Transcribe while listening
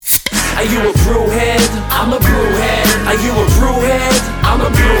Are you a brewhead? I'm a brewhead. Are you a brewhead? I'm a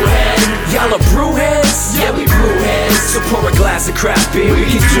brewhead. Y'all are brewheads? Yeah, we brewheads. So pour a glass of craft beer, we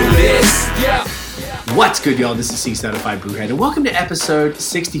can do this. Yeah. What's good, y'all? This is C-Certified Brewhead, and welcome to episode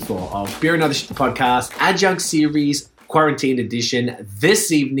 64 of Beer and Other Shit Podcast, Adjunct Series, Quarantine Edition.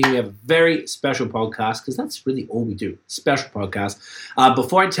 This evening, we have a very special podcast, because that's really all we do, special podcast.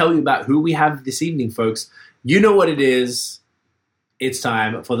 Before I tell you about who we have this evening, folks, you know what it is. It's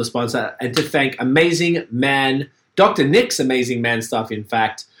time for the sponsor, and to thank Amazing Man, Dr. Nick's Amazing Man stuff, in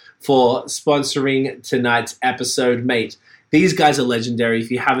fact, for sponsoring tonight's episode, mate. These guys are legendary. If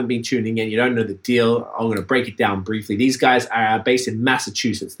you haven't been tuning in, you don't know the deal. I'm going to break it down briefly. These guys are based in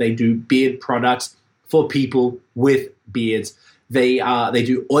Massachusetts. They do beard products for people with beards. They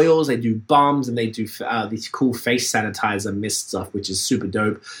do oils, they do balms, and they do these cool face sanitizer mist stuff, which is super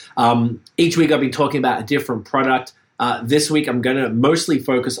dope. Each week I've been talking about a different product. This week I'm going to mostly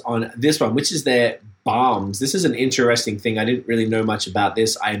focus on this one, which is their balms. This is an interesting thing. I didn't really know much about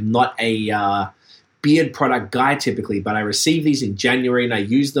this. I am not a beard product guy typically, but I received these in January and I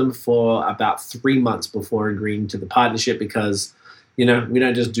used them for about 3 months before agreeing to the partnership because, you know, we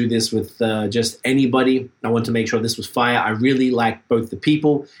don't just do this with just anybody. I want to make sure this was fire. I really like both the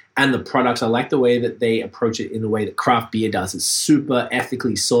people and the products. I like the way that they approach it in the way that craft beer does. It's super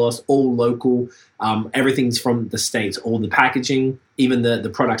ethically sourced, all local. Everything's from the States. All the packaging, even the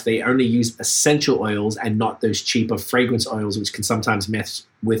products, they only use essential oils and not those cheaper fragrance oils, which can sometimes mess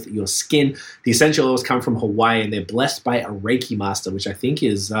with your skin. The essential oils come from Hawaii, and they're blessed by a Reiki master, which I think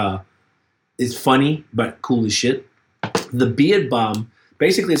is funny but cool as shit. The beard balm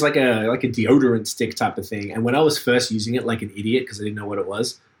basically is like a deodorant stick type of thing. And when I was first using it like an idiot because I didn't know what it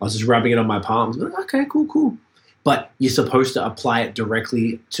was, I was just rubbing it on my palms. Like, okay, cool. But you're supposed to apply it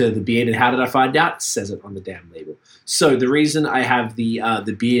directly to the beard. And how did I find out? It says it on the damn label. So the reason I have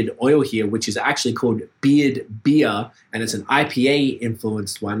the beard oil here, which is actually called Beard Beer, and it's an IPA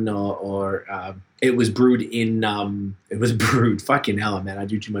influenced one, or it was brewed fucking hell, man, I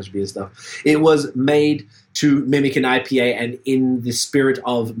do too much beer stuff. It was made to mimic an IPA and in the spirit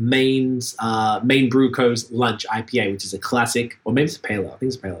of Maine Brew Co.'s Lunch IPA, which is a classic, or maybe it's a pale ale. I think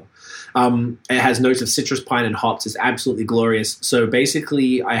it's a pale ale. It has notes of citrus, pine, and hops. It's absolutely glorious. So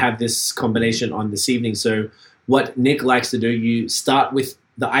basically, I have this combination on this evening. So what Nick likes to do, you start with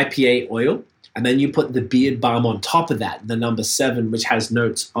the IPA oil, and then you put the beard balm on top of that, the number 7, which has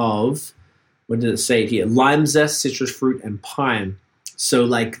notes of, what did it say here? Lime zest, citrus fruit, and pine. So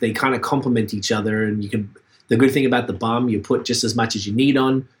like they kind of complement each other, and you can. The good thing about the balm, you put just as much as you need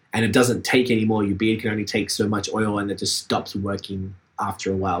on, and it doesn't take any more. Your beard can only take so much oil, and it just stops working after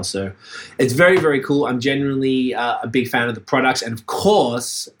a while. So it's very, very cool. I'm genuinely a big fan of the products. And of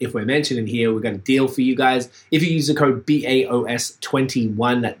course, if we're mentioning here, we've got a deal for you guys. If you use the code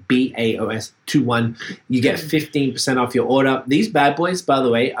BAOS21, that BAOS21, you get 15% off your order. These bad boys, by the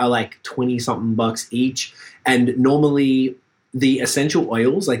way, are like 20-something bucks each. And normally the essential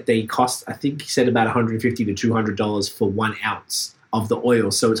oils, like they cost, I think he said about $150 to $200 for 1 ounce of the oil.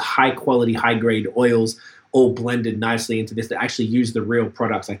 So it's high quality, high grade oils, all blended nicely into this. They actually use the real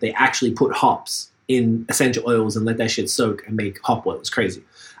products. Like they actually put hops in essential oils and let that shit soak and make hop oil. It's crazy.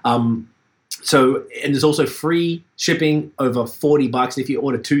 And there's also free shipping over $40 if you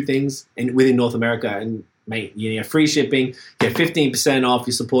order 2 things within North America. And mate, you get free shipping, get 15% off.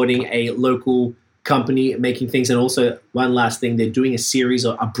 You're supporting a local company making things. And also one last thing, they're doing a series,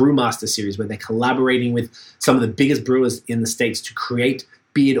 or a Brewmaster series, where they're collaborating with some of the biggest brewers in the States to create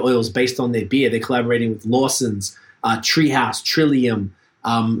beard oils based on their beer. They're collaborating with Lawson's, Treehouse, Trillium,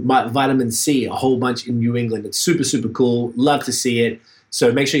 Vitamin C, a whole bunch in New England. It's super, super cool. Love to see it.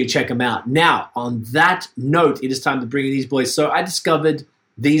 So make sure you check them out. Now, on that note, it is time to bring in these boys. So I discovered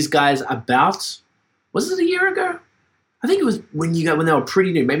these guys about, was it a year ago? I think it was when they were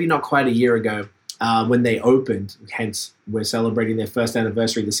pretty new, maybe not quite a year ago, when they opened. Hence, we're celebrating their first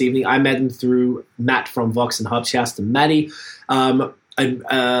anniversary this evening. I met them through Matt from Vox and Hub. Shouts to Matty.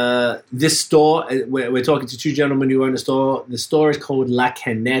 This store, we're talking to 2 gentlemen who own a store. The store is called La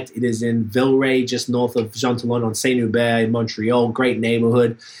Canette. It is in Villeray, just north of Jean Talon on Saint-Hubert in Montreal. Great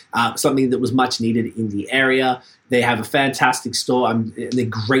neighborhood. Something that was much needed in the area. They have a fantastic store. They're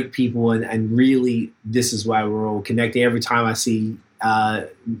great people, and really, this is why we're all connecting. Every time I see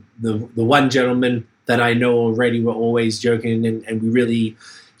the one gentleman that I know already, we're always joking, and we really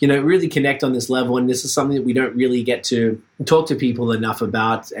connect on this level. And this is something that we don't really get to talk to people enough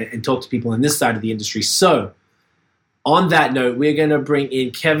about, and talk to people on this side of the industry. So on that note, we're going to bring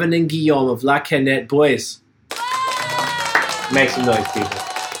in Kevin and Guillaume of La Canette. Boys, make some noise, people.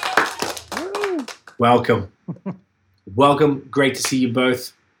 Welcome. Great to see you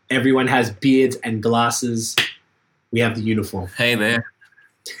both. Everyone has beards and glasses. We have the uniform. Hey there.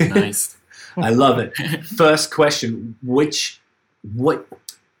 Nice. I love it. First question: which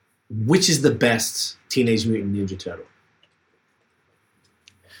is the best Teenage Mutant Ninja Turtle?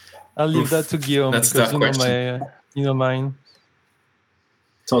 I'll leave that to Guillaume That's a because tough question. you know mine.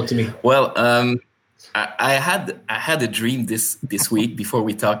 Talk to me. Well, I had a dream this week before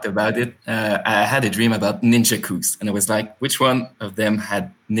we talked about it. I had a dream about Ninjakus, and I was like, which one of them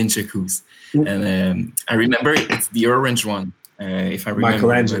had Ninjakus? And I remember it's the orange one, if I remember.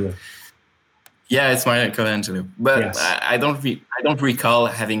 Michelangelo. Yeah, it's Michelangelo, but Yes. I don't recall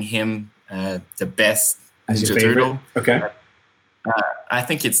having him the best As your Ninja favorite? Turtle. Okay. I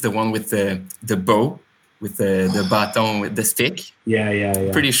think it's the one with the bow, with the baton, with the stick.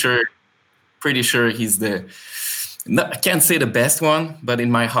 Yeah. Pretty sure he's the. No, I can't say the best one, but in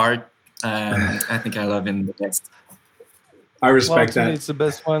my heart, I think I love him the best. I respect To me, that. it's the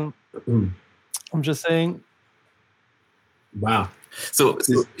best one. Mm. I'm just saying. Wow.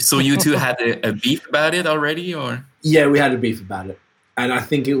 So you two had a beef about it already, or? Yeah, we had a beef about it. And I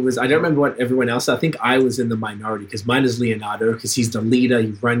think it was, I don't remember what everyone else, I think I was in the minority because mine is Leonardo because he's the leader.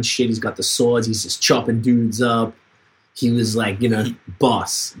 He runs shit. He's got the swords. He's just chopping dudes up. He was like,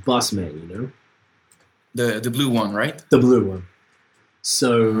 boss man, The blue one, right? The blue one.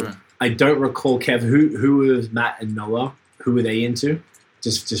 So I don't recall, Kev, who was Matt and Noah? Who were they into?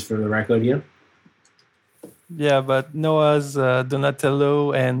 Just for the record here. Yeah, but Noah's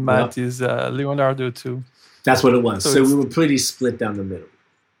Donatello and Matt is Leonardo too. That's what it was. So So we it's- were pretty split down the middle.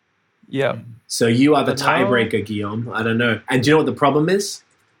 Yeah. So you are the But now- tiebreaker, Guillaume. I don't know. And do you know what the problem is?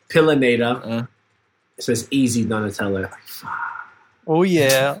 Pillanator says easy Donatello. Oh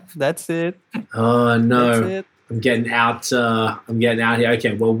yeah, that's it. Oh no. That's it. I'm getting out here.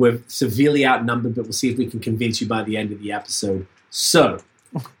 Okay, well we're severely outnumbered, but we'll see if we can convince you by the end of the episode. So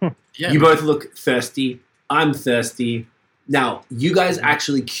Yeah. you both look thirsty. I'm thirsty. Now, you guys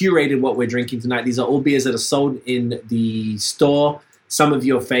actually curated what we're drinking tonight. These are all beers that are sold in the store. Some of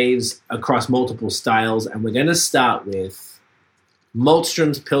your faves across multiple styles. And we're going to start with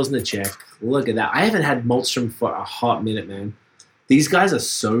Maltstrom's Pilsner Czech. Look at that. I haven't had Maltstrom for a hot minute, man. These guys are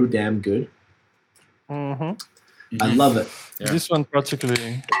so damn good. Hmm I love it. Yeah. This one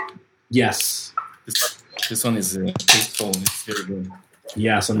particularly. Yes. This one is tasteful. It's very good.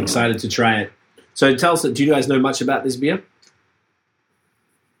 Yes, I'm excited to try it. So tell us, do you guys know much about this beer?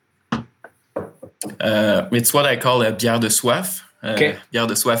 It's what I call a bière de soif. Okay. Bière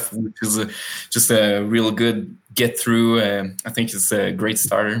de soif, which is just a real good get through. I think it's a great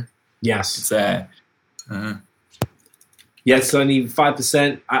starter. Yes. It's Yeah, it's only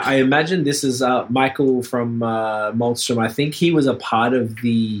 5%. I imagine this is Michael from Maltstrom. I think he was a part of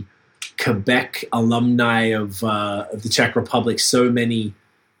the Quebec alumni of the Czech Republic. So many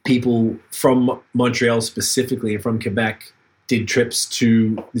people from Montreal specifically, from Quebec, did trips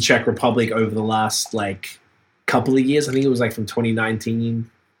to the Czech Republic over the last couple of years. I think it was from 2019,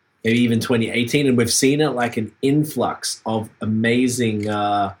 maybe even 2018, and we've seen it like an influx of amazing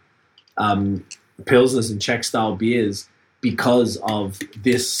pilsners and Czech style beers because of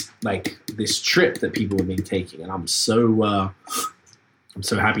this trip that people have been taking, and I'm so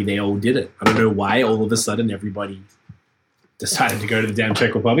happy they all did it. I don't know why all of a sudden everybody decided to go to the damn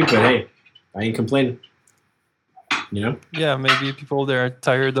Czech Republic, but hey, I ain't complaining. Yeah, maybe people there are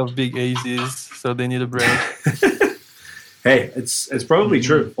tired of big hazies, so they need a break. Hey, it's probably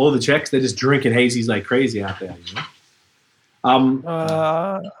true. All the Czechs, they're just drinking hazies like crazy out there. I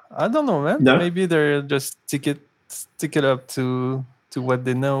don't know, man. No? Maybe they're just stick it up to what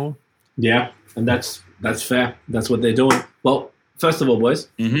they know. Yeah, and that's fair. That's what they're doing. Well, first of all, boys,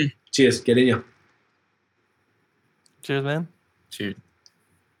 cheers. Get in here. Cheers, man. cheers.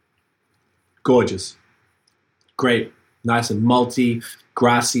 Gorgeous. Great. Nice and malty,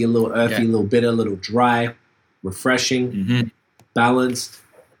 grassy, a little earthy, a little bitter, a little dry, refreshing, balanced.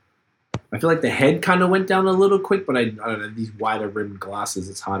 I feel like the head kind of went down a little quick, but I don't know, these wider rimmed glasses,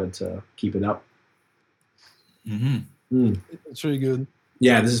 it's harder to keep it up. It's really good.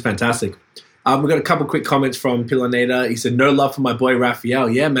 Yeah, this is fantastic. We got a couple quick comments from Piloneda. He said, no love for my boy Raphael.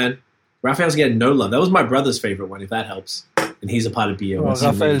 Yeah, man. Raphael's getting no love. That was my brother's favorite one, if that helps. And he's a part of BOS.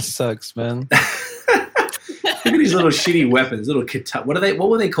 Raphael sucks, man. Look at these little shitty weapons, little what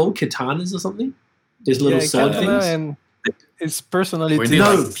were they called? Katanas or something? These little sword katana things? and his personality. Were they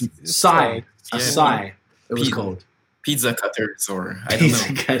No, like Sai. A Yeah. Sai, it was Pizza. called. Pizza cutters, or I don't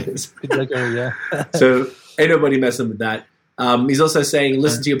Pizza know. cutters. It's like, yeah. So ain't nobody messing with that. He's also saying,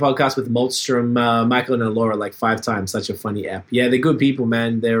 listen to your podcast with Maltstrom, Michael and Laura like 5 times. Such a funny app. Yeah, they're good people,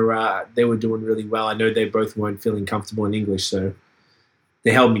 man. They were doing really well. I know they both weren't feeling comfortable in English, so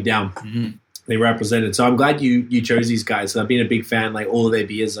they held me down. Mhm. They represented. So I'm glad you chose these guys. So I've been a big fan. Like all of their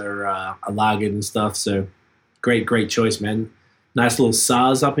beers are lagered and stuff. So great choice, man. Nice little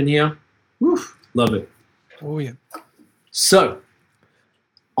SARS up in here. Woof, love it. Oh yeah. So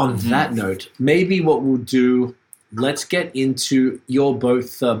on that note, maybe what we'll do, let's get into your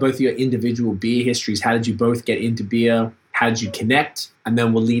both your individual beer histories. How did you both get into beer? How did you connect? And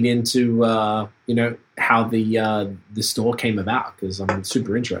then we'll lead into how the store came about, because I'm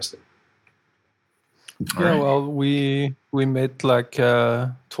super interested. Yeah, well, we met like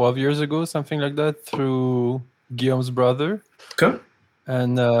 12 years ago, something like that, through Guillaume's brother, Okay.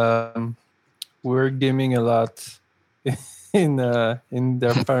 and we're gaming a lot in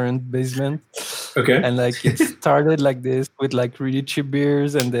their parent basement. Okay. And like it started like this with like really cheap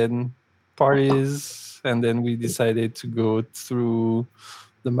beers, and then parties, and then we decided to go through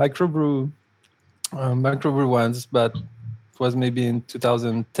the microbrew ones, but it was maybe in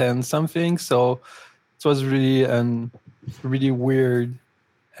 2010 something. So it was really weird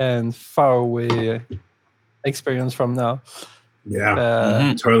and far away experience from now.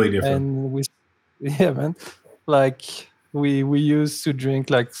 Yeah. Totally different. And man, like we used to drink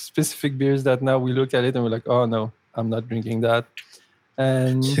like specific beers that now we look at it and we're like, oh no, I'm not drinking that.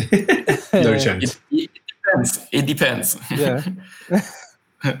 And No chance. It depends. Yeah.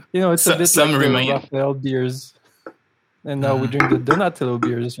 It's a bit some like the remain. Raphael beers. And now we drink the Donatello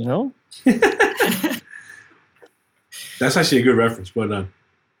beers, That's actually a good reference, but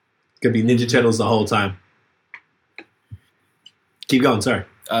could be Ninja Turtles the whole time. Keep going, sorry.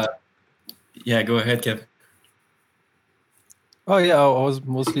 Yeah, go ahead, Kev. Oh yeah, I was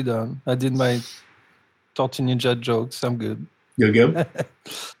mostly done. I did my Tortue Ninja jokes. I'm good. You're good?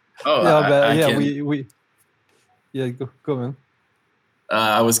 Oh, Yeah, but I yeah, can- we yeah, go man.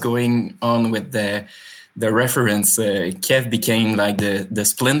 I was going on with the reference. Kev became like the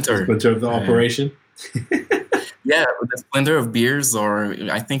Splinter. Splinter of the operation? Yeah, the Splinter of beers, or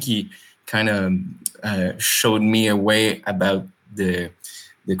I think he kind of showed me a way about the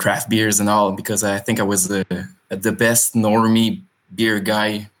craft beers and all, because I think I was the best normie beer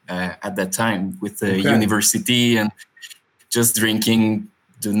guy at that time with the university and just drinking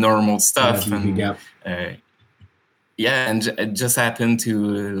the normal stuff. And I just happened to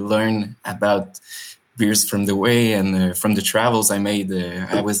learn about beers from the way and from the travels I made.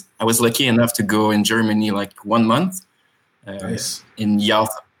 I was lucky enough to go in Germany like 1 month, Nice. in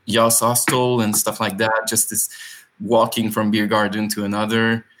Jas Hostel and stuff like that. Just this walking from beer garden to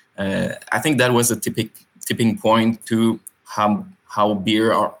another. I think that was a tipping point to how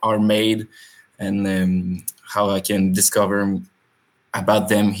beer are made, and how I can discover about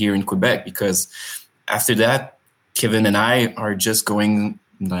them here in Quebec. Because after that, Kevin and I are just going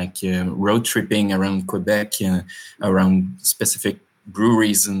like road tripping around Quebec, around specific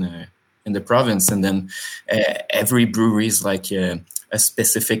breweries in the province, and then every brewery is like a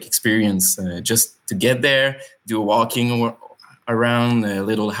specific experience. Just to get there, do a walking around, a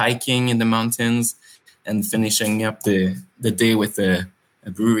little hiking in the mountains, and finishing up the day with a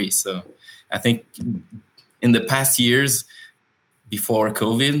brewery. So I think in the past years before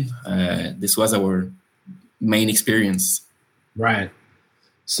COVID, this was our main experience. Right.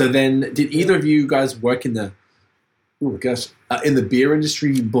 So then, did either of you guys work in the beer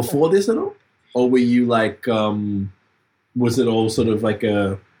industry before this at all? Or were you like, was it all sort of like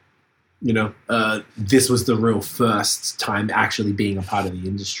this was the real first time actually being a part of the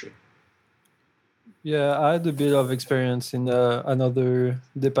industry? Yeah, I had a bit of experience in another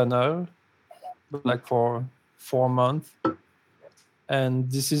dépanneur, but like for 4 months.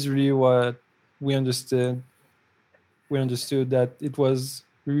 And this is really what we understood. We understood that it was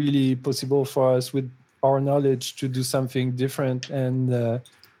really possible for us with our knowledge to do something different, and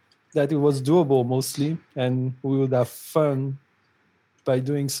that it was doable mostly, and we would have fun by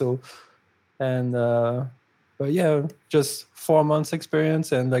doing so. And but yeah, just 4 months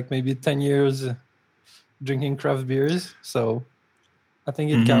experience and like maybe 10 years drinking craft beers. So I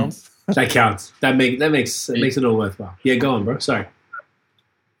think it counts. That counts. That makes it all worthwhile. Yeah, go on, bro. Sorry.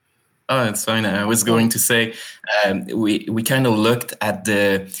 Oh, it's fine. I was going to say, we kind of looked at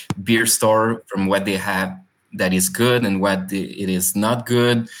the beer store from what they have that is good and what it is not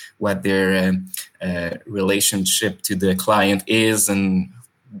good, what their relationship to the client is, and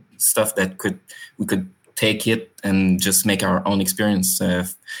stuff that we could take it and just make our own experience.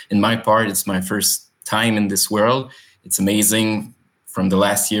 In my part, it's my first time in this world. It's amazing from the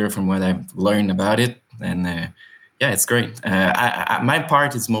last year, from what I've learned about it, and yeah, it's great. My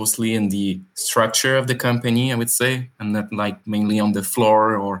part is mostly in the structure of the company, I would say. I'm not like mainly on the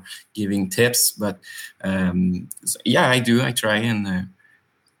floor or giving tips, but yeah, I do. I try, and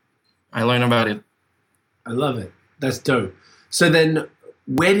I learned about it. I love it. That's dope. So then,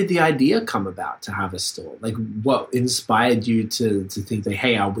 where did the idea come about to have a store? Like, what inspired you to think that,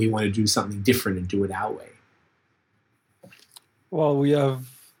 hey, we want to do something different and do it our way? Well,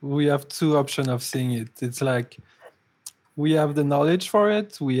 we have two options of seeing it. It's like we have the knowledge for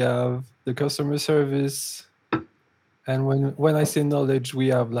it, we have the customer service, and when I say knowledge, we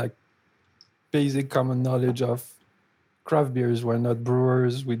have like basic common knowledge of craft beers. We're not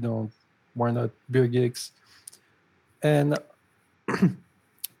brewers, we're not beer geeks, and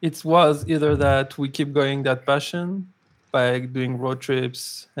it was either that we keep going that passion by doing road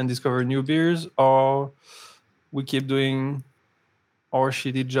trips and discover new beers, or we keep doing our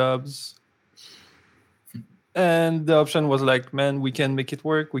shitty jobs. And the option was like, man, we can make it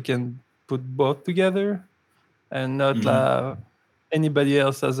work. We can put both together and not anybody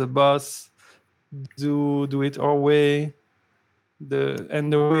else as a boss. Do it our way. The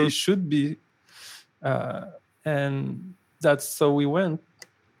way it should be. And that's how we went.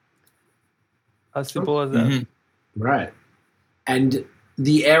 As simple as that. Mm-hmm. Right. And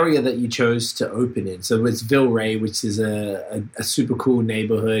the area that you chose to open in, so it's Villeray, which is a super cool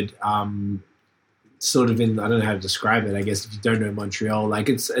neighborhood, sort of in, I don't know how to describe it, I guess, if you don't know Montreal. Like,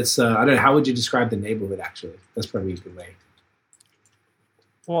 it's I don't know, how would you describe the neighborhood, actually? That's probably a good way.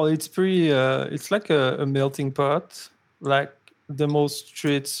 Well, it's pretty, it's like a melting pot. Like, the most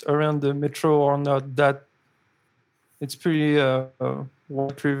streets around the metro are not that, it's pretty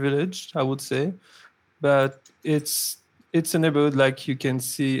white privileged, I would say. But it's a neighborhood, like, you can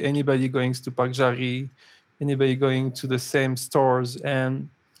see anybody going to Parc Jarry, anybody going to the same stores, and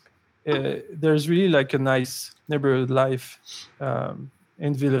there's really like a nice neighborhood life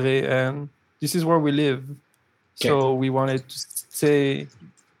in Villeray, and this is where we live. Okay. So we wanted to stay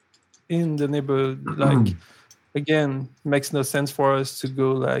in the neighborhood. Like, again, makes no sense for us to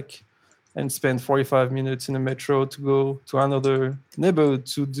go like and spend 45 minutes in the metro to go to another neighborhood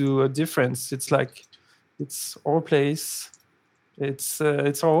to do a difference. It's like, it's our place. It's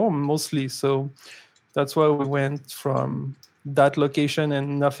our home mostly. So that's why we went from that location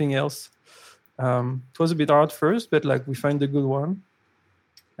and nothing else. It was a bit hard first, but like we find a good one,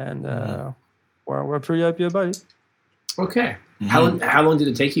 and we're pretty happy about it. Okay. Mm-hmm. How long did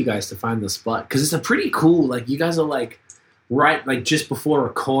it take you guys to find the spot? Because it's a pretty cool. Like, you guys are like right, like just before a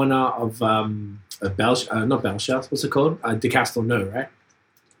corner of not Bellechasse. What's it called? De Castelnau, right?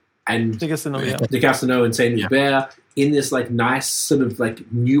 And De Castelnau, yeah. De Castelnau and Saint Hubert, in this like nice sort of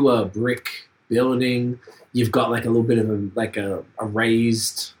like newer brick building. You've got like a little bit of a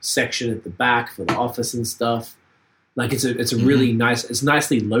raised section at the back for the office and stuff. Like, it's a really nice. It's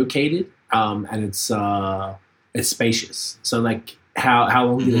nicely located, and it's spacious. So like, how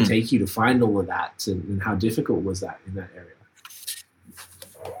long did it take you to find all of that, and how difficult was that in that area?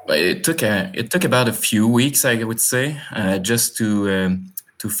 It took about a few weeks, I would say, just to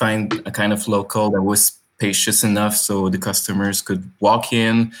find a kind of local that was spacious enough so the customers could walk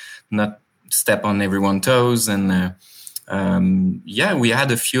in, not step on everyone's toes. And we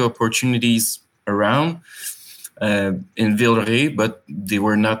had a few opportunities around in Villeray, but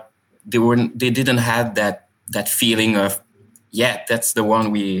they didn't have that feeling of, that's the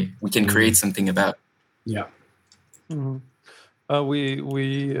one we can create something about. Yeah. Mm-hmm. We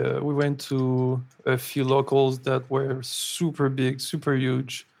went to a few locals that were super big, super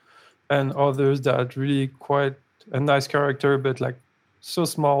huge, and others that really quite a nice character, but like so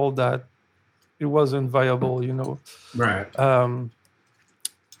small that it wasn't viable, you know. Right.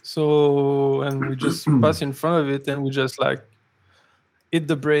 So, and we just pass in front of it, and we just like hit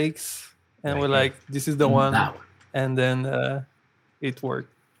the brakes, and we're like, this is the one. And then it worked.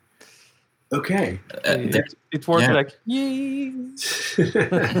 Okay. It worked like, yay! Just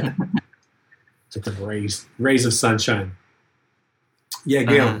a rays of sunshine. Yeah,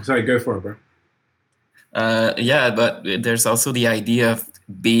 Guillaume. Sorry, go for it, bro. But there's also the idea of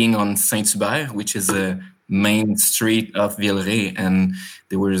being on Saint-Hubert, which is a main street of Villeray, and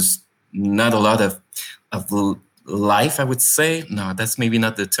there was not a lot of life, I would say. No, that's maybe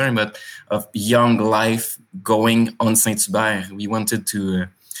not the term, but of young life going on Saint-Hubert. We wanted to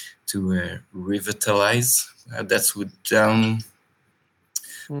revitalize. That's what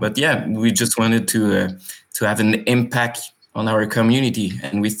But yeah, we just wanted to have an impact on our community,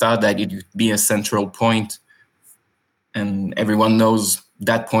 and we thought that it would be a central point, and everyone knows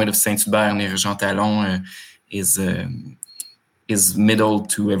that point of Saint-Hubert near Jean Talon is middle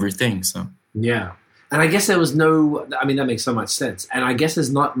to everything. So yeah, and I guess there was no. I mean, that makes so much sense, and I guess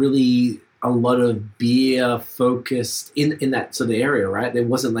there's not really a lot of beer focused in that sort of area, right? There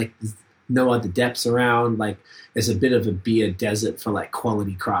wasn't like no other depths around. Like it's a bit of a beer desert for like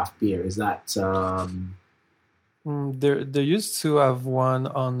quality craft beer. Is that They used to have one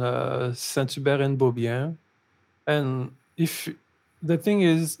on Saint-Hubert and Beaubien, and if the thing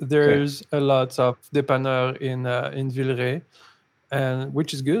is, there's a lot of dépanneurs in Villeray, and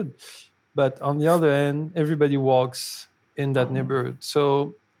which is good. But on the other hand, everybody walks in that neighborhood.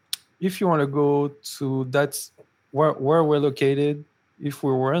 So if you want to go to that's where we're located, if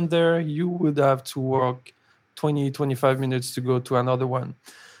we weren't there, you would have to walk 20-25 minutes to go to another one.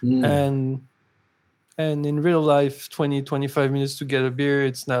 And in real life, 20-25 minutes to get a beer,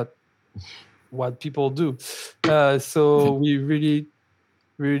 it's not what people do. So we really,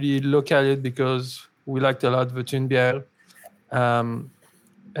 really look at it because we liked a lot Württemberg.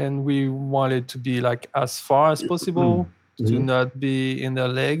 And we wanted to be like as far as possible to not be in their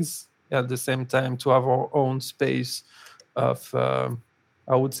legs, at the same time to have our own space of,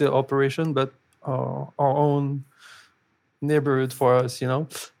 I would say operation, but our own neighborhood for us,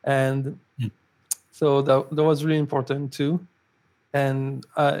 and so that was really important too. And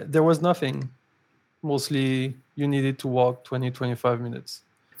there was nothing. Mostly you needed to walk 20-25 minutes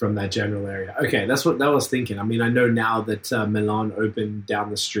from that general area. Okay, that's what I was thinking. I mean, I know now that Milan opened down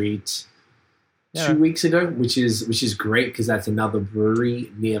the street 2 weeks ago, which is great because that's another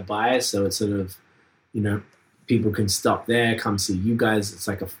brewery nearby. So it's sort of, people can stop there, come see you guys. It's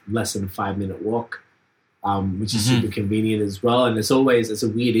like a less than a 5-minute walk, which is super convenient as well. And it's a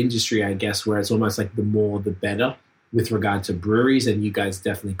weird industry, I guess, where it's almost like the more the better with regard to breweries. And you guys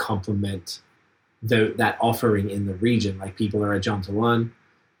definitely complement that offering in the region. Like people are at John Talon,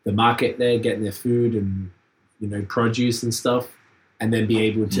 the market there, getting their food and produce and stuff, and then be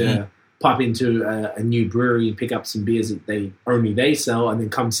able to pop into a new brewery and pick up some beers that they sell, and then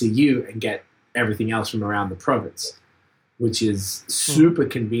come see you and get everything else from around the province, which is super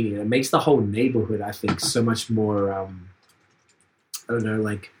convenient. It makes the whole neighborhood, I think, so much more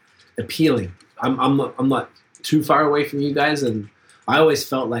appealing. I'm not too far away from you guys, and I always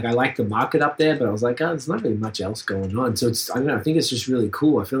felt like I liked the market up there, but I was like, there's not really much else going on. So I don't know, I think it's just really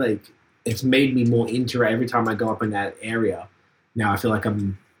cool. I feel like it's made me more interested every time I go up in that area. Now I feel like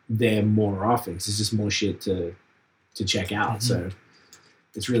I'm there more often. It's just more shit to check out. So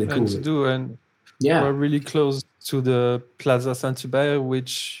it's really cool. To do, and we're really close to the Plaza Saint-Hubert,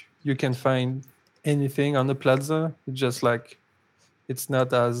 which you can find anything on the plaza. It's just like, it's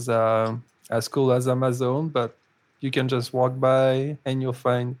not as cool as Amazon, but you can just walk by and you'll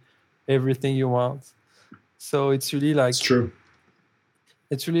find everything you want. So it's really like, it's true.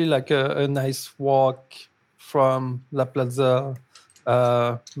 It's really like a nice walk from La Plaza,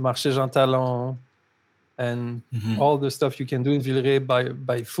 Marché Jean Talon, and all the stuff you can do in Villeray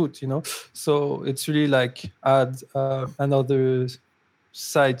by foot, So it's really like add another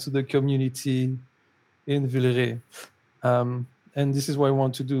side to the community in Villeray. And this is what I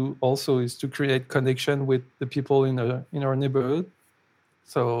want to do also, is to create connection with the people in our neighborhood.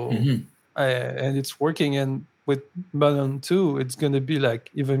 So, and it's working. And with Melon too, it's going to be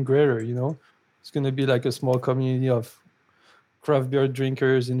like even greater, It's going to be like a small community of craft beer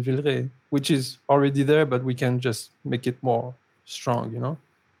drinkers in Villeray, which is already there, but we can just make it more strong,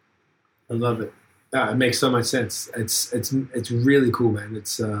 I love it. It makes so much sense. It's really cool, man.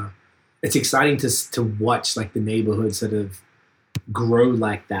 It's exciting to watch like the neighborhood sort of grow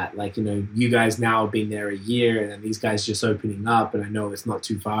like that. Like, you guys now have been there a year, and then these guys just opening up, and I know it's not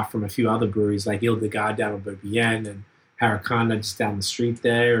too far from a few other breweries like Ile de Garde down in Beaubien and Harricana just down the street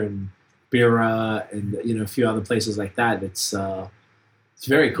there, and Bira, and a few other places like that. It's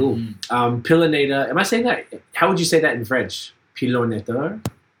very cool. Pilonator, am I saying that? How would you say that in French? Pilonator?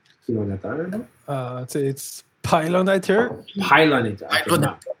 It's Pilonator. Pilonator. I don't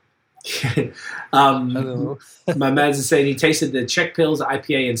know. My man's is saying he tasted the Czech Pils,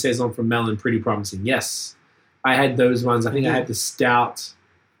 IPA, and Saison from Melon. Pretty promising. Yes, I had those ones. I think I had the stout.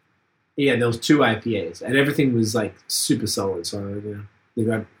 Yeah, there was 2 IPAs, and everything was like super solid. So they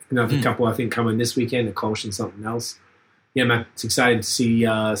got another couple, I think, coming this weekend. A Kolsch and something else. Yeah, man, it's exciting to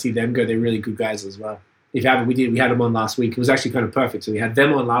see them go. They're really good guys as well. If you haven't, we had them on last week. It was actually kind of perfect. So we had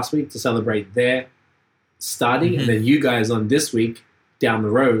them on last week to celebrate their starting, and then you guys on this week down the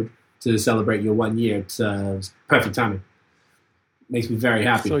road to celebrate your 1 year. It's perfect timing. Makes me very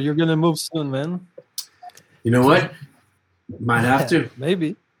happy. So you're gonna move soon, man. You know what? Might have to.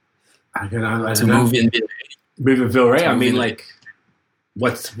 Maybe. I don't know. Move in Villeray. I mean, like,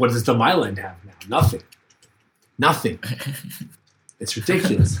 what does the Myland have now? Nothing. It's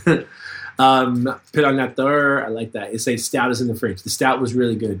ridiculous. Pilonator, I like that. It's a stout is in the fridge. The stout was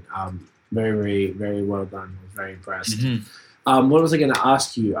really good. Very, very, very well done. I was very impressed. What was I going to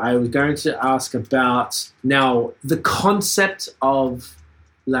ask you? I was going to ask about now the concept of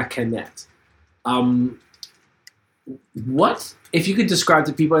La Canette. What if you could describe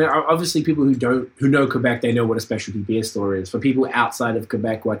to people? Obviously, people who know Quebec, they know what a specialty beer store is. For people outside of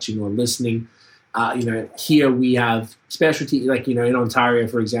Quebec watching or listening, here we have specialty, like in Ontario,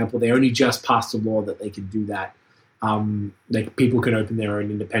 for example, they only just passed a law that they can do that. Like people can open their own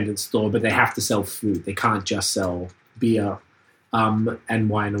independent store, but they have to sell food. They can't just sell beer and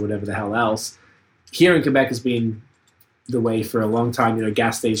wine or whatever the hell else. Here in Quebec has been the way for a long time.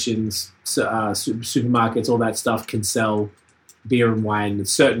 Gas stations, supermarkets, all that stuff can sell beer and wine, and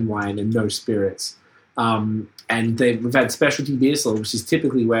certain wine, and no spirits. And we've had specialty beer stores, which is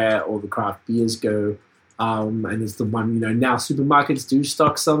typically where all the craft beers go. And it's the one, now supermarkets do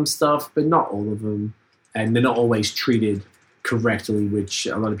stock some stuff, but not all of them. And they're not always treated correctly, which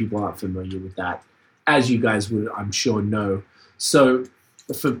a lot of people aren't familiar with that, as you guys would, I'm sure, know. So,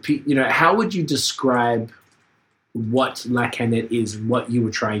 how would you describe what La Canette is, what you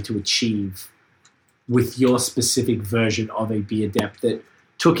were trying to achieve with your specific version of a beer dep that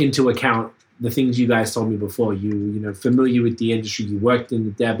took into account the things you guys told me before? You familiar with the industry, you worked in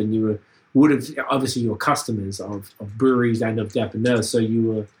the dep, and you would have obviously your customers of breweries and of depanneurs, so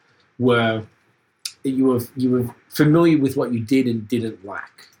you were familiar with what you did and didn't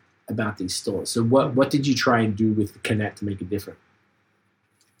like about these stores. So what did you try and do with Canette to make it different?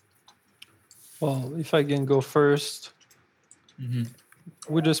 Well, if I can go first,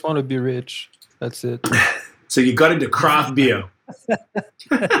 we just want to be rich. That's it. So you got into craft beer.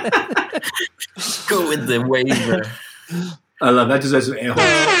 Go with the waiver. I love that. Just some air horns.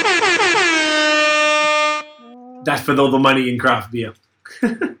 That's for all the money in craft beer.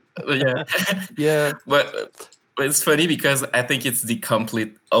 Yeah. Yeah. But it's funny because I think it's the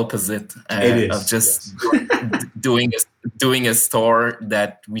complete opposite of just doing a store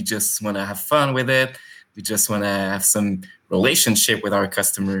that we just want to have fun with it. We just want to have some relationship with our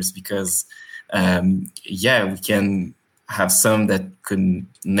customers because, we can have some that could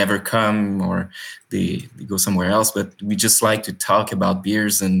never come or they go somewhere else. But we just like to talk about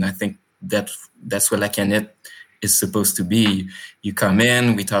beers, and I think that's what La Canette is supposed to be. You come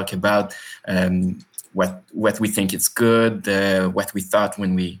in, we talk about what we think is good, what we thought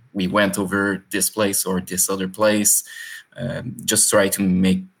when we went over this place or this other place. Just try to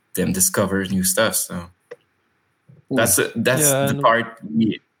make them discover new stuff. So that's the part,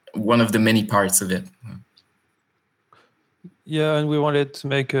 one of the many parts of it. Yeah, and we wanted to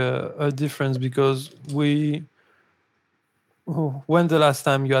make a difference because when the last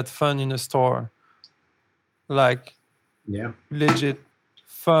time you had fun in a store? Like, legit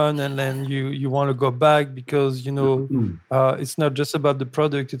fun, and then you want to go back because it's not just about the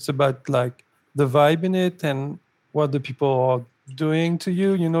product, it's about like the vibe in it and what the people are doing to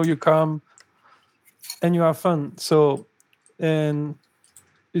you. You come and you have fun. So, and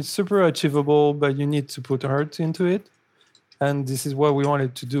it's super achievable, but you need to put heart into it, and this is what we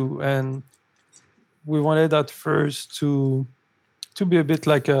wanted to do. And we wanted at first to be a bit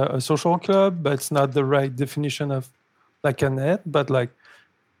like a social club, but it's not the right definition of La Canette. But like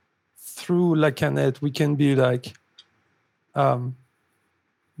through La Canette, we can be like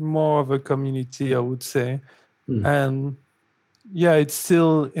more of a community, I would say. And it's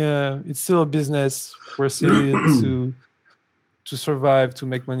still a business. We're still in to survive, to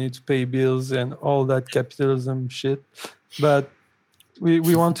make money, to pay bills, and all that capitalism shit. But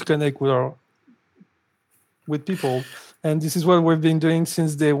we want to connect with people. And this is what we've been doing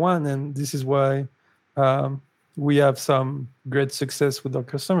since day one. And this is why we have some great success with our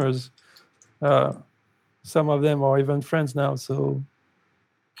customers. Some of them are even friends now. So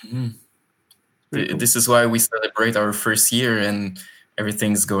this is why we celebrate our first year and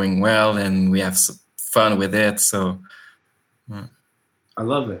everything's going well and we have fun with it. So I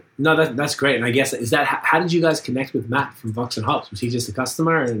love it. No, that's great. And I guess, how did you guys connect with Matt from Vox and Hops? Was he just a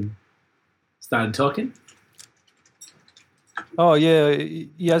customer and started talking? Oh, yeah.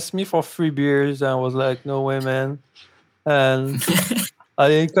 He asked me for free beers, and I was like, no way, man. And I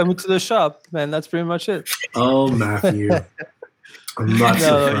didn't come into the shop, man. That's pretty much it. Oh, Matthew. I'm not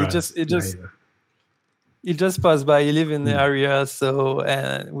surprised. He just passed by. He lived in the area,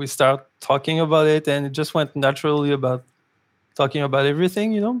 and we start talking about it, and it just went naturally about talking about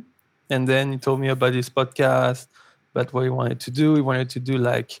everything, And then he told me about his podcast, about what he wanted to do. He wanted to do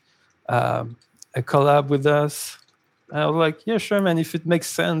like a collab with us. And I was like, yeah, sure, man. If it makes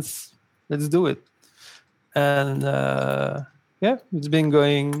sense, let's do it. And it's been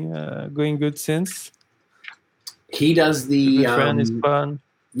going good since. He does the friend is fun.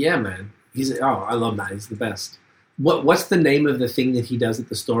 Yeah, man. I love Matt. He's the best. What's the name of the thing that he does at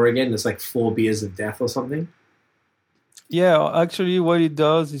the store again? It's like 4 beers of death or something. Yeah, actually, what he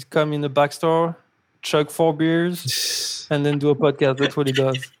does is come in the back store, chug 4 beers, and then do a podcast. That's what he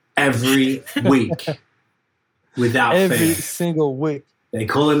does. Every week. Without Every fail. single week. They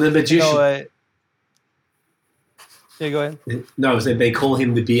call him the magician. Yeah, go ahead. No, so they call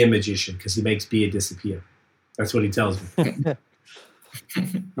him the beer magician because he makes beer disappear. That's what he tells me.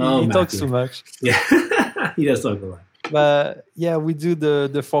 He talks too much. Yeah, he does talk a lot. But yeah, we do the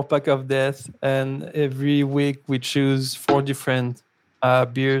 4-pack of death, and every week we choose 4 different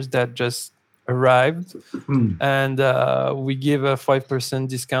beers that just arrived, and we give a 5%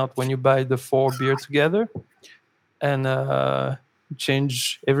 discount when you buy the 4 beer together, and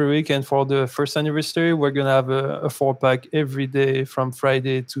change every week. And for the first anniversary, we're gonna have a 4-pack every day from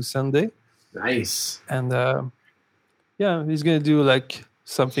Friday to Sunday. Nice. And yeah, he's gonna do like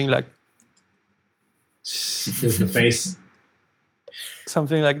something like There's the face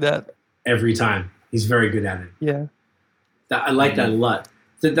something like that every time. He's very good at it. Yeah. I like that a lot.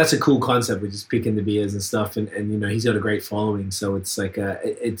 That's a cool concept with just picking the beers and stuff, and you know he's got a great following, so it's like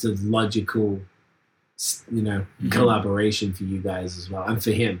it's a logical, you know, collaboration for you guys as well, and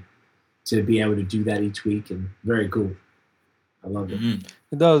for him to be able to do that each week, and very cool. I love it.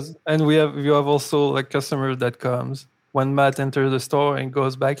 It does. And we have also like customers that comes when Matt enters the store and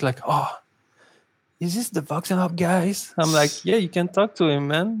goes back like, oh, is this the Vox and Hop guys? I'm like, yeah, you can talk to him,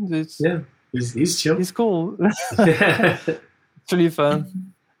 man. He's chill. He's cool. It's really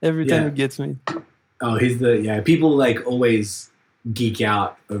fun. Every time he gets me. Oh, people like always geek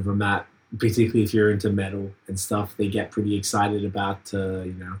out over Matt, particularly if you're into metal and stuff. They get pretty excited about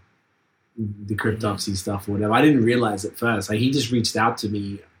you know, the Cryptopsy stuff or whatever. I didn't realize at first. Like, he just reached out to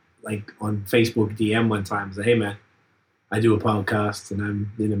me like on Facebook DM one time. Like, hey man, I do a podcast and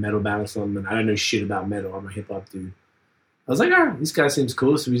I'm in a metal band or something, and I don't know shit about metal. I'm a hip hop dude. I was like, oh, this guy seems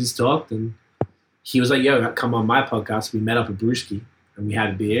cool. So we just talked, and he was like, yo, come on my podcast. We met up at Brewski and we had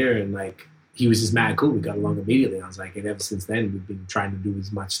a beer, and like, he was just mad cool. We got along immediately. I was like, and ever since then, we've been trying to do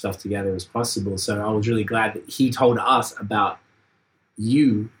as much stuff together as possible. So I was really glad that he told us about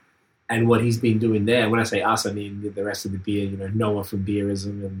you and what he's been doing there. When I say us, I mean the rest of the beer, you know, Noah from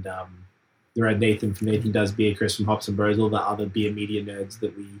Beerism, and Nathan from Nathan Does Beer, Chris from Hops and Bros, all the other beer media nerds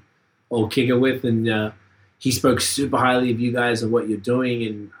that we all kick it with. And he spoke super highly of you guys and what you're doing.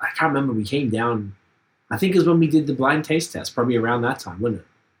 And I can't remember, we came down, I think it was when we did the blind taste test, probably around that time, wasn't it?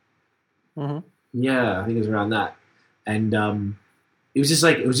 Mm-hmm. Yeah, I think it was around that. And it was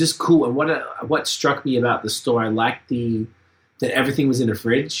just cool. And what struck me about the store, I liked that everything was in a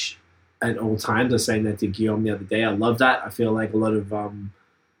fridge at all times. I was saying that to Guillaume the other day. I love that. I feel like a lot of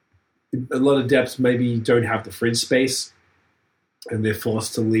depths maybe don't have the fridge space, and they're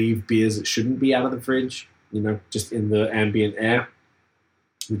forced to leave beers that shouldn't be out of the fridge, you know, just in the ambient air,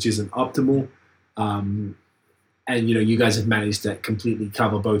 which isn't optimal. And, you know, you guys have managed to completely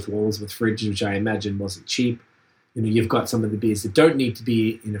cover both walls with fridges, which I imagine wasn't cheap. You know, you've got some of the beers that don't need to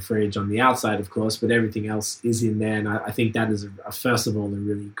be in a fridge on the outside, of course, but everything else is in there. And I think that is, first of all, a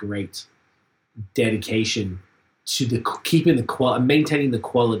really great dedication to keeping the quality, maintaining the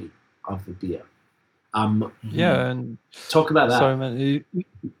quality of the beer. Yeah, and talk about that. Sorry, man.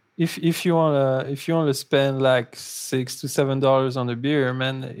 If you wanna spend like $6 to $7 on a beer,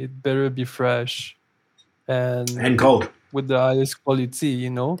 man, it better be fresh and cold with the highest quality.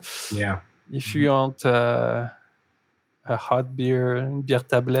 You know. Yeah. If you want a hot beer, beer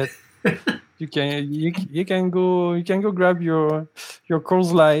tablet, you can go grab your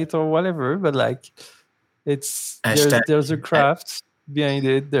Coors Light or whatever. But like, there's a craft behind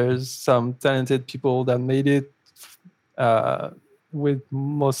it. There's some talented people that made it with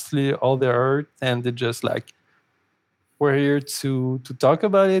mostly all their art, and they just like, we're here to talk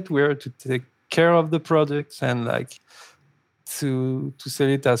about it. We're here to take care of the products and like to sell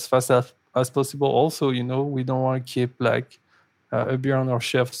it as fast as possible. Also, you know, we don't want to keep like a beer on our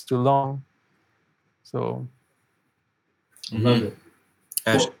shelves too long. So love it.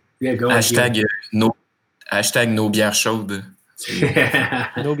 Go on. Hashtag no bière chaude.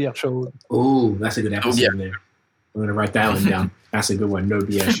 No beer show. Oh, that's a good episode there. I'm going to write that one down. That's a good one. No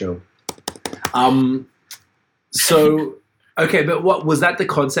BS show. So, okay, but what was that the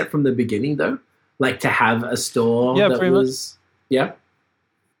concept from the beginning though? Like to have a store that was... Yeah?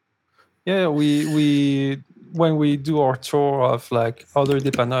 Yeah, we when we do our tour of like other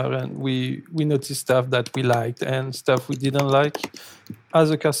dépanneurs, and we notice stuff that we liked and stuff we didn't like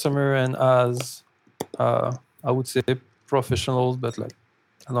as a customer and as, I would say, professionals, but like,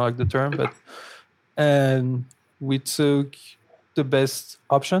 I don't like the term, but, and we took the best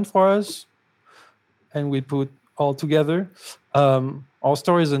option for us and we put all together. Our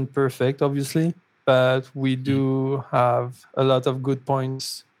store isn't perfect, obviously, but we do have a lot of good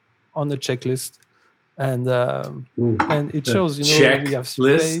points on the checklist, and it shows. We have space.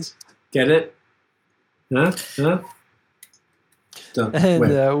 List. Get it? Huh?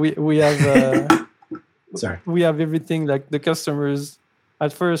 And we have. Sorry. We have everything. Like the customers,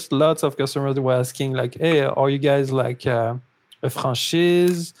 at first, lots of customers were asking, like, "Hey, are you guys like a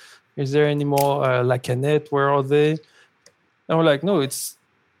franchise? Is there any more La Canette? Where are they?" And we're like, "No, it's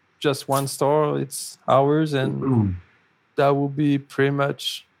just one store. It's ours, and that will be pretty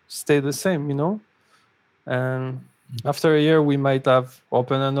much stay the same, And after a year, we might have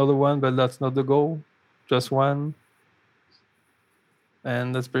opened another one, but that's not the goal. Just one."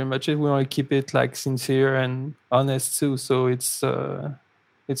 And that's pretty much it. We want to keep it like sincere and honest too. So it's our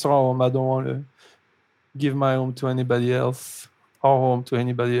home. I don't want to give my home to anybody else, our home to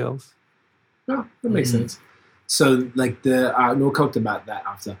anybody else. Oh, that makes sense. So like we'll talk about that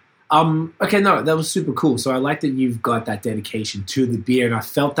after. Okay, no, that was super cool. So I like that you've got that dedication to the beer, and I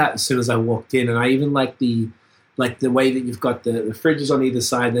felt that as soon as I walked in. And I even like the way that you've got the fridges on either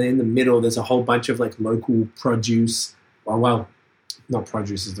side, and in the middle there's a whole bunch of like local produce. Well, not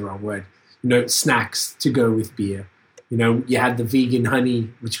produce is the wrong word. Snacks to go with beer. You had the vegan honey,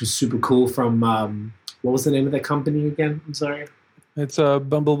 which was super cool from what was the name of that company again? I'm sorry. It's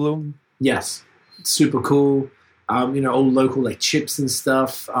Bumblebloom. Yes, super cool. All local like chips and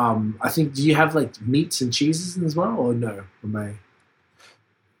stuff. I think, do you have like meats and cheeses as well, or no?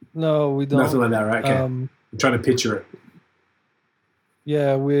 No, we don't. Nothing like that, right? Okay. I'm trying to picture it.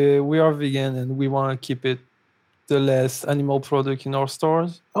 Yeah, we are vegan, and we want to keep it the less animal product in our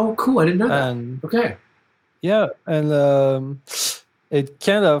stores. Oh, cool! I didn't know that. Okay. Yeah, and it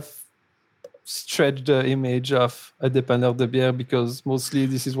kind of stretched the image of a dépanneur de bière, because mostly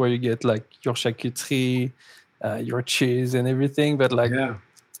this is where you get like your charcuterie, your cheese and everything. But like,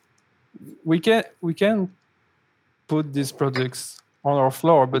 we can put these products on our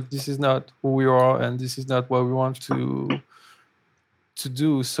floor, but this is not who we are, and this is not what we want to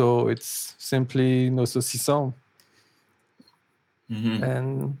do. So it's simply nos saucissons. Mm-hmm.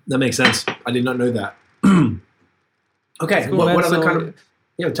 And that makes sense. I did not know that. Okay, cool, what other kind of?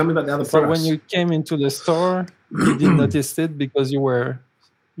 Yeah, tell me about the other products. So when you came into the store, you didn't notice it because you were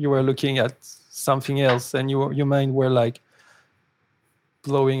looking at something else, and your mind were like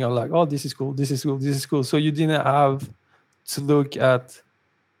blowing on, like, oh, this is cool, this is cool, this is cool. So you didn't have to look at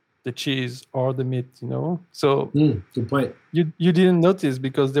the cheese or the meat, So good point. You didn't notice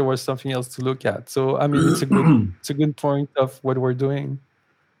because there was something else to look at. So I mean, it's a good point of what we're doing.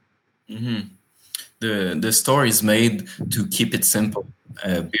 Mm-hmm. The store is made to keep it simple.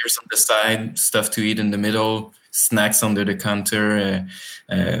 Beers on the side, stuff to eat in the middle, snacks under the counter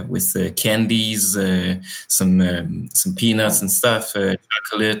with candies, some peanuts and stuff,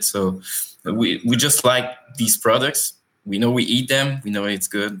 chocolate. So we just like these products. We know we eat them. We know it's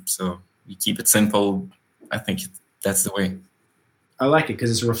good. So we keep it simple. I think that's the way. I like it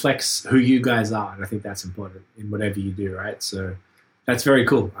because it reflects who you guys are. And I think that's important in whatever you do, right? So that's very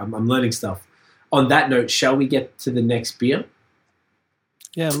cool. I'm learning stuff. On that note, shall we get to the next beer?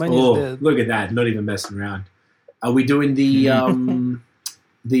 Yeah, mine is dead. Look at that. Not even messing around. Are we doing the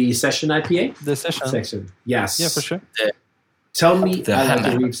the session IPA? The session section. Yes. Yeah, for sure. Tell me about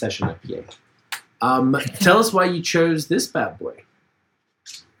the Reef Session IPA. Tell us why you chose this bad boy.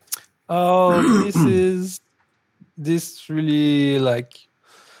 Oh, this really like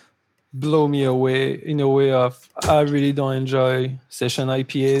blow me away in a way of I really don't enjoy session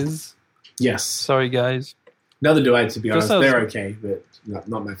IPAs. Yes. Sorry, guys. Neither do I, to be honest. They're okay, but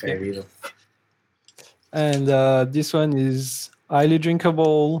not my favorite either. And this one is highly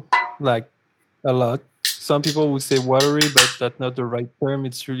drinkable, like a lot. Some people would say watery, but that's not the right term.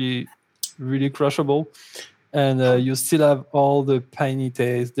 It's really, really crushable. And you still have all the piney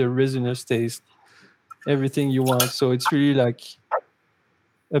taste, the resinous taste, everything you want. So it's really like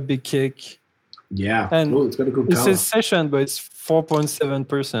a big kick. Yeah. And it's got a good it color. says session, but it's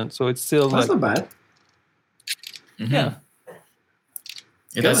 4.7%. So it's still that's like... not bad. Mm-hmm. Yeah.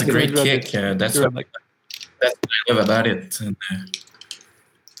 It has a great kick. That's what I love about it.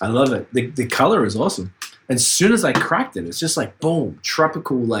 I love it. The color is awesome. As soon as I cracked it, it's just like boom,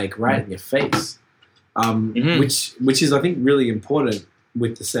 tropical, like right in your face. Which is I think really important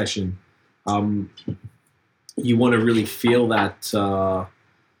with the session. You want to really feel that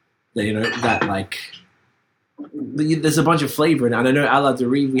that like there's a bunch of flavor in it. And I know A La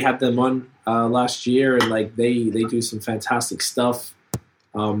Derive, we had them on last year, and like they do some fantastic stuff.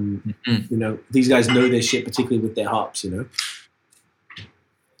 These guys know their shit, particularly with their hops.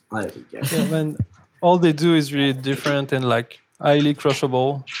 Man, all they do is really different and like highly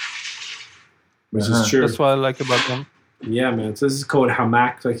crushable. Which is true. That's what I like about them. Yeah, man. So this is called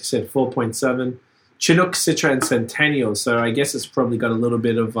Hamak, like you said, 4.7. Chinook, Citra, and Centennial. So I guess it's probably got a little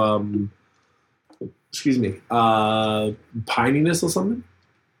bit of, pininess or something,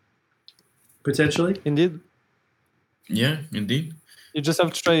 potentially. Indeed. Yeah, indeed. You just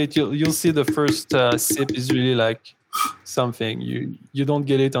have to try it. You'll see the first sip is really like something. You don't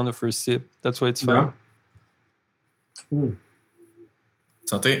get it on the first sip. That's why it's fun.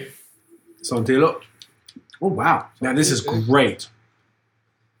 Santé. Santé, look. Oh, wow. Now, this is great.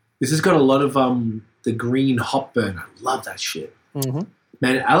 This has got a lot of the green hop burn. I love that shit. Mm-hmm.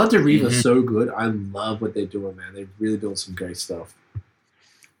 Man, Ala de Riva is so good. I love what they're doing, man. They're really doing some great stuff.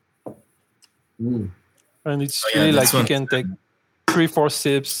 And it's really like you can take 3-4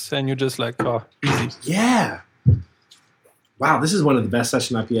 sips and you're just like, oh, easy. Yeah. Wow, this is one of the best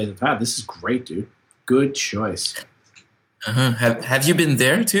session IPAs I've had. This is great, dude. Good choice. Have you been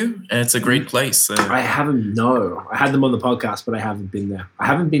there too? It's a great place. I haven't. No, I had them on the podcast, but I haven't been there. I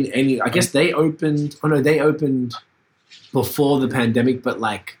haven't been any. I guess they opened. Oh no, they opened before the pandemic, but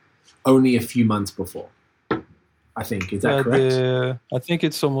like only a few months before. I think is that correct? I think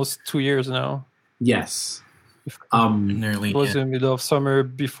it's almost 2 years now. Yes. Nearly. It was in the middle of summer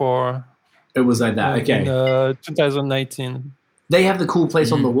before. It was like that. Okay. In 2019. They have the cool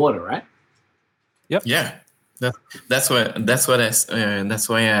place on the water, right? Yep. Yeah. That's why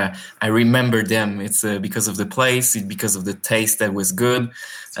I remember them. It's because of the place, because of the taste that was good.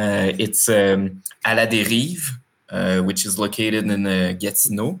 It's À la Dérive, which is located in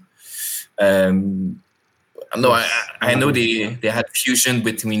Gatineau. No, I know they had fusion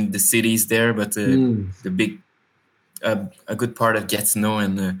between the cities there, but the big a good part of Gatineau,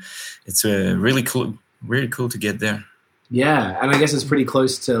 and it's really cool to get there. Yeah, and I guess it's pretty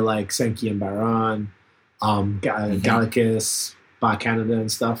close to like Saint-Guy and Baron. Gallicus, Bar Canada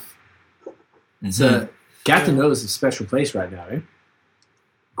and stuff. So Gatineau is a special place right now, eh?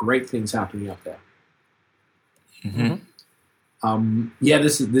 Great things happening up there. Yeah,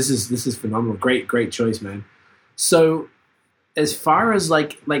 this is phenomenal. Great choice, man. So as far as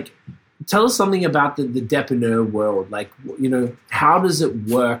like tell us something about the dépanneur world. Like, you know, how does it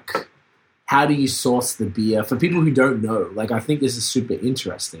work? How do you source the beer? For people who don't know, like I think this is super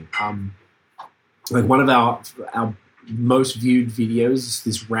interesting. Like one of our most viewed videos is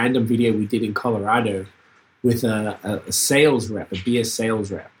this random video we did in Colorado with a sales rep, a beer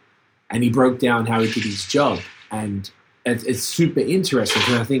sales rep. And he broke down how he did his job. And it's super interesting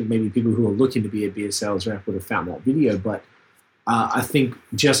because I think maybe people who are looking to be a beer sales rep would have found that video. But I think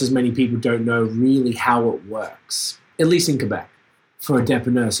just as many people don't know really how it works, at least in Quebec, for a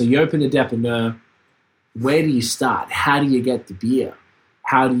dépanneur. So you open a dépanneur, where do you start? How do you get the beer?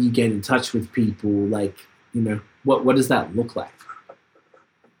 How do you get in touch with people? Like, you know, what does that look like?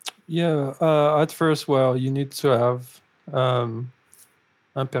 Yeah, at first, well, you need to have un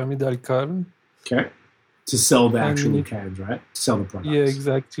permis d'alcool. Okay. To sell the actual cans, right? To sell the products. Yeah,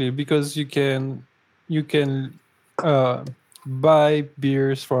 exactly. Because you can buy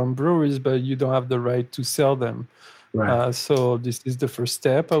beers from breweries, but you don't have the right to sell them. Right. So this is the first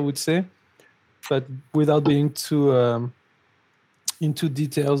step, I would say. But without being too into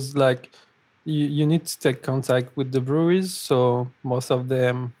details, like you need to take contact with the breweries. So most of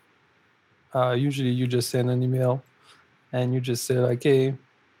them, usually you just send an email and you just say like, hey,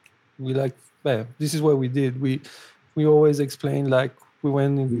 this is what we did. We always explain like we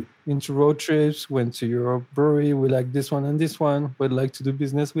went into road trips, went to your brewery, we like this one and this one, we'd like to do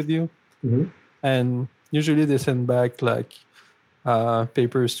business with you. And usually they send back like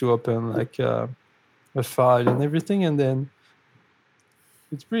papers to open like a file and everything, and then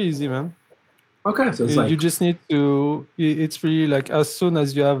it's pretty easy, man. Okay, so it's you just need to. It's really like as soon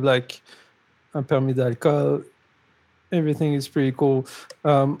as you have like a permis d'alcool, everything is pretty cool.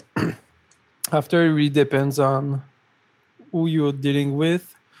 After, it really depends on who you're dealing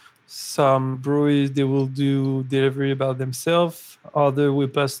with. Some breweries, they will do delivery by themselves. Other will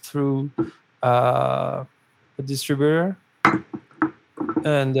pass through a distributor.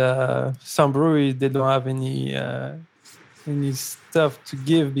 And some breweries, they don't have any stuff to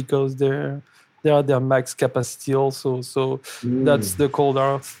give because they are their max capacity also. So that's the cold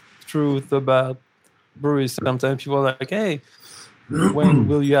hard truth about breweries. Sometimes people are like, hey, when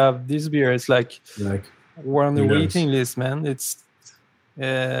will you have this beer? It's like we're on the waiting list, man. It's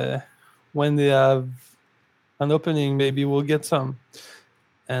when they have an opening, maybe we'll get some.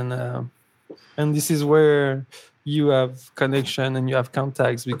 And this is where you have connection and you have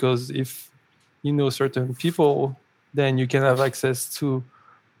contacts, because if you know certain people, then you can have access to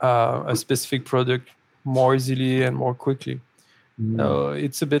a specific product more easily and more quickly.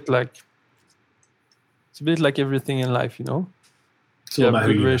 It's a bit like everything in life, you know. It's You all have about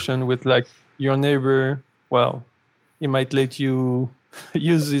who good you know. relation with like your neighbor. Well, he might let you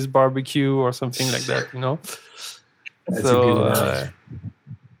use his barbecue or something like that, you know. That's So, a good analogy.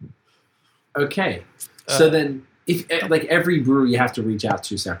 Okay. So then, if like every brewer you have to reach out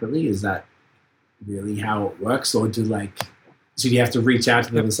to separately, is that really how it works, or do you have to reach out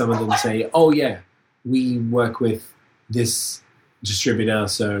to them and some of them say, "Oh yeah, we work with this distributor,"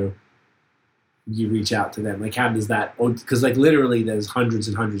 so you reach out to them? Like, how does that? Because like literally, there's hundreds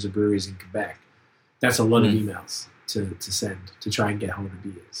and hundreds of breweries in Quebec. That's a lot of emails to send to try and get hold of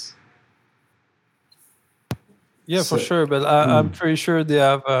beers. yeah, for sure. But I'm pretty sure they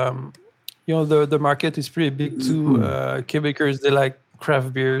have. You know, the market is pretty big too. Quebecers, they like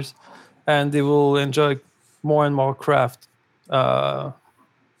craft beers, and they will enjoy more and more craft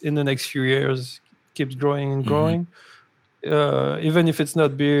in the next few years. Keeps growing and growing. Even if it's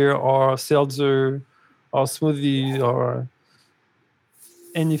not beer or seltzer or smoothie or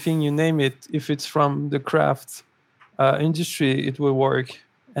anything, you name it, if it's from the craft industry, it will work.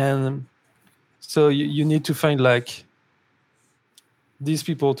 And so you need to find like these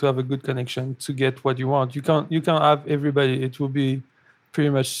people to have a good connection to get what you want. You can't have everybody. It will be pretty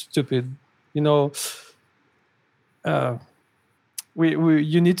much stupid. You know,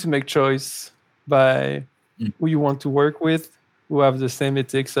 you need to make choice by who you want to work with, who have the same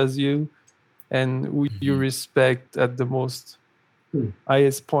ethics as you, and who you respect at the most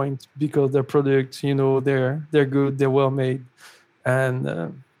highest point, because their products, you know, they're good, they're well made,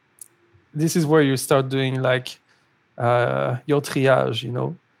 and this is where you start doing like your triage, you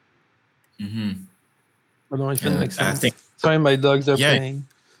know. I don't know if it makes sense. Sorry, my dogs are playing.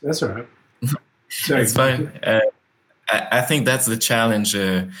 That's all right. It's fine. I think that's the challenge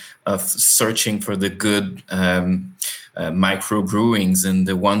of searching for the good micro brewings and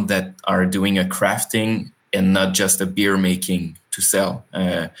the one that are doing a crafting and not just a beer making to sell.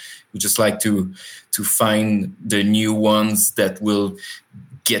 We just like to find the new ones that will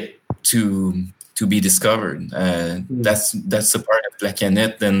get to be discovered. That's the part of La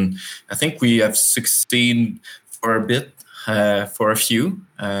Canette, and I think we have succeeded for a bit, for a few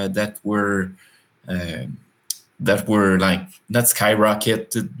that were like not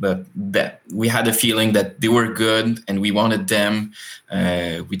skyrocketed, but that we had a feeling that they were good and we wanted them.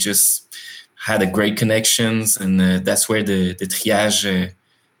 We just had a great connections, and that's where the triage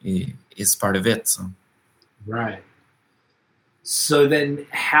is part of it. So. Right. So then,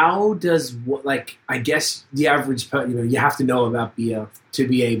 how does I guess the average person, you have to know about beer to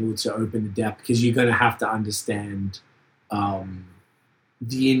be able to open a dep, because you're going to have to understand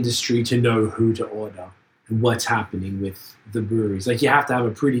the industry to know who to order and what's happening with the breweries. Like, you have to have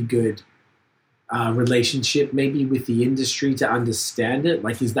a pretty good relationship maybe with the industry to understand it.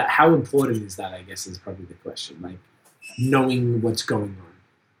 Like, how important is that, I guess, is probably the question. Like, knowing what's going on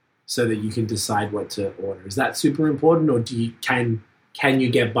so that you can decide what to order. Is that super important, or can you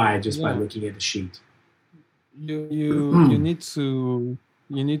get by just by looking at a sheet? You need to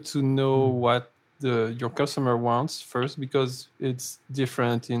know what your customer wants first, because it's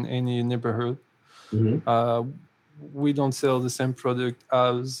different in any neighborhood. We don't sell the same product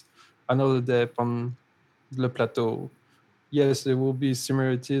as another dep on Le Plateau. Yes, there will be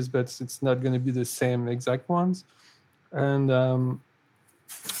similarities, but it's not going to be the same exact ones. And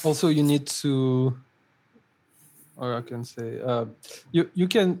also, you need to, or I can say, you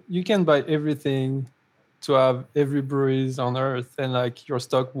can buy everything to have every breweries on earth, and like your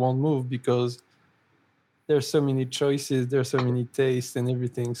stock won't move because there's so many choices, there's so many tastes and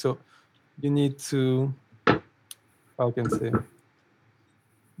everything. So you need to, how can I say,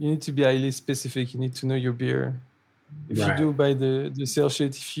 you need to be highly specific. You need to know your beer. If you do buy the sales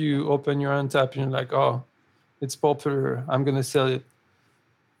sheet, if you open your Untappd and you're like, oh, it's popular, I'm gonna sell it.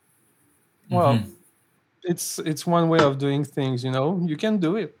 Well, it's one way of doing things, you know. You can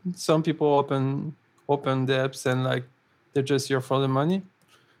do it. Some people open deps and like they're just here for the money,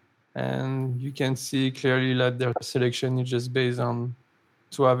 and you can see clearly that their selection is just based on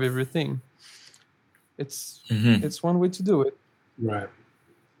to have everything. It's one way to do it. Right.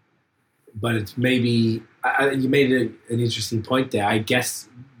 But it's maybe you made an interesting point there. I guess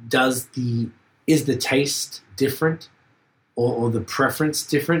is the taste different, or the preference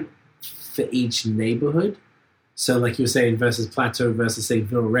different for each neighborhood? So like you were saying, versus Plateau versus say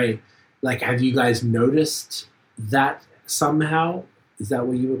Villeray, like, have you guys noticed that somehow? Is that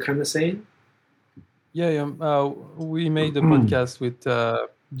what you were kind of saying? Yeah. We made a podcast with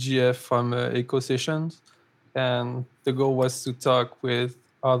GF from Eco Sessions, and the goal was to talk with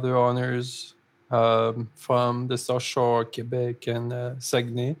other owners from the South Shore, Quebec, and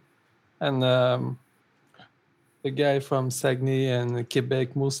Saguenay. And the guy from Saguenay and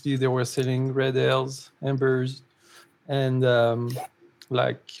Quebec, mostly they were selling red ales, ambers, and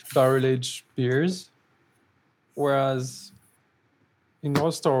like barrel-aged beers. Whereas in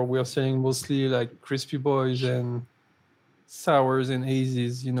our store, we are selling mostly like crispy boys and sours and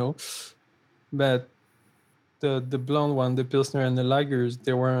hazies, But the blonde one, the Pilsner and the lagers,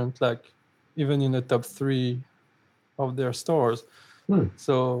 they weren't like even in the top 3 of their stores.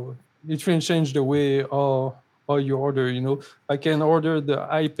 So it really changed the way all you order, I can order the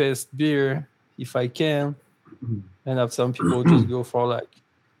IPEST beer if I can, and have some people just go for like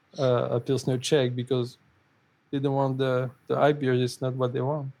a Pilsner Czech because they don't want the I beer. It's not what they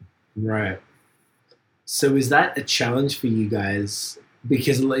want. Right. So is that a challenge for you guys?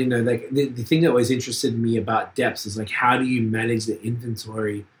 Because like the thing that always interested me about Depths is like, how do you manage the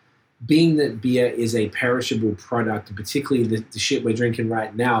inventory? Being that beer is a perishable product, particularly the shit we're drinking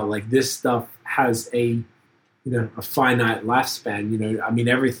right now, like this stuff has a finite lifespan. I mean,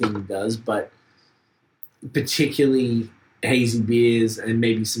 everything does, but particularly hazy beers and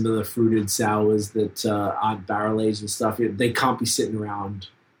maybe some other fruited sours that aren't barrel aged and stuff, they can't be sitting around,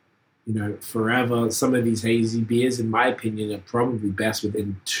 forever. Some of these hazy beers, in my opinion, are probably best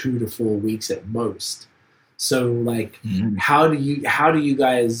within 2 to 4 weeks at most. So, like, how do you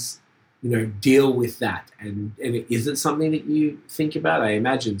guys, deal with that? And is it something that you think about? I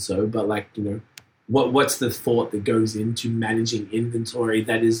imagine so, but like, what's the thought that goes into managing inventory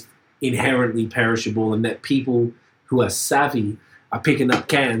that is inherently perishable, and that people who are savvy are picking up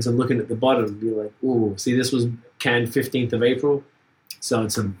cans and looking at the bottom and be like, "Oh, see, this was canned 15th of April, so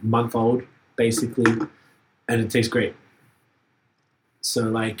it's a month old, basically, and it tastes great." So,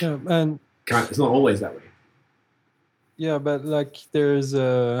 like, and it's not always that way. Yeah, but like, there's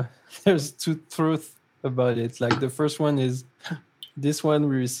two truths about it. Like, the first one is this one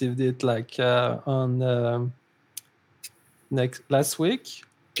we received it like on last week.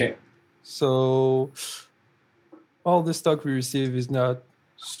 Okay. So all the stock we receive is not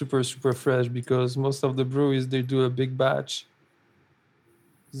super fresh because most of the breweries, they do a big batch,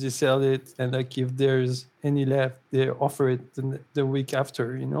 they sell it, and like if there's any left, they offer it the week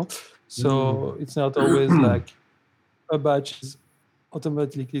after, so it's not always like a batch is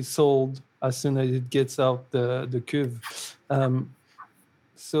automatically sold as soon as it gets out the cuve.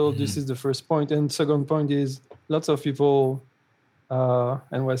 So this is the first point. And second point is lots of people,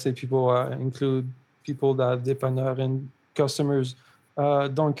 and when I say people, I include people that dépanneurs and customers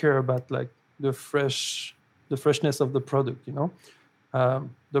don't care about like the freshness of the product.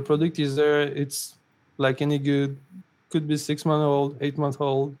 The product is there. It's like any good, could be 6 months old, 8 months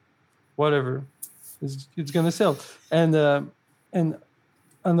old, whatever. It's gonna sell. And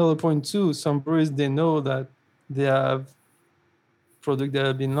another point too, some breweries, they know that they have product that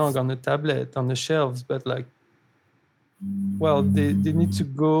have been long on the tablet, on the shelves, but like, well, they need to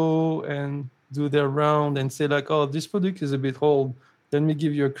go and do their round and say like, oh, this product is a bit old, let me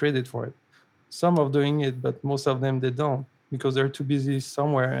give you a credit for it. Some are doing it, but most of them, they don't, because they're too busy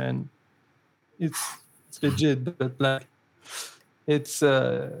somewhere, and it's legit. But like, it's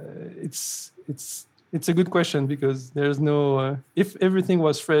a good question, because there's no if everything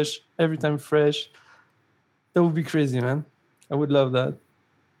was fresh every time fresh, that would be crazy, man. I would love that.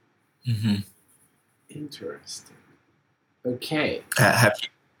 Interesting. Okay.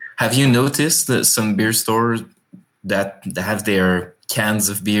 Have you noticed that some beer stores that have their cans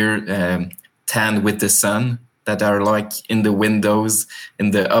of beer tanned with the sun, that are like in the windows,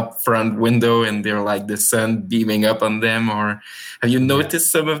 in the up front window, and they're like the sun beaming up on them? Or have you noticed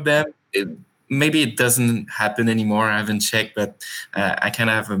some of them? Maybe it doesn't happen anymore. I haven't checked, but I kind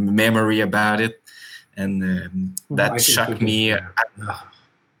of have a memory about it, and that shocked me.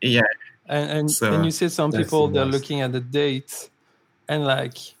 Yeah. And you said some people, they're looking at the date, and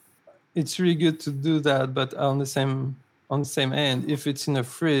like, it's really good to do that, but on the same end, if it's in a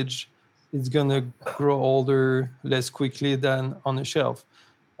fridge, it's gonna grow older less quickly than on a shelf,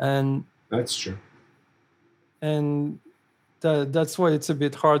 and that's true. And that's why it's a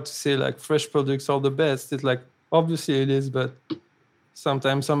bit hard to say like fresh products are the best. It's like, obviously it is, but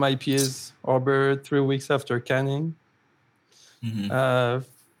sometimes some IPAs are better 3 weeks after canning.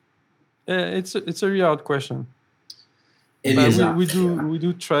 It's a really hard question. It is. We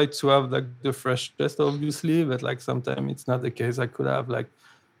do try to have like the fresh test, obviously, but like sometimes it's not the case. I could have like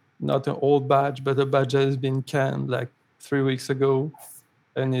not an old batch, but a batch that has been canned like 3 weeks ago,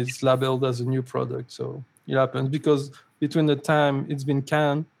 and it's labeled as a new product. So it happens because between the time it's been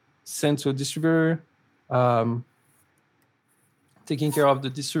canned, sent to a distributor, taking care of the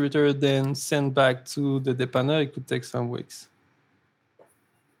distributor, then send back to the dépanneur, it could take some weeks.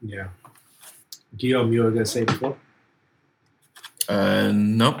 Yeah. Guillaume, you were going to say before?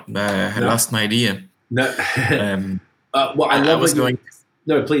 Nope, I lost my idea. No. Well, I was going.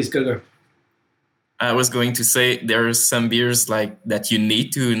 No, please go. I was going to say there are some beers like that you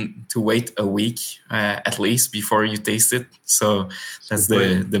need to wait a week at least before you taste it. So that's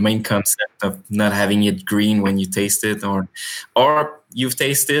the main concept of not having it green when you taste it, or you've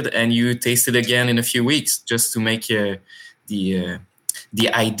tasted and you taste it again in a few weeks just to make the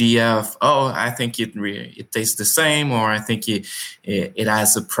idea of, I think it tastes the same, or I think it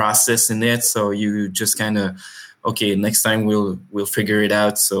has a process in it. So you just kind of, okay, next time we'll figure it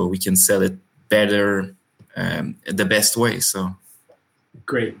out so we can sell it better, the best way. So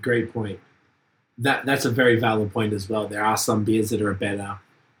great point. That's a very valid point as well. There are some beers that are better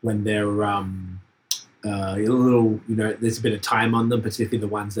when they're a little, there's a bit of time on them, particularly the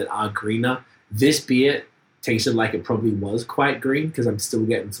ones that are greener. This beer tasted like it probably was quite green because I'm still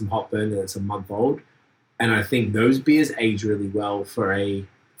getting some hot burn and it's a month old. And I think those beers age really well for an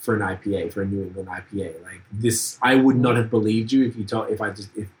IPA, for a New England IPA. Like this, I would not have believed you if you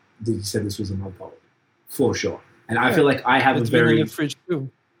said this was a month old, for sure. And I feel like I have it's been in the fridge too.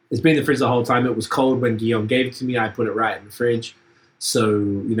 It's been in the fridge the whole time. It was cold when Guillaume gave it to me. I put it right in the fridge,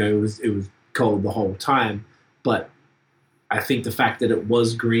 so it was cold the whole time. But I think the fact that it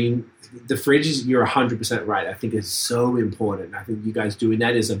was green, the fridge is, you're 100% right. I think it's so important. I think you guys doing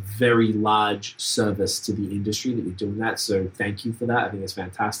that is a very large service to the industry that you're doing that. So thank you for that. I think it's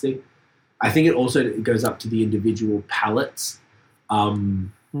fantastic. I think it goes up to the individual palates.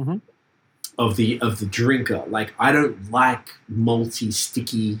 Of the drinker. Like I don't like malty,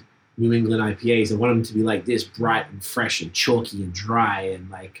 sticky New England IPAs. I want them to be like this, bright and fresh and chalky and dry and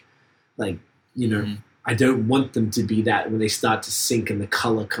like I don't want them to be that when they start to sink and the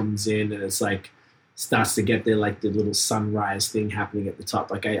color comes in and it's like starts to get there like the little sunrise thing happening at the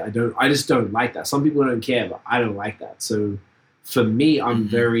top. Like I just don't like that. Some people don't care, but I don't like that. So for me, I'm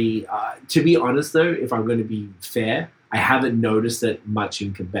very to be honest though, if I'm going to be fair, I haven't noticed it much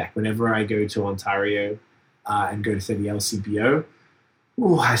in Quebec. Whenever I go to Ontario and go to say the LCBO,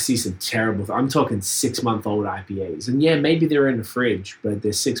 I see some terrible. I'm talking 6-month-old IPAs, and yeah, maybe they're in the fridge, but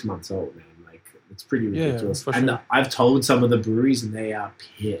they're 6 months old, man. Like it's pretty ridiculous. Yeah, and sure. I've told some of the breweries, and they are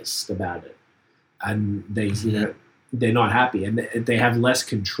pissed about it, and they, they're not happy, and they have less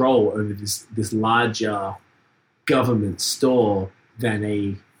control over this larger government store than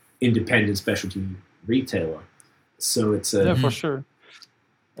a independent specialty retailer. So it's for sure.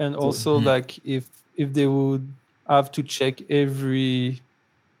 And also like if they would have to check every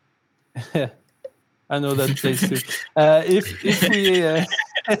I know that place too. If we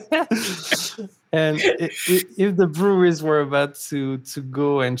and if the breweries were about to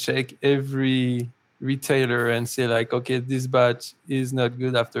go and check every retailer and say like, okay, this batch is not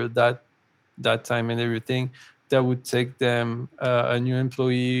good after that time and everything, that would take them a new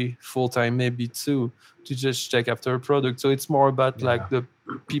employee full-time, maybe two, to just check after a product. So it's more about like the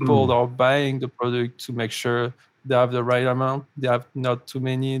people that are buying the product to make sure they have the right amount, they have not too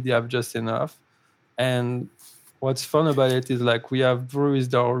many, they have just enough. And what's fun about it is like we have breweries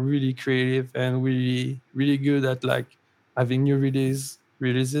that are really creative and really, really good at like having new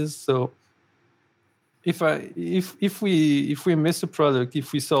releases. So if we miss a product,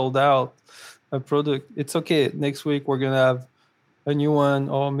 if we sold out a product, it's okay. Next week we're gonna have a new one,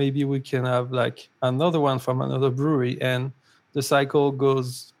 or maybe we can have like another one from another brewery, and the cycle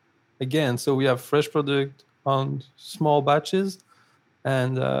goes again. So we have fresh product on small batches,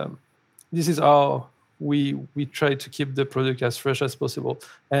 and this is how we try to keep the product as fresh as possible.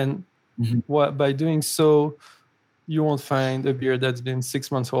 And by doing so, you won't find a beer that's been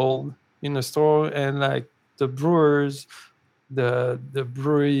 6 months old in a store, and like the brewers, the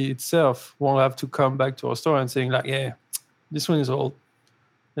brewery itself won't have to come back to our store and saying like, yeah, this one is old,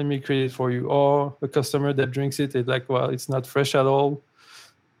 let me create it for you. Or a customer that drinks it is like, well, it's not fresh at all.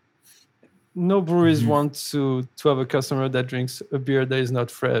 No breweries want to have a customer that drinks a beer that is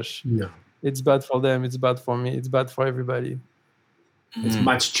not fresh. No. It's bad for them, it's bad for me, it's bad for everybody. It's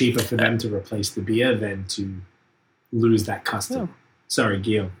much cheaper for them to replace the beer than to lose that customer. Yeah. Sorry,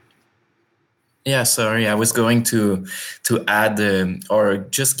 Guillaume. Yeah, sorry. I was going to add or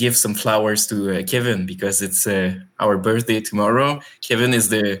just give some flowers to Kevin, because it's our birthday tomorrow. Kevin is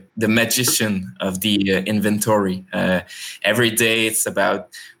the magician of the inventory. Every day it's about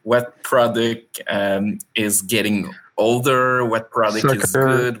what product is getting older, what product is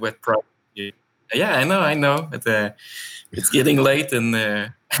good, what product. Yeah, I know. But it's getting late, and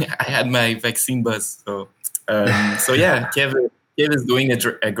I had my vaccine buzz. So yeah, Kevin Kev is doing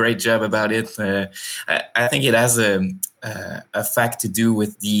a great job about it. I think it has a fact to do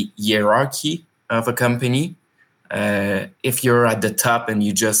with the hierarchy of a company. If you're at the top and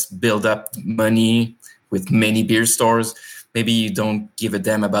you just build up money with many beer stores, maybe you don't give a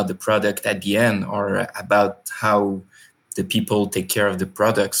damn about the product at the end or about how the people take care of the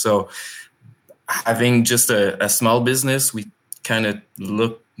product. So having just a small business, we kind of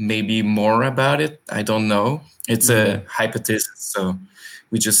look maybe more about it. I don't know. It's a hypothesis. So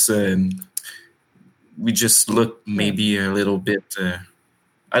we just look maybe a little bit.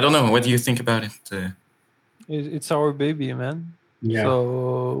 I don't know. What do you think about it? It's our baby, man. Yeah.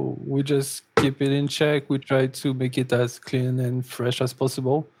 So we just keep it in check. We try to make it as clean and fresh as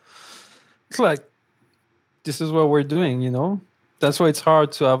possible. It's like, this is what we're doing, you know? That's why it's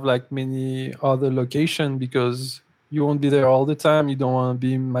hard to have like many other locations, because you won't be there all the time. You don't want to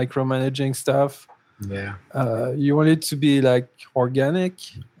be micromanaging stuff. Yeah. You want it to be like organic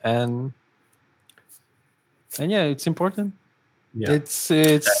and yeah, it's important. Yeah. It's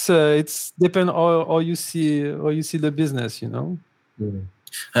depend how you see the business, you know.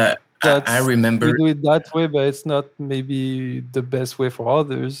 I remember we do it that way, but it's not maybe the best way for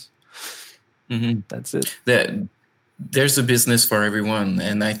others. That's it. There's a business for everyone,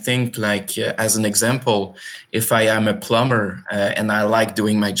 and I think, like as an example, if I am a plumber and I like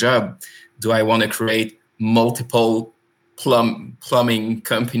doing my job, do I want to create multiple plumbing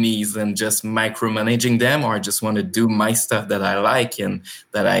companies and just micromanaging them, or I just want to do my stuff that I like and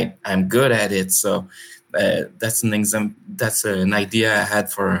that I'm good at it? So that's an idea I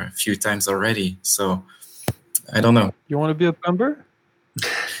had for a few times already. So I don't know. You want to be a plumber?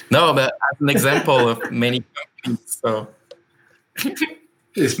 No, but as an example of many companies. So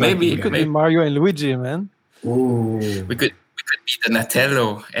maybe it could be Mario and Luigi, man. Ooh. We could be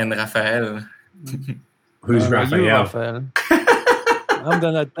Donatello and Raphael. Who's Raphael? You, Raphael. I'm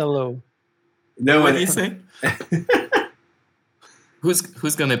Donatello. No, what do you say?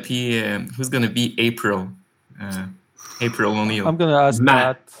 Who's gonna be April? April O'Neil. I'm gonna ask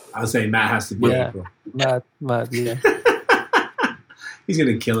Matt. I'll say Matt has to be April. Matt, yeah. He's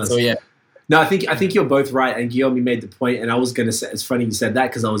gonna kill us. So yeah. No, I think you're both right, and Guillaume, you made the point, and I was gonna say, it's funny you said that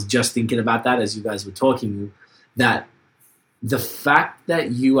because I was just thinking about that as you guys were talking, that the fact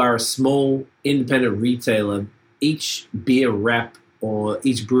that you are a small independent retailer, each beer rep or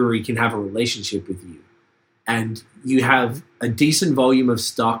each brewery can have a relationship with you, and you have a decent volume of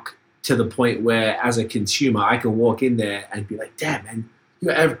stock to the point where, as a consumer, I can walk in there and be like, "Damn, man, you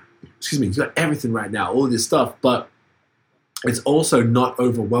got everything right now, all this stuff," but it's also not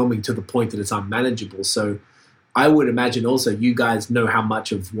overwhelming to the point that it's unmanageable. So I would imagine also you guys know how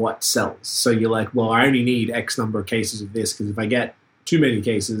much of what sells. So you're like, well, I only need X number of cases of this, because if I get too many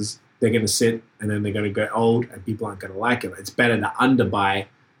cases, they're going to sit and then they're going to get old and people aren't going to like it. It's better to underbuy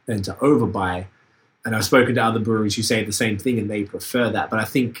than to overbuy. And I've spoken to other breweries who say the same thing and they prefer that. But I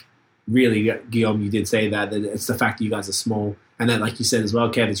think really, Guillaume, you did say that it's the fact that you guys are small, and that, like you said as well,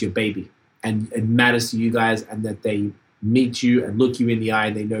 Kev, it's your baby. And it matters to you guys, and that they meet you and look you in the eye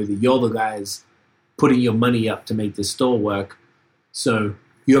and they know that you're the guys putting your money up to make this store work. So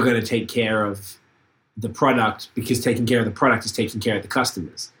you're going to take care of the product, because taking care of the product is taking care of the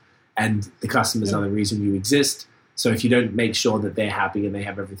customers. And the customers are the reason you exist. So if you don't make sure that they're happy and they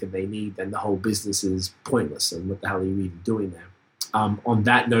have everything they need, then the whole business is pointless. And what the hell are you even doing there? On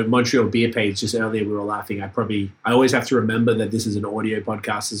that note, Montreal Beer Page, just earlier we were laughing. I always have to remember that this is an audio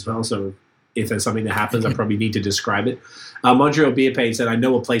podcast as well. So if there's something that happens, I probably need to describe it. Montreal Beer Page said, I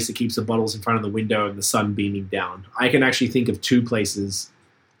know a place that keeps the bottles in front of the window and the sun beaming down. I can actually think of two places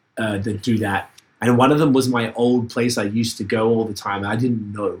that do that. And one of them was my old place I used to go all the time. I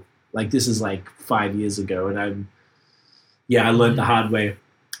didn't know. Like, this is like 5 years ago. And I learned the hard way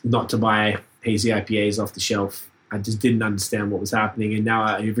not to buy hazy IPAs off the shelf. I just didn't understand what was happening. And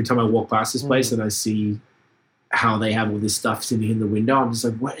now every time I walk past this place and I see how they have all this stuff sitting in the window, I'm just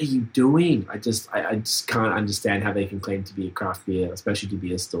like, what are you doing? I just can't understand how they can claim to be a craft beer, especially to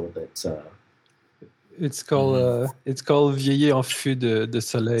be a store that... It's called Vieillir en fût de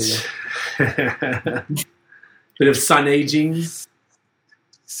soleil. Bit of sun aging.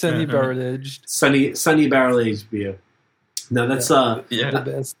 Sunny barrel aged. Sunny barrel aged beer. No, that's the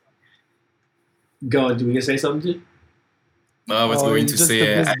best. Go on, do we gonna say something, Jim? No, I was going to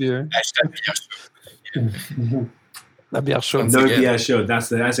say La bière chaude. No bière chaude. That's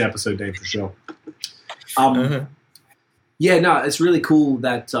the episode name for sure. Yeah, no, it's really cool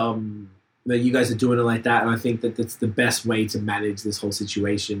that that you guys are doing it like that, and I think that that's the best way to manage this whole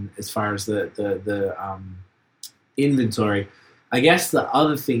situation as far as the inventory. I guess the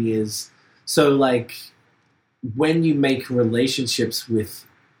other thing is, so like, when you make relationships with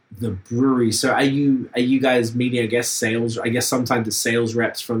the brewery, so are you guys meeting? I guess sales. I guess sometimes it's sales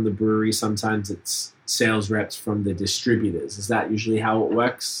reps from the brewery, sometimes it's sales reps from the distributors. Is that usually how it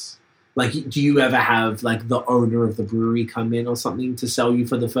works? Like, do you ever have like the owner of the brewery come in or something to sell you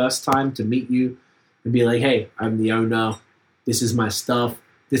for the first time, to meet you and be like, "Hey, I'm the owner. This is my stuff.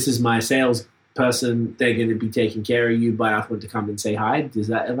 This is my sales person. They're going to be taking care of you, but I want to come and say hi." Does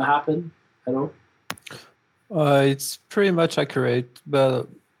that ever happen at all? It's pretty much accurate, but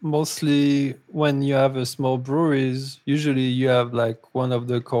mostly when you have a small breweries, usually you have like one of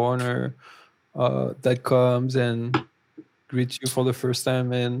the corner that comes and greets you for the first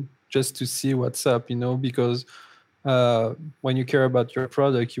time and just to see what's up, because when you care about your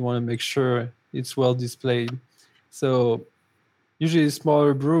product, you want to make sure it's well displayed. So usually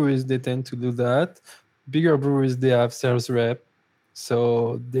smaller breweries, they tend to do that. Bigger breweries, they have sales rep.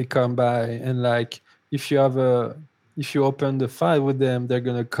 So they come by and like, if you open the file with them, they're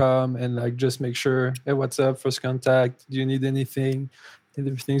going to come and like just make sure, "Hey, what's up? First contact. Do you need anything? And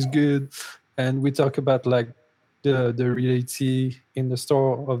everything's good." And we talk about like the reality in the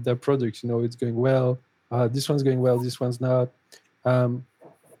store of their products. It's going well. This one's going well. This one's not.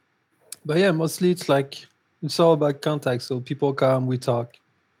 But yeah, mostly it's all about contact. So people come, we talk.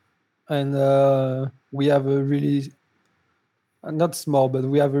 And we have a really, not small, but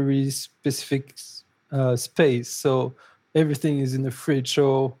we have a really specific space. So everything is in the fridge.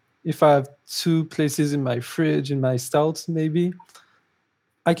 So if I have 2 places in my fridge, in my stouts maybe,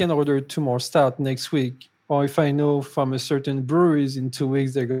 I can order 2 more stout next week. Or if I know from a certain breweries in 2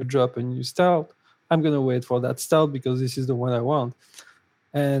 weeks they're going to drop a new stout, I'm going to wait for that stout because this is the one I want.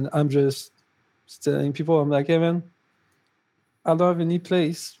 And I'm just telling people, I'm like, "Hey man, I don't have any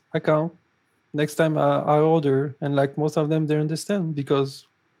place. I can't. Next time I order." And like most of them, they understand because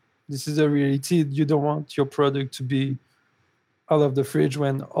this is a reality. You don't want your product to be out of the fridge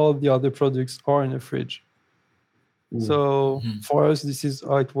when all the other products are in the fridge. So for us, this is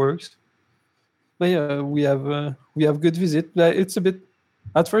how it works. But yeah, we have good visit. It's a bit.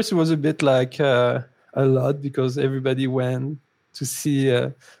 At first, it was a bit like a lot because everybody went to see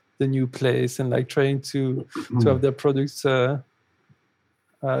the new place and like trying to have their products at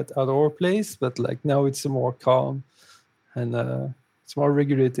our place. But like now, it's more calm and it's more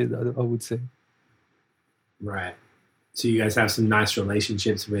regulated, I would say. Right. So you guys have some nice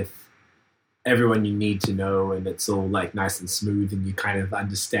relationships with everyone you need to know, and it's all like nice and smooth, and you kind of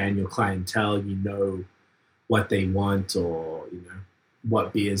understand your clientele. You know what they want, or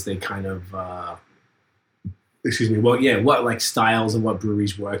what beers they kind of what like styles and what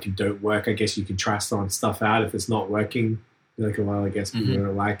breweries work and don't work. I guess you can try some stuff out. If it's not working, you're like, "Well, I guess people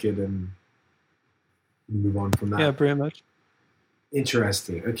don't like it," and move on from that. Yeah, pretty much.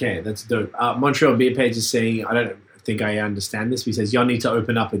 Interesting. Okay, that's dope. Montreal Beer Page is saying, I don't think I understand this, but he says, "Y'all need to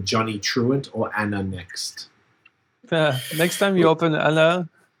open up a Johnny Truant or Anna next." Next time you open Anna,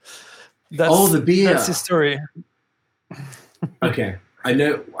 the beer. That's his story. Okay. I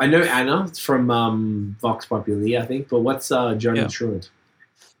know Anna from Vox Populi, I think, but what's Johnny Truant?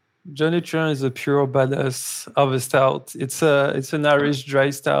 Johnny Truant is a pure badass of a stout. It's an Irish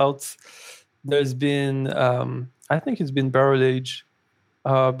dry stout. There's been I think it's been barrel aged,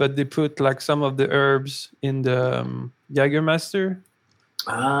 but they put like some of the herbs in the Jägermeister.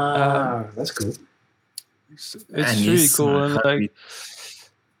 That's cool. It's really cool, and like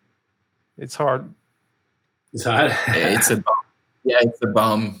it's hard. It's hard. It's a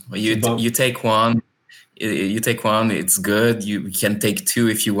bomb. You take one. You take one, it's good. You can take 2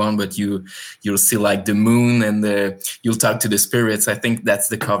 if you want, but you'll see like the moon and you'll talk to the spirits. I think that's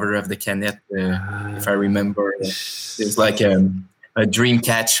the cover of the canette, if I remember. There's like a dream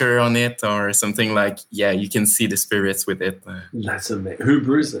catcher on it or something like. Yeah, you can see the spirits with it. That's amazing. Who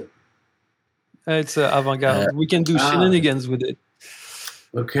brews it? It's avant-garde. We can do shenanigans with it.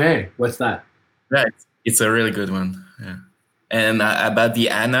 Okay, what's that? Right, it's a really good one. Yeah. And about the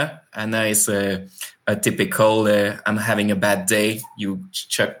Anna is a typical. I'm having a bad day. You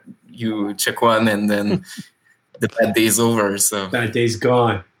check one, and then the bad day's over. So bad day's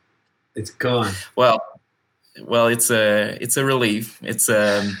gone. It's gone. Well, it's a relief. It's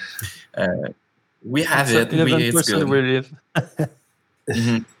we have it's it. 11% relief.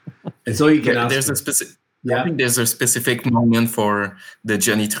 It's all you can ask. There's a specific. I think there's a specific moment for the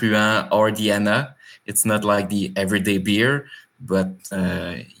Johnny Truant or the Anna. It's not like the everyday beer, but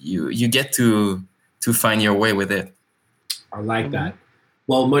you get to find your way with it. I like that.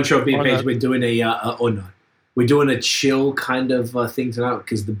 Well, Montreal Beer Page, we're doing we're doing a chill kind of thing tonight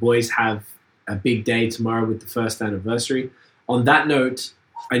because the boys have a big day tomorrow with the first anniversary. On that note,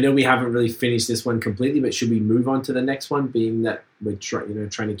 I know we haven't really finished this one completely, but should we move on to the next one, being that we're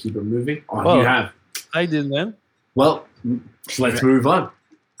trying to keep it moving? Oh, Well, you have. I did, man. Well, let's move on.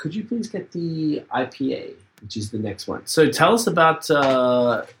 Could you please get the IPA, which is the next one? So tell us about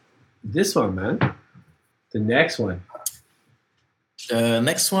this one, man. The next one.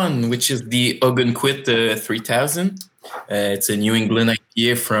 Next one, which is the Ogunquit 3000. It's a New England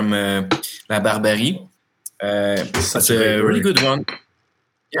IPA from La Barbarie. It's a really good one.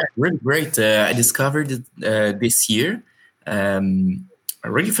 Yeah, really great. I discovered it this year. I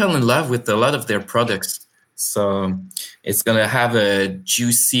really fell in love with a lot of their products. So it's going to have a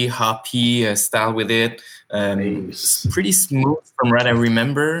juicy, hoppy style with it. It's pretty smooth from what I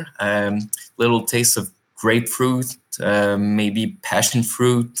remember. Little taste of grapefruit, maybe passion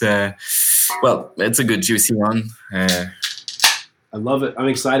fruit. Well, it's a good juicy one. I love it. I'm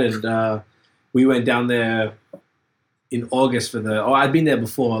excited. We went down there in August I'd been there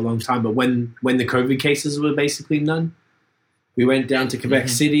before a long time, but when the COVID cases were basically none, we went down to Quebec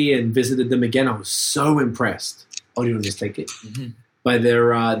City and visited them again. I was so impressed. Oh, do you want to just take it? By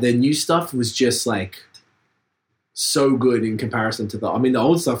their new stuff was just like so good in comparison to the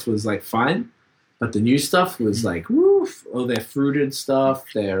old stuff was like fine, but the new stuff was like woof. Oh, their fruited stuff,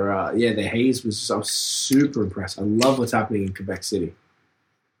 their haze was just, I was super impressed. I love what's happening in Quebec City.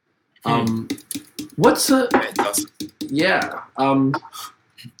 Kevin,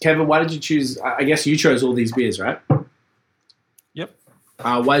 why did you choose? I guess you chose all these beers, right? Yep.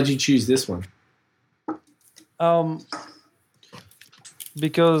 Why did you choose this one?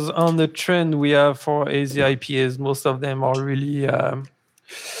 Because on the trend we have for AZ IPAs, most of them are really,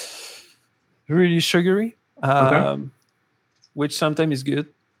 really sugary, which sometimes is good.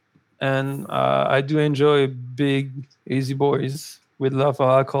 And I do enjoy big AZ boys with love of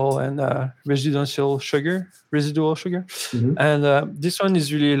alcohol and residual sugar. Mm-hmm. And this one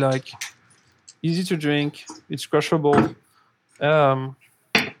is really like easy to drink. It's crushable. The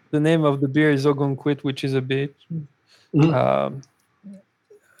name of the beer is Ogunquit, which is a bit. What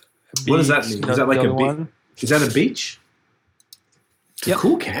does that mean? Is that like a beach? Is that a beach? It's a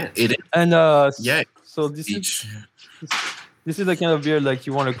cool can. It is. And yeah. So this is the kind of beer like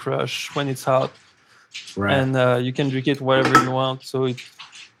you want to crush when it's hot, right? And you can drink it wherever you want. So it's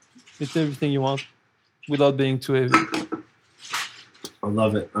everything you want without being too heavy. I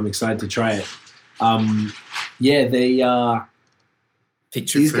love it. I'm excited to try it. They.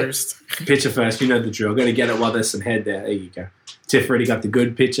 Picture first. Picture first. You know the drill. Got to get it while there's some head there. There you go. Tiff already got the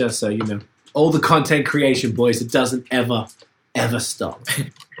good picture, so you know all the content creation, boys. It doesn't ever stop.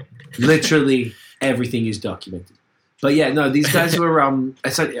 Literally everything is documented. But yeah, no, these guys were.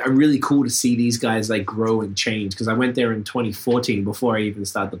 It's like really cool to see these guys like grow and change because I went there in 2014 before I even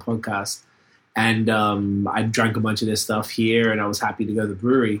started the podcast, and I drank a bunch of their stuff here, and I was happy to go to the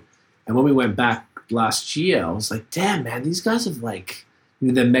brewery. And when we went back last year, I was like, damn, man, these guys have like.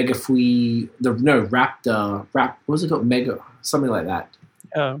 The Raptor, what was it called? Mega, something like that.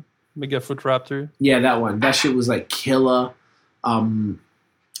 Yeah, Megafoot Raptor. Yeah, that one. That shit was like killer. The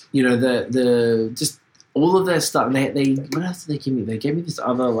just all of their stuff. They what else did they give me? They gave me this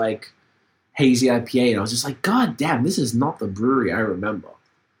other like hazy IPA, and I was just like, God damn, this is not the brewery I remember.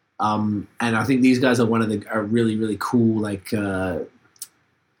 And I think these guys are one of the really really cool like.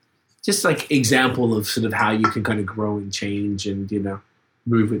 Just like example of sort of how you can kind of grow and change and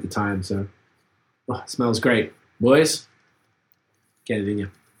move with the time. So, it smells great. Boys, get it in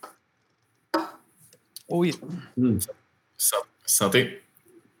you. Oh, yeah. Something.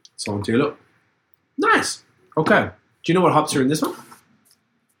 Santé, look. Nice. Okay. Do you know what hops are in this one?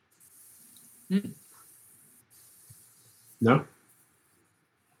 No?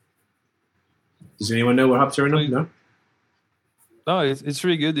 Does anyone know what hops are in them? No? No, it's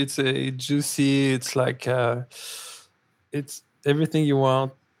really good. It's juicy. It's like it's everything you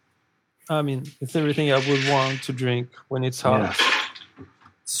want. I mean, it's everything I would want to drink when it's hot. Yeah.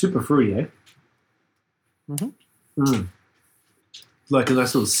 Super fruity, eh? Mm-hmm. Like a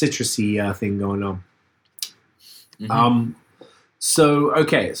nice little citrusy thing going on. Mm-hmm. So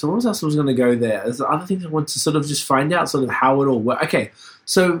what was else I was going to go there? There's other things I want to sort of just find out sort of how it all works. Okay,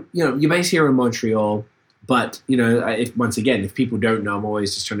 so, you're based here in Montreal. But, if people don't know, I'm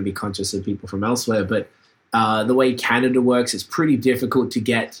always just trying to be conscious of people from elsewhere. But the way Canada works, it's pretty difficult to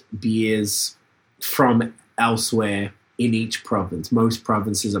get beers from elsewhere in each province. Most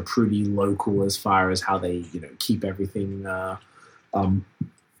provinces are pretty local as far as how they, keep everything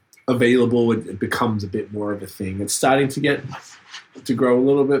available. It becomes a bit more of a thing. It's starting to grow a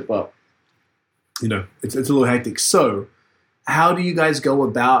little bit, but, it's a little hectic. So how do you guys go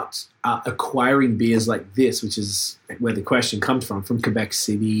about acquiring beers like this, which is where the question comes from Quebec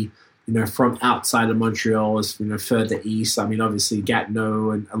City, from outside of Montreal, as further east? I mean, obviously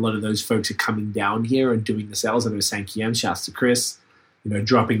Gatineau and a lot of those folks are coming down here and doing the sales. I know Saint-Kiem, shouts to Chris,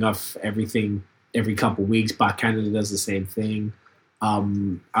 dropping off everything every couple of weeks. Bar Canada does the same thing. A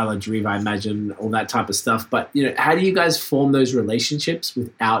la Drive, I imagine, all that type of stuff. But, how do you guys form those relationships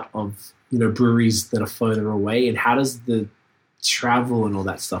with out of, breweries that are further away? And how does the travel and all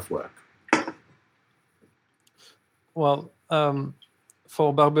that stuff work? Well,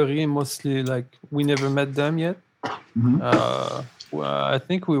 for Barberie, mostly, we never met them yet. Mm-hmm. Well, I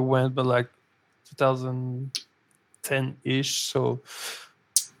think we went, but 2010-ish, so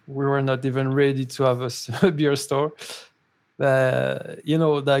we were not even ready to have a beer store. We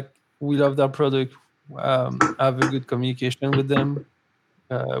love their product, have a good communication with them,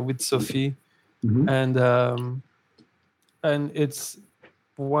 with Sophie, Mm-hmm. and it's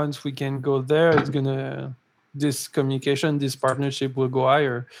once we can go there, it's gonna this communication, this partnership will go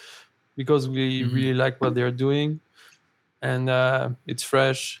higher because we really like what they're doing, and it's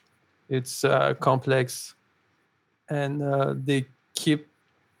fresh, it's complex, and they keep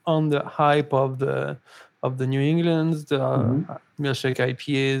on the hype of the New Englands, the milkshake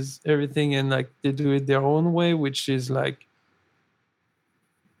IPAs, everything, and they do it their own way, which is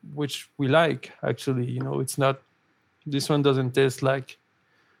which we like actually. It's not, this one doesn't taste like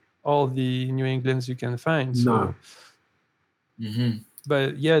all the New Englands you can find. So,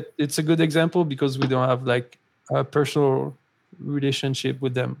 but yeah, it's a good example because we don't have a personal relationship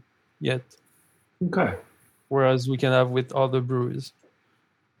with them yet. Okay. Whereas we can have with other breweries.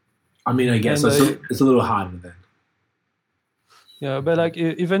 I mean, I guess it's a little harder then. Yeah, but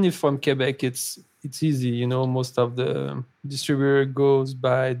even if from Quebec, it's easy. Most of the distributor goes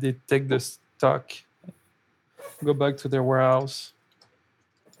by, they take the stock, go back to their warehouse,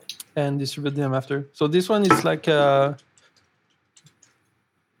 and distribute them after. So this one is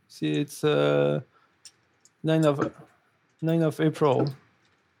it's 9 of April.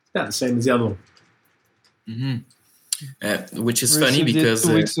 Yeah, the same as the other one. Mm-hmm. Which is Received funny because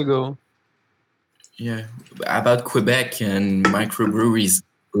 2 weeks ago. Yeah, about Quebec and microbreweries.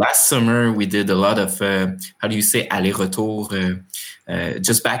 Last summer, we did a lot of, how do you say, aller-retour,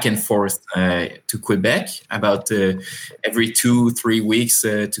 just back and forth to Quebec, about every 2-3 weeks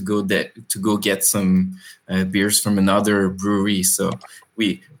to go get some beers from another brewery. So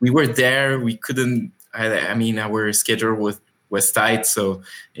we were there. We couldn't. I mean, our schedule was tight, so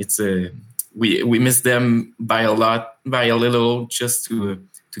it's we missed them by a little, just to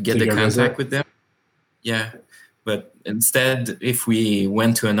get the contact with them. Yeah, but instead, if we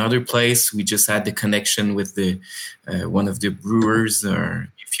went to another place, we just had the connection with the one of the brewers, or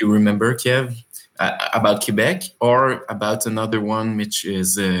if you remember, Kev, about Quebec, or about another one which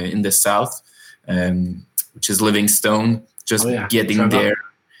is in the south, which is Livingstone. Just getting Trevor. There.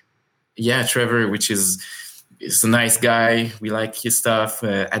 Yeah, Trevor, which is a nice guy. We like his stuff.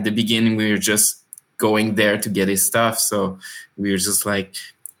 At the beginning, we were just going there to get his stuff, so we were just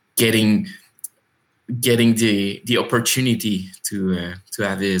getting the opportunity to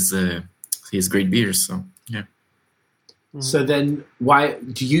have his great beers. So yeah. So then, why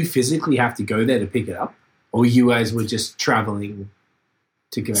do you physically have to go there to pick it up, or you guys were just traveling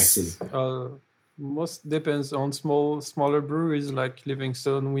to Quebec City? Most depends on smaller breweries like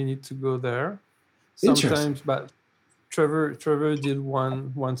Livingstone. We need to go there sometimes, but Trevor did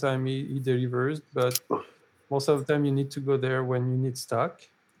one time. He delivers, but most of the time you need to go there when you need stock.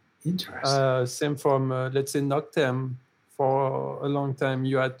 Interesting. Same from, let's say, Noctem. For a long time,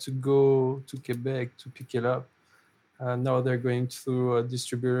 you had to go to Quebec to pick it up. Now they're going through a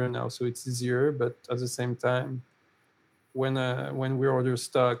distributor now, so it's easier. But at the same time, when we order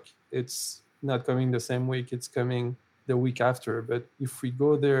stock, it's not coming the same week. It's coming the week after. But if we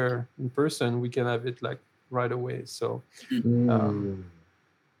go there in person, we can have it right away. So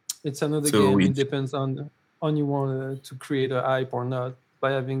it's another game. It depends on you want to create a hype or not,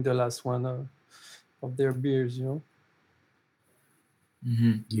 by having the last one of their beers,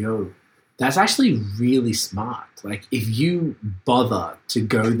 Yo, that's actually really smart. If you bother to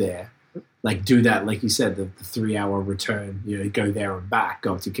go there, do that, like you said, the 3-hour return, go there and back,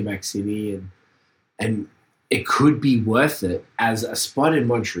 go up to Quebec City, and it could be worth it as a spot in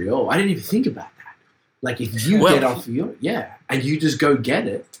Montreal. I didn't even think about that. If you get off and you just go get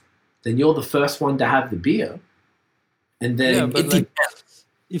it, then you're the first one to have the beer. And then it depends.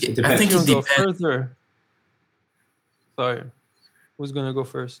 I think it depends. Further. Sorry, who's gonna go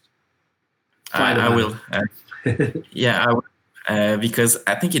first? I will. I will. Because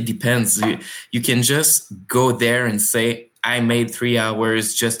I think it depends. You can just go there and say, I made 3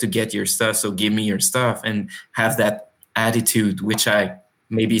 hours just to get your stuff, so give me your stuff, and have that attitude, which I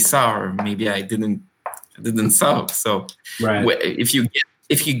maybe saw or maybe I didn't saw. So Right. if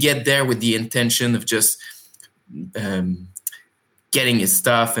you get there with the intention of just getting his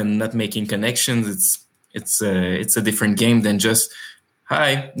stuff and not making connections, it's a different game than just,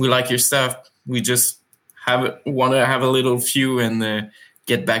 hi, we like your stuff, we just want to have a little few and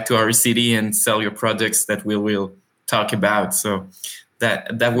get back to our city and sell your products that we will talk about. So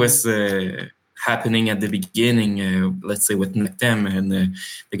that was happening at the beginning, let's say with Noctem, and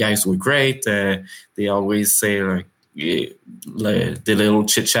the guys were great. They always say like the little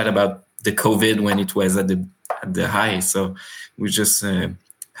chit chat about the COVID when it was at the high. So we're just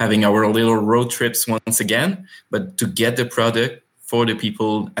having our little road trips once again, but to get the product for the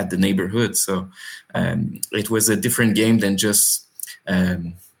people at the neighborhood. So it was a different game than just,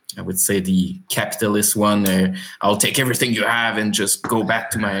 I would say, the capitalist one. I'll take everything you have and just go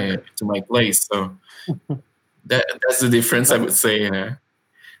back to my place. So that's the difference, I would say.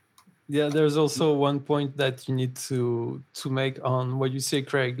 Yeah, there's also one point that you need to make on what you say,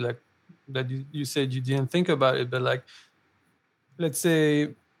 Craig. Like that you said you didn't think about it, but like, let's say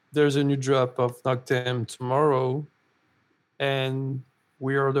there's a new drop of Noctem tomorrow, and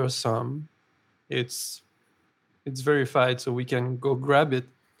we order some. It's verified, so we can go grab it.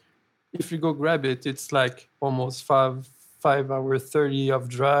 If you go grab it, it's like almost 5 hour 30 of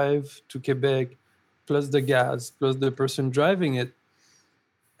drive to Quebec, plus the gas, plus the person driving it.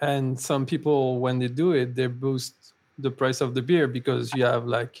 And some people, when they do it, they boost the price of the beer because you have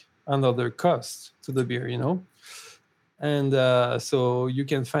like another cost to the beer, you know? And so you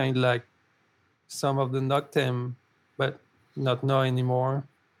can find like some of the Noctem, but not now anymore.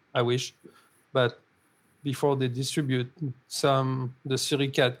 I wish. But before they distribute some, the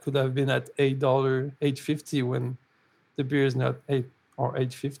Suricat could have been at $8, $8.50 when the beer is not $8 or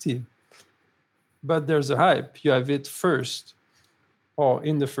 $8.50. But there's a hype. You have it first or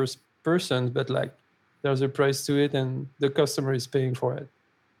in the first person, but like there's a price to it and the customer is paying for it.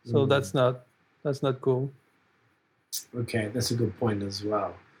 So that's not cool. Okay, that's a good point as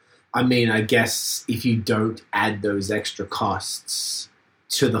well. I mean, I guess if you don't add those extra costs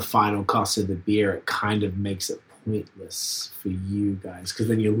to the final cost of the beer, it kind of makes it pointless for you guys because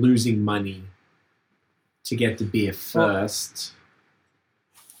then you're losing money to get the beer first.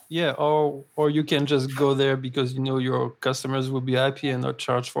 Yeah, or you can just go there because you know your customers will be happy and not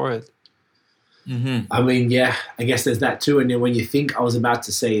charge for it. Mm-hmm. I mean, yeah, I guess there's that too. And then when you think, I was about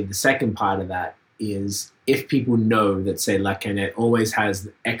to say the second part of that is if people know that, say, La Canette always has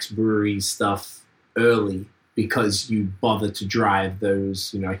the ex-brewery stuff early because you bother to drive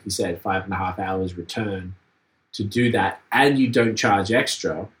those, you know, like you said, 5.5 hours return to do that, and you don't charge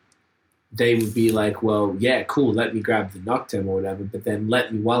extra, they would be like, well, yeah, cool, let me grab the Noctem or whatever, but then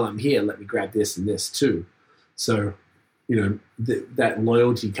while I'm here, let me grab this and this too. So, you know, that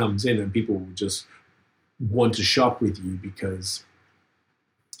loyalty comes in and people will just want to shop with you because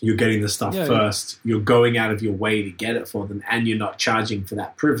you're getting the stuff first, you're going out of your way to get it for them, and you're not charging for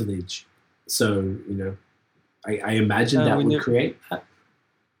that privilege. So, you know, I imagine that would create that.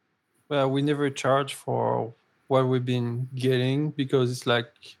 Well, we never charge for what we've been getting because it's like,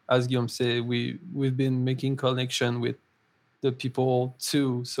 as Guillaume said, we've been making connection with the people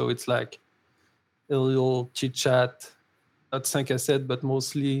too. So it's like a little chit chat, not 5 à 7, but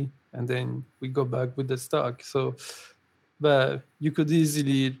mostly, and then we go back with the stock. So, but you could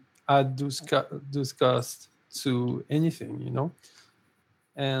easily add those costs to anything, you know.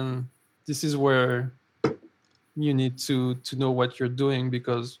 And this is where you need to know what you're doing,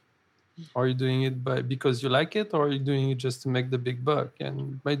 because are you doing it because you like it, or are you doing it just to make the big buck?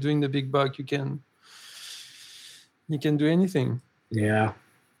 And by doing the big buck, you can do anything. Yeah,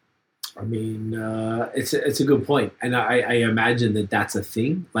 I mean, it's a good point, and I imagine that's a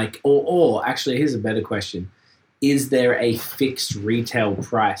thing. Like, or actually, here's a better question: is there a fixed retail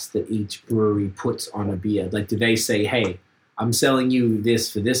price that each brewery puts on a beer? Like, do they say, "Hey, I'm selling you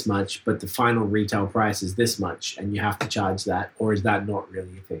this for this much, but the final retail price is this much, and you have to charge that," or is that not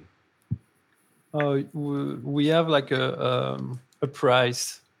really a thing? We have like a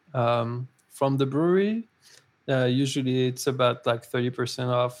price from the brewery. Usually it's about like 30%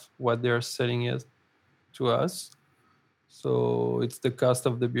 off what they're selling it to us. So it's the cost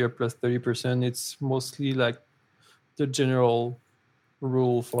of the beer plus 30%. It's mostly like the general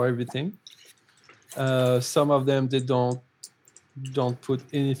rule for everything. Some of them, they don't put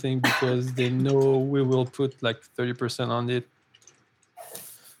anything because they know we will put like 30% on it.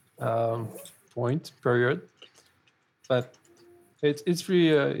 Point period. But It's really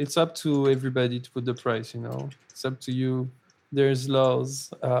it's up to everybody to put the price. It's up to you. There's laws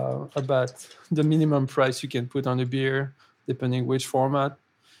about the minimum price you can put on a beer, depending which format.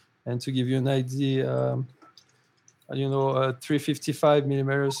 And to give you an idea, 355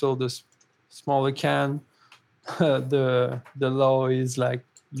 millimeters, so the smaller can, the law is like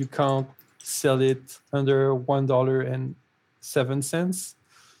you can't sell it under $1.07.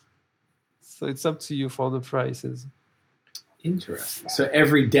 So it's up to you for the prices. Interesting. So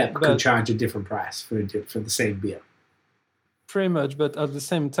every dep could charge a different price for the same beer. Pretty much, but at the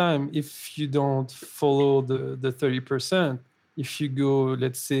same time, if you don't follow the 30%, if you go,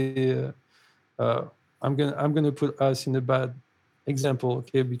 let's say, I'm gonna put us in a bad example,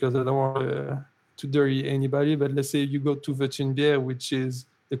 okay? Because I don't want to dirty anybody. But let's say you go to Virgin Beer, which is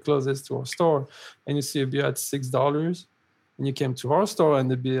the closest to our store, and you see a beer at $6, and you came to our store and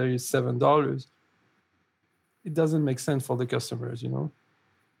the beer is $7. It doesn't make sense for the customers,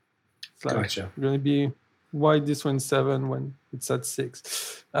 It's like, gotcha. You're gonna be, why this one's $7 when it's at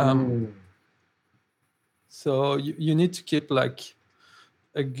 $6? So you need to keep like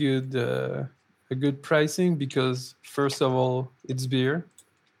a good pricing, because first of all, it's beer.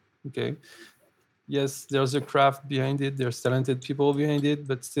 Okay. Yes, there's a craft behind it. There's talented people behind it,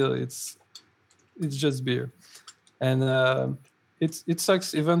 but still, it's just beer. And it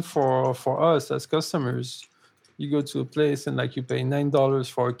sucks even for us as customers. You go to a place and like you pay $9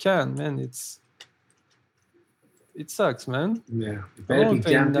 for a can, man. It sucks, man. Yeah, I won't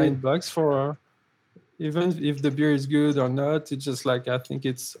pay $9 for, even if the beer is good or not. It's just like, I think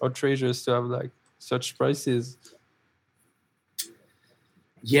it's outrageous to have like such prices.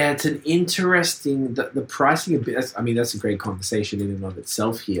 Yeah, it's an interesting the pricing of beer. I mean, that's a great conversation in and of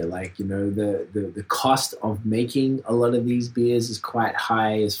itself here. Like, the cost of making a lot of these beers is quite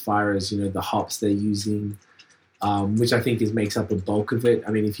high as far as the hops they're using. Which I think makes up a bulk of it. I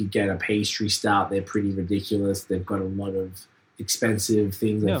mean, if you get a pastry stout, they're pretty ridiculous. They've got a lot of expensive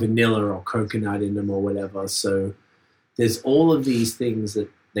things like vanilla or coconut in them or whatever. So there's all of these things that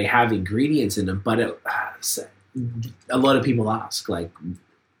they have ingredients in them. But a lot of people ask, like,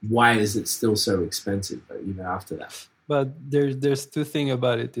 why is it still so expensive? After that. But there's two things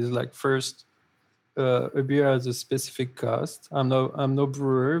about it. Is like, first, a beer has a specific cost. I'm no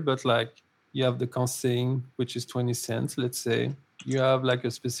brewer, but like, you have the consigne, which is 20 cents, let's say. You have like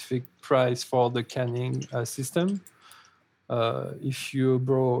a specific price for the canning system. If you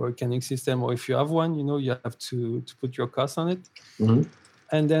borrow a canning system, or if you have one, you have to put your cost on it. Mm-hmm.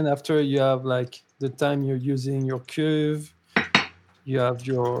 And then after, you have like the time you're using your cuve, you have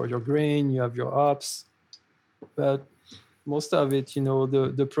your grain, you have your hops. But most of it,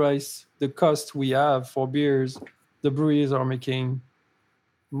 the price, the cost we have for beers, the breweries are making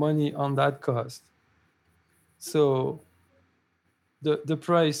money on that cost. So the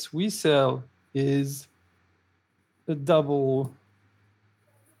price we sell is a double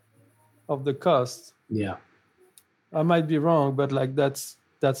of the cost. Yeah. I might be wrong, but like that's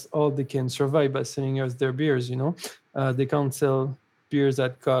all they can survive by selling us their beers, They can't sell beers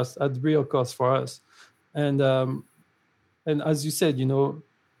at real cost for us. And as you said,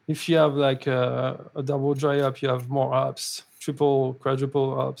 if you have like a double dry hop, you have more hops, triple,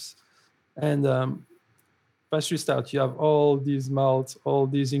 quadruple hops. And pastry stout, you have all these malts, all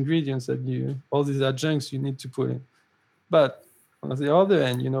these ingredients all these adjuncts you need to put in. But on the other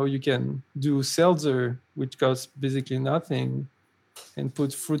end, you can do seltzer, which costs basically nothing, and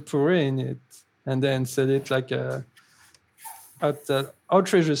put fruit puree in it, and then sell it like at an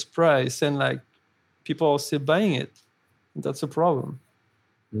outrageous price, and like people are still buying it. And that's a problem.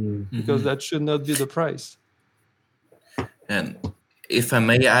 Mm-hmm. Because that should not be the price. And if I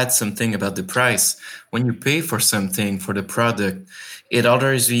may add something about the price, when you pay for something, for the product, it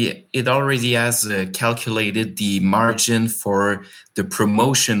already has calculated the margin for the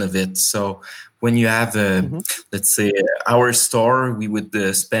promotion of it. So when you have, let's say, our store, we would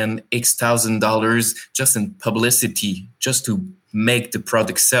spend X $1,000 just in publicity, just to make the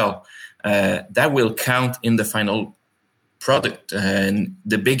product sell. That will count in the final product, and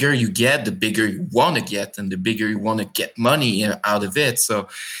the bigger you get, the bigger you want to get, and the bigger you want to get money out of it. So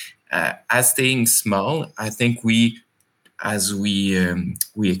as staying small, I think we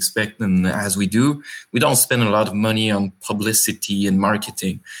expect, and as we do, we don't spend a lot of money on publicity and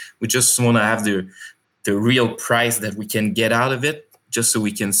marketing. We just want to have the real price that we can get out of it, just so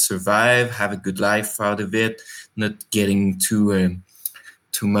we can survive, have a good life out of it, not getting too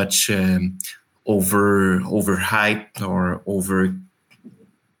much overhyped or over.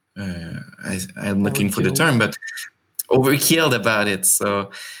 I'm looking for the term, but overkilled about it. So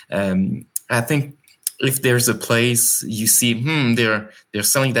I think if there's a place you see, they're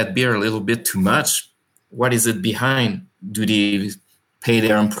selling that beer a little bit too much. What is it behind? Do they pay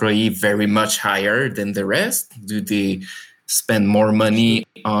their employee very much higher than the rest? Do they spend more money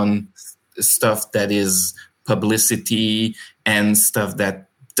on stuff that is publicity and stuff that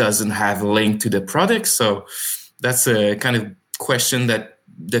doesn't have a link to the product? So that's a kind of question that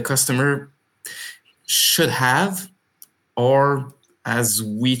the customer should have, or as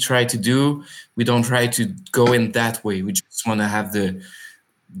we try to do, we don't try to go in that way. We just want to have the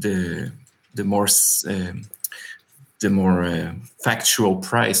more factual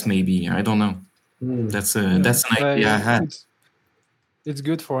price. Maybe, I don't know. That's an idea I had. It's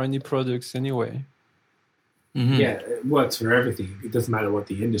good for any products anyway. Mm-hmm. Yeah, it works for everything. It doesn't matter what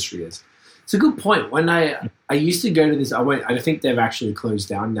the industry is. It's a good point. When I used to go to this, I think they've actually closed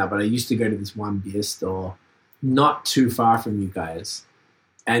down now, but I used to go to this one beer store not too far from you guys.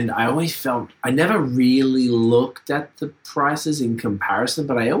 And I always felt, I never really looked at the prices in comparison,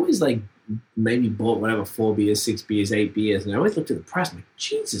 but I always maybe bought whatever, 4 beers, 6 beers, 8 beers. And I always looked at the price. I'm like,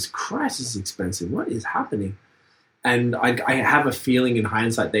 Jesus Christ, this is expensive. What is happening? And I have a feeling in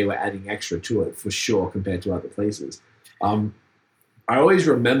hindsight they were adding extra to it for sure compared to other places. I always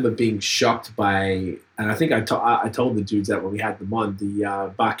remember being shocked by, and I think I told the dudes that when we had them on,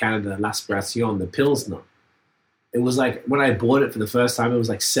 the Bar Canada L'Aspiration, the Pilsner. It was like, when I bought it for the first time, it was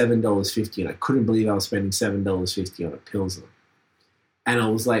like $7.50, and I couldn't believe I was spending $7.50 on a Pilsner. And I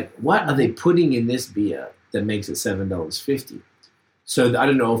was like, what are they putting in this beer that makes it $7.50? So I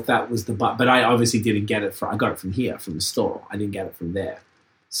don't know if that was but I obviously didn't get it I got it from here, from the store. I didn't get it from there.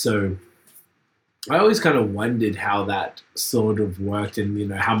 So I always kind of wondered how that sort of worked,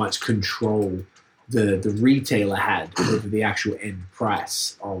 and how much control the retailer had over the actual end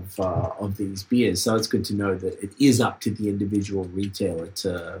price of these beers. So it's good to know that it is up to the individual retailer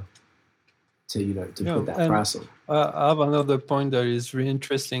to put that price on. I have another point that is really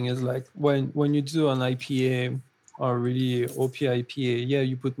interesting. Is like when you do an IPA or really OP IPA, yeah,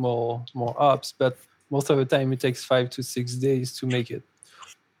 you put more hops, but most of the time it takes 5 to 6 days to make it.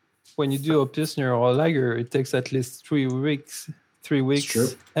 When you do a Pilsner or a lager, it takes at least 3 weeks,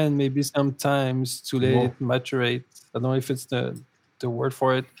 and maybe sometimes to let it maturate. I don't know if it's the word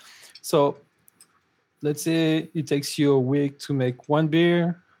for it. So let's say it takes you a week to make one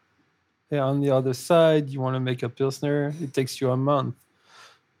beer. And on the other side, you want to make a Pilsner, it takes you a month.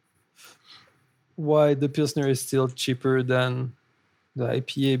 Why the Pilsner is still cheaper than the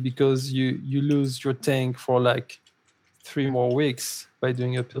IPA? Because you lose your tank for like 3 more weeks by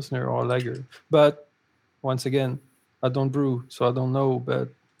doing a Pilsner or a lager. But once again, I don't brew, so I don't know. But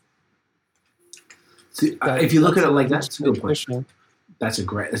see, if you look at it like that, that's a good question. That's a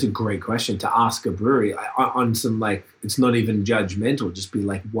great question to ask a brewery on some, it's not even judgmental. Just be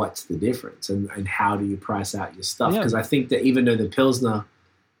like, what's the difference, and how do you price out your stuff? Because I think that even though the Pilsner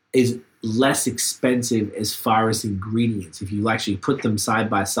is less expensive as far as ingredients, if you actually put them side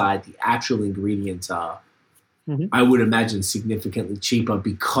by side, the actual ingredients are, I would imagine, significantly cheaper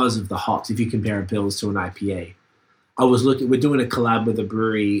because of the hops. If you compare a Pils to an IPA, we're doing a collab with a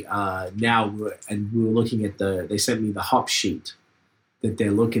brewery now, and we were looking at they sent me the hop sheet that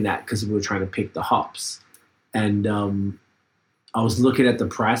they're looking at because we were trying to pick the hops. And I was looking at the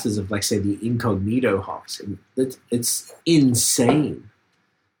prices of, say, the Incognito hops. And it's insane.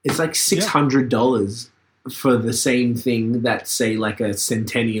 It's like $600 for the same thing that, say, like a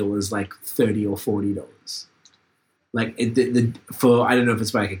Centennial is like $30 or $40. For, I don't know if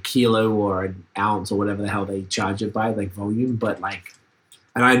it's like a kilo or an ounce or whatever the hell they charge it by, volume, but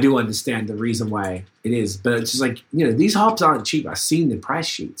and I do understand the reason why it is, but it's just these hops aren't cheap. I've seen the price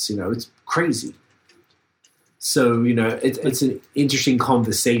sheets, it's crazy. So, it's an interesting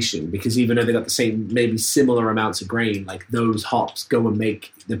conversation, because even though they got the same, maybe similar amounts of grain, those hops go and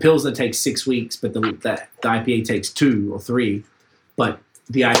make the Pilsner takes 6 weeks, but the IPA takes 2 or 3, but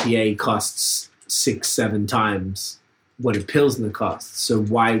the IPA costs 6-7 times what a Pilsner costs. So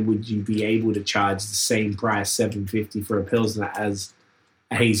why would you be able to charge the same price, $7.50 for a Pilsner, as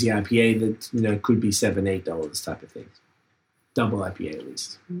a hazy IPA that could be $7-8 type of thing? Double IPA at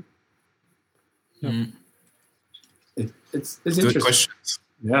least. It's good interesting. Questions.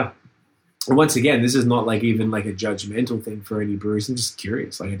 Yeah. And once again, this is not even a judgmental thing for any breweries. I'm just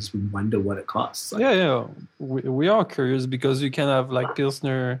curious. I just wonder what it costs. We are curious, because you can have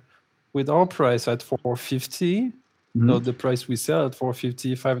Pilsner with our price at $4.50. So the price we sell at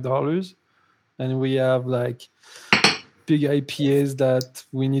 $4.50, $5, and we have big IPAs that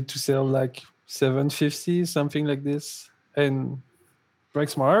we need to sell $7.50, something like this. And it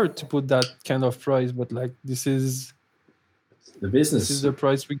breaks my heart to put that kind of price, but this is the business. This is the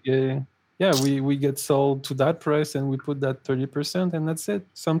price we get. yeah, we get sold to that price and we put that 30% and that's it.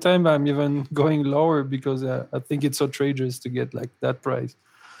 Sometimes I'm even going lower because I think it's outrageous to get like that price.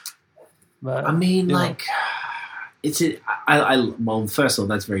 But I mean, you know, like, well, first of all,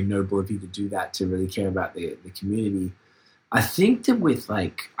 that's very noble of you to do that, to really care about the community. I think that with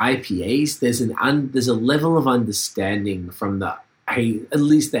like IPAs, there's a level of understanding from the at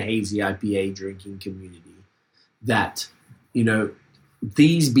least the hazy IPA drinking community that, you know,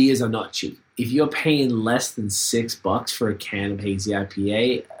 these beers are not cheap. If you're paying less than $6 for a can of hazy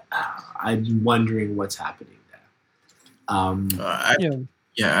IPA, I'm wondering what's happening there. I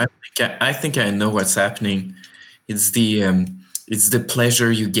think I know what's happening. It's the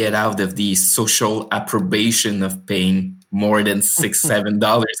pleasure you get out of the social approbation of paying more than $6-7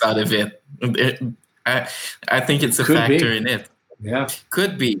 out of it. I think it's a factor in it. Yeah,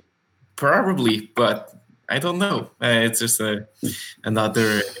 could be, probably, but I don't know. It's just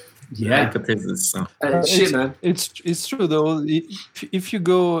another hypothesis. So. Shit, man. It's true though. If you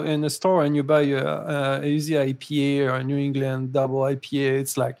go in a store and you buy a hazy IPA or a New England double IPA,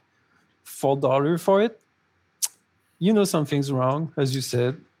 it's like $4 for it. You know something's wrong, as you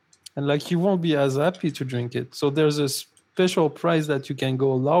said, and like you won't be as happy to drink it. So there's a special price that you can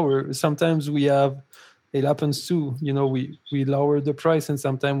go lower. Sometimes it happens too. You know, we lower the price, and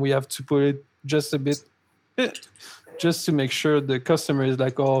sometimes we have to put it just a bit, just to make sure the customer is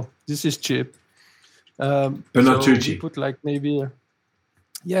like, oh, this is cheap. But not too cheap. Put like maybe,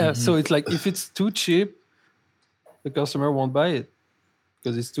 So it's like if it's too cheap, the customer won't buy it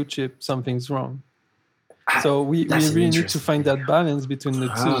because it's too cheap. Something's wrong. So we really need to find that balance between the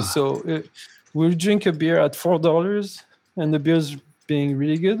two. So we'll drink a beer at $4 and the beer's being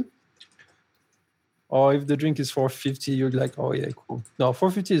really good. Or if the drink is $4.50, you're like, oh yeah, cool. No,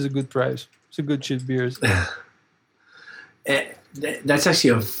 $4.50 is a good price. It's a good cheap beers. That's actually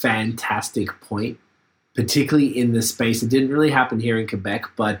a fantastic point, particularly in the space. It didn't really happen here in Quebec,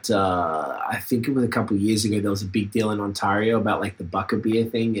 but I think it was a couple of years ago, there was a big deal in Ontario about like the Bucker beer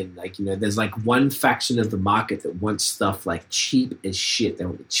thing. And like, you know, there's like one faction of the market that wants stuff like cheap as shit. They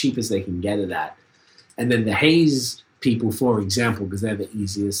want the cheapest they can get it at. And then the haze people, for example, because they're the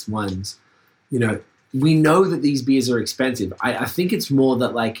easiest ones, you know, we know that these beers are expensive. I think it's more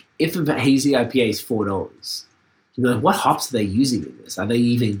that like if a hazy IPA is $4, you know, what hops are they using in this? Are they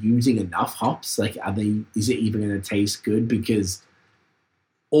even using enough hops? Like, is it even going to taste good?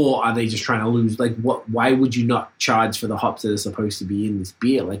 Or are they just trying to lose? Like, why would you not charge for the hops that are supposed to be in this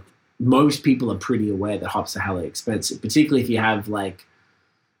beer? Like, most people are pretty aware that hops are hella expensive, particularly if you have like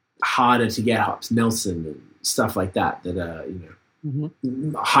harder to get hops, Nelson and stuff like that are, you know,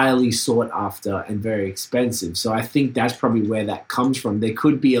 highly sought after and very expensive. So I think that's probably where that comes from. There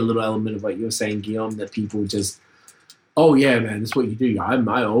could be a little element of what you're saying, Guillaume, that people just, oh yeah, man, that's what you do.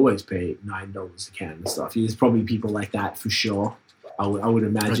 I always pay $9 a can and stuff. There's probably people like that for sure. I would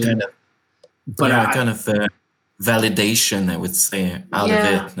imagine. Kind of validation, I would say, out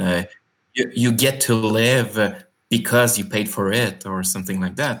of it. You get to live because you paid for it, or something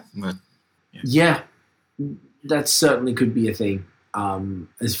like that. But yeah, that certainly could be a thing.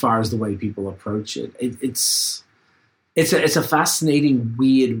 As far as the way people approach it, it's a fascinating,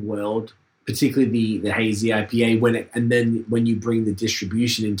 weird world. Particularly the hazy IPA, when you bring the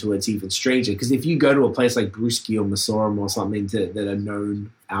distribution into it, it's even stranger. Because if you go to a place like Brewski or Masorum or something that are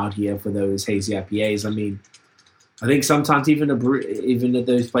known out here for those hazy IPAs, I mean, I think sometimes even at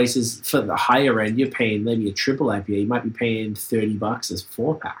those places for the higher end, you're paying maybe a triple IPA. You might be paying $30 as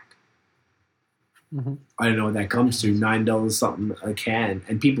 4-pack. I don't know what that comes to, $9 something a can,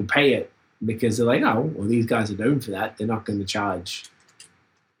 and people pay it because they're like, oh, well, these guys are known for that. They're not going to charge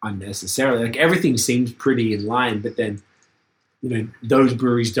unnecessarily. Like, everything seems pretty in line, but then, you know, those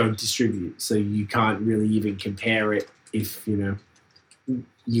breweries don't distribute, so you can't really even compare it. If I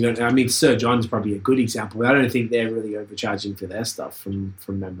mean, Sir John's probably a good example, but I don't think they're really overcharging for their stuff from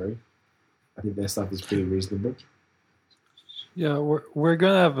memory. I think their stuff is pretty reasonable. Yeah, we're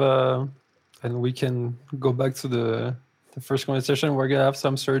gonna have and we can go back to the first conversation. We're gonna have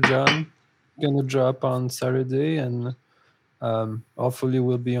some Sir John gonna drop on Saturday, and hopefully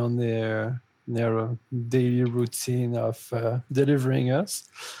we'll be on their daily routine of delivering us,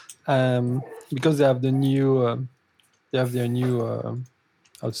 because they have their new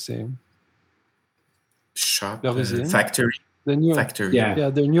how to say, shop, factory. The new factory,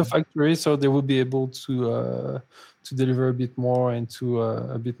 the new factory, so they will be able to deliver a bit more and to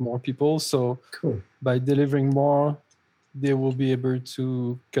a bit more people. So cool. By delivering more, they will be able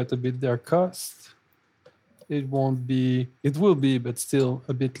to cut a bit their cost. It will be, but still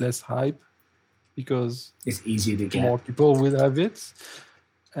a bit less hype because it's easy to get. More people will have it.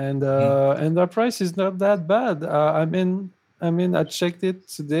 and the price is not that bad. I checked it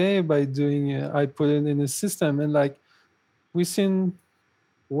today by doing. I put it in the system, and like we seen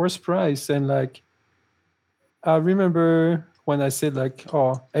worse price, and like I remember when I said like,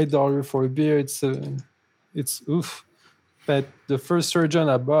 oh, $8 for a beer, it's oof. But the first surgeon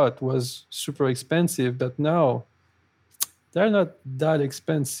I bought was super expensive, but now they're not that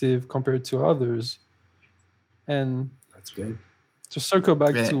expensive compared to others. And That's good. to circle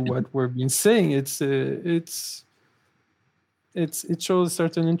back to what we've been saying, it shows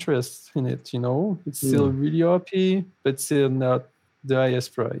certain interest in it. You know, it's still really OP, but still not the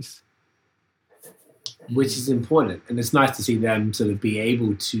highest price. Which is important, and it's nice to see them sort of be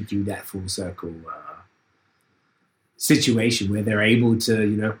able to do that full circle situation where they're able to,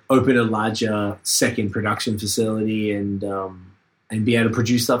 you know, open a larger second production facility and be able to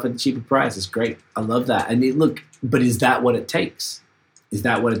produce stuff at a cheaper price. It's great. I love that. And but is that what it takes? Is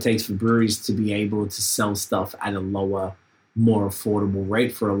that what it takes for breweries to be able to sell stuff at a lower, more affordable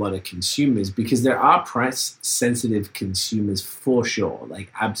rate for a lot of consumers? Because there are price-sensitive consumers for sure,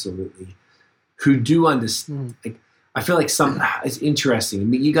 like absolutely, who do understand. Like, I feel like it's interesting. I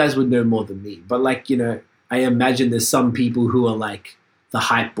mean, you guys would know more than me, but like, you know, I imagine there's some people who are like the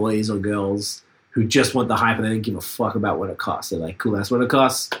hype boys or girls who just want the hype and they don't give a fuck about what it costs. They're like, cool, that's what it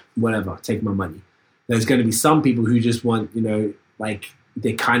costs, whatever, take my money. There's going to be some people who just want, you know, like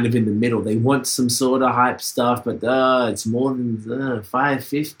they're kind of in the middle. They want some sort of hype stuff, but it's more than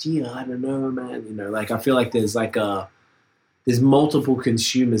 $5.50. I don't know, man. You know, like I feel like there's multiple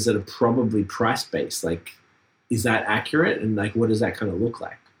consumers that are probably price based. Like, is that accurate? And like, what does that kind of look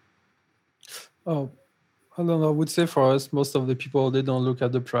like? Oh, I don't know. I would say for us, most of the people, they don't look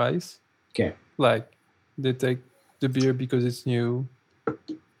at the price. Okay. Like, they take the beer because it's new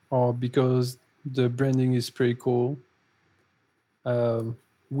or because the branding is pretty cool.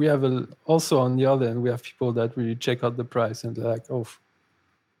 We have also on the other end, we have people that really check out the price and they're like, oh,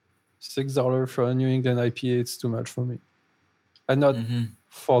 $6 for a New England IPA, it's too much for me. And not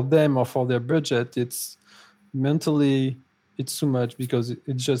for them or for their budget. It's mentally, it's too much because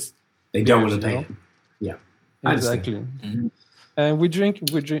it's just they don't want to pay. Yeah, exactly. Mm-hmm. And we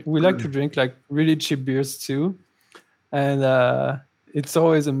like to drink like really cheap beers too, and it's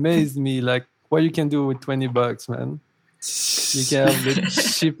always amazed me like what you can do with $20, man. You can have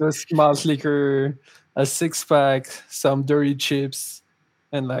the cheapest malt liquor, a 6-pack, some dirty chips,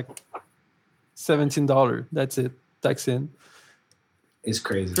 and like $17. That's it. Tax in. It's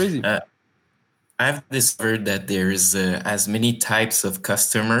crazy. I've discovered that there's as many types of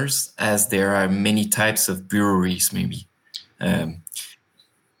customers as there are many types of breweries, maybe.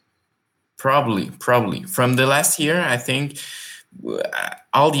 Probably. From the last year, I think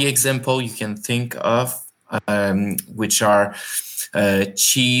all the example you can think of, which are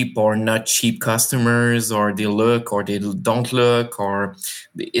cheap or not cheap customers, or they look or they don't look, or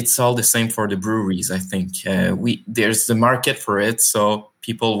it's all the same for the breweries. I think there's the market for it, so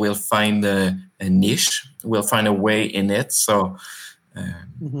people will find a niche, will find a way in it. So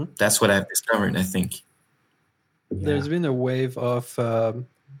that's what I've discovered, I think. There's been a wave of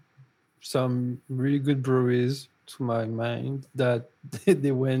some really good breweries, to my mind, that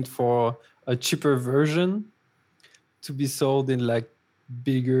they went for a cheaper version to be sold in like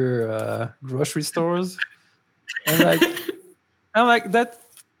bigger grocery stores. And like, I'm like that,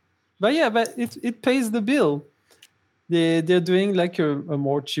 but yeah, but it pays the bill. They're doing like a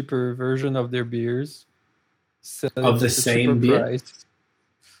more cheaper version of their beers. Of the same beer? Price.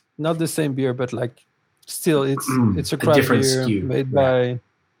 Not the same beer, but like still it's a craft beer SKU. Made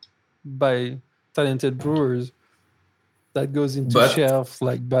by talented brewers that goes into shelf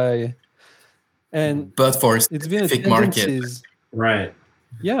like by but for it's been a specific market. Right.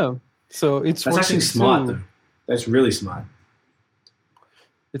 Yeah. So that's actually smart though. That's really smart.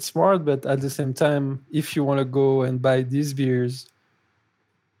 It's smart, but at the same time, if you want to go and buy these beers,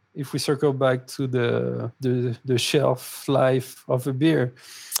 if we circle back to the shelf life of a beer,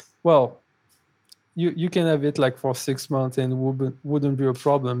 well, you can have it like for 6 months and wouldn't be a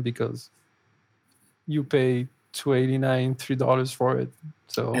problem because you pay $2.89, $3 for it.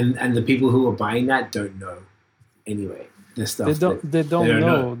 So and the people who are buying that don't know anyway. The stuff they don't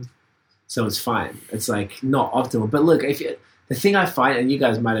know. So it's fine. It's like not optimal. But look, the thing I find, and you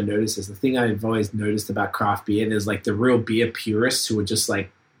guys might have noticed this, the thing I've always noticed about craft beer, there's like the real beer purists who are just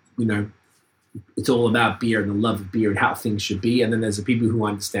like, you know, it's all about beer and the love of beer and how things should be. And then there's the people who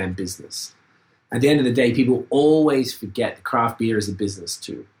understand business. At the end of the day, people always forget that craft beer is a business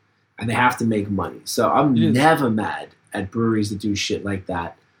too. And they have to make money. So I'm never mad at breweries that do shit like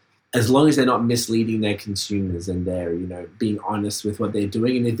that. as long as they're not misleading their consumers and they're, being honest with what they're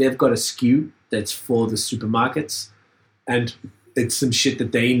doing. And if they've got a SKU that's for the supermarkets and it's some shit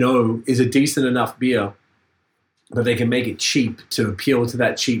that they know is a decent enough beer, but they can make it cheap to appeal to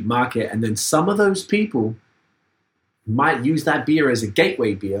that cheap market. And then some of those people might use that beer as a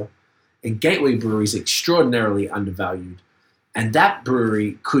gateway beer, and gateway brewery is extraordinarily undervalued. And that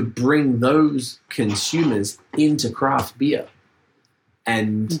brewery could bring those consumers into craft beer.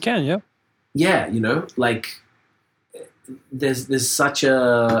 And You can, yeah. yeah, there's such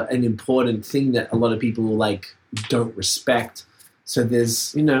an important thing that a lot of people don't respect. So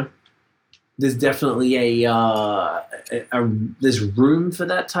there's definitely there's room for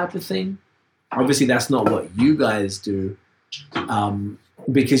that type of thing. Obviously, that's not what you guys do,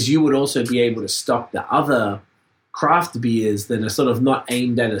 because you would also be able to stock the other craft beers that are sort of not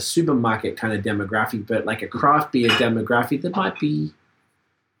aimed at a supermarket kind of demographic, but like a craft beer demographic that might be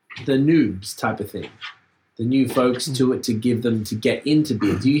the noobs type of thing, the new folks to it, to give them to get into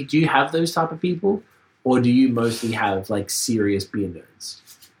beer. Do you have those type of people, or do you mostly have serious beer nerds?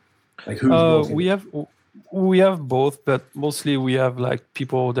 We have both, but mostly we have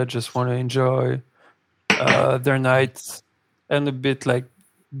people that just want to enjoy their nights, and a bit like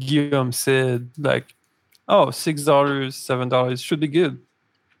Guillaume said, $6, $7 should be good,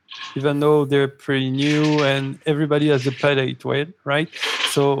 even though they're pretty new and everybody has a palate, right?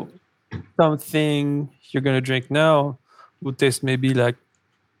 So something you're gonna drink now would taste maybe like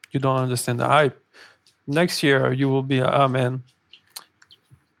you don't understand the hype. Next year you will be, oh man,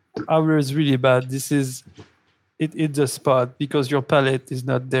 our is really bad. This is it's a spot because your palate is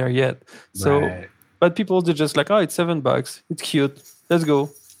not there yet. So, Right. but people are just oh, it's $7. It's cute. Let's go.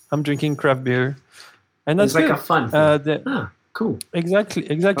 I'm drinking craft beer, and that's It's like good. a fun thing. Cool. Exactly.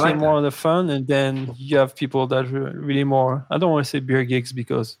 like More that. on the fun, and then you have people that are really more. I don't want to say beer geeks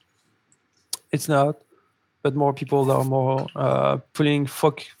because it's not, but more people that are more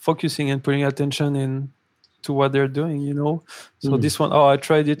focusing and putting attention in to what they're doing. So this one, I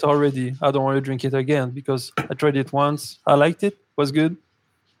tried it already. I don't want to drink it again because I tried it once. I liked it. Was good.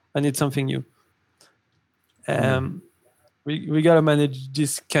 I need something new. We gotta manage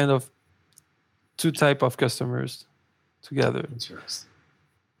this kind of two type of customers together. Interesting.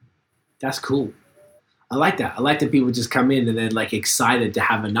 That's cool. I like that. I like that people just come in and then excited to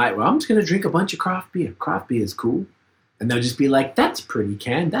have a night where I'm just gonna drink a bunch of craft beer. Craft beer is cool. And they'll just be like, that's pretty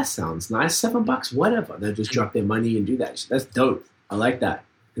can. That sounds nice. $7, whatever. They'll just drop their money and do that. That's dope. I like that.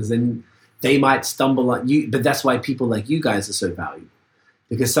 Because then they might stumble on you. But that's why people like you guys are so valuable.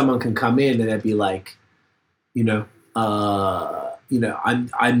 Because someone can come in and they'll be like, I'm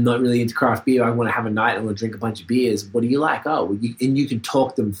not really into craft beer. I want to have a night. I want to drink a bunch of beers. What do you like? And you can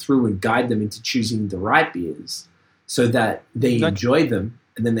talk them through and guide them into choosing the right beers so that they enjoy them.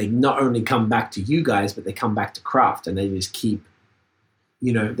 And then they not only come back to you guys, but they come back to craft, and they just keep,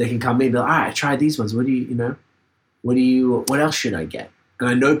 they can come in and be like, all right, I tried these ones. What else should I get? And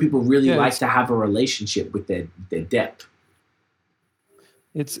I know people really like to have a relationship with their depth.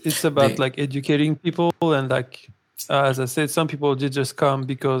 It's about educating people, and as I said, some people did just come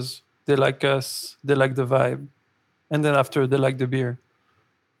because they like us, they like the vibe, and then after they like the beer.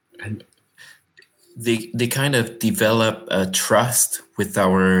 And they kind of develop a trust with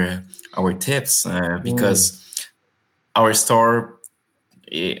our tips because our store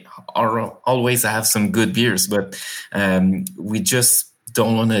always have some good beers, but we just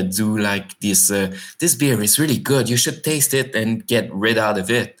don't want to do this. This beer is really good. You should taste it and get rid out of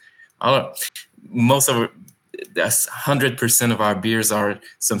it. Most of 100% of our beers are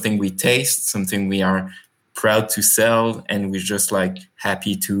something we taste, something we are proud to sell, and we're just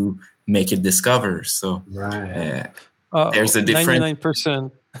happy to make it discover. So there's a different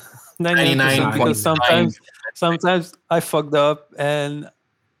 99%. 99%, because sometimes I fucked up and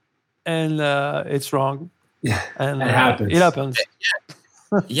it's wrong. Yeah, and it happens. It happens.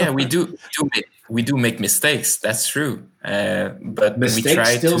 Yeah, we do make mistakes. That's true. But mistakes we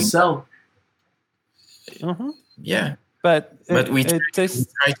try still to sell. Mm-hmm. Yeah. But we try to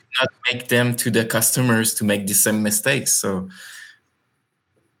not make them to the customers to make the same mistakes. So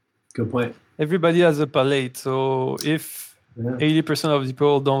good point. Everybody has a palate. So if 80% of the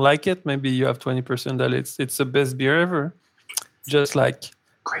people don't like it, maybe you have 20% that it's the best beer ever. Just Great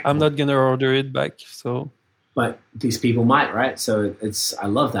I'm not gonna order it back. So, but these people might, right? So I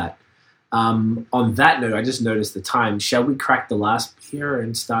love that. On that note, I just noticed the time. Shall we crack the last beer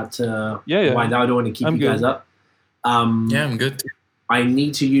and start to wind out? I don't want to keep guys up. Yeah, I'm good. I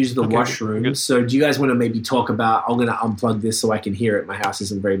need to use the washroom. Good. So do you guys want to maybe talk about, I'm going to unplug this so I can hear it. My house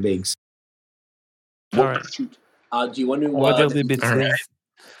isn't very big. So. all right. Do you want to... What are the bits? All right.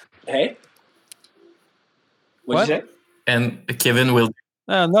 Hey? What'd you say? And Kevin will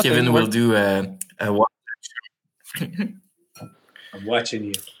Nothing. do a I'm watching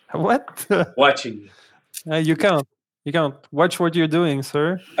you. What? Watching you. You can't. You can't watch what you're doing,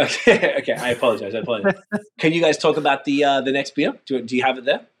 sir. Okay. I apologize. Can you guys talk about the next beer? Do you have it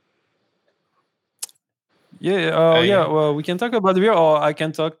there? Yeah. Yeah. Well, we can talk about the beer, or I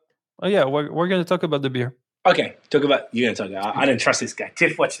can talk. Oh, yeah. We're going to talk about the beer. Okay. You're gonna talk about. I don't trust this guy.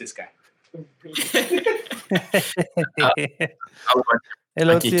 Tiff, watch this guy.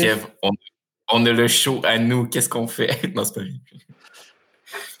 Hello, Ok, Tiff. Kev, on a le show à nous. Qu'est-ce qu'on fait? Non, c'est pas vrai.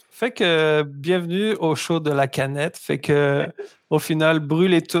 Fait que bienvenue au show de la canette. Fait que au final,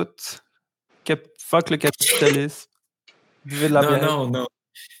 brûlez toutes. Fuck le capitalisme. Buvez de la bière. Non.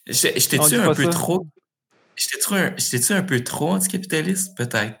 J'étais-tu On dit un pas peu ça. trop? J'étais-tu un peu trop anticapitaliste?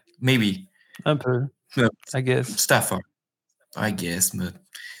 Peut-être. Maybe. Un peu. No. I guess. C'est à faire. I guess, mais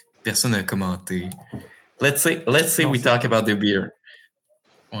personne n'a commenté. Let's say we talk about the beer.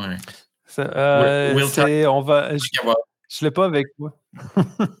 Ouais. We'll talk. On va. Je l'ai pas avec moi.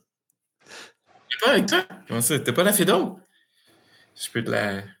 T'es pas avec toi? Comment ça? T'es pas la Fido? Je peux te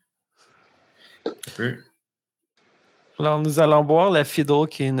la... Je peux. Alors, nous allons boire la Fiddle,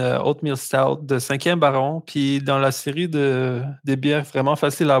 qui est une oatmeal stout de 5e baron. Puis, dans la série des bières vraiment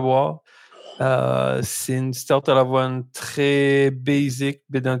faciles à boire, c'est une stout à l'avoine très basic,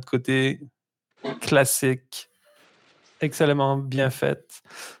 mais d'un autre côté, classique, excellemment bien faite.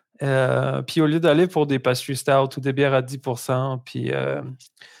 Puis, au lieu d'aller pour des pastry stout ou des bières à 10%, puis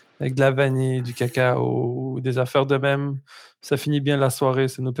avec de la vanille, du cacao, des affaires de même, ça finit bien la soirée.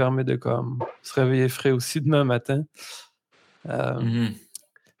 Ça nous permet de se réveiller frais aussi demain matin.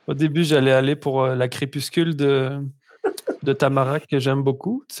 Au début, j'allais aller pour la crépuscule de Tamara, que j'aime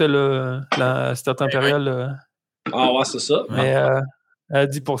beaucoup. Tu sais, la stout impériale. Ah, ouais, c'est ça. Mais à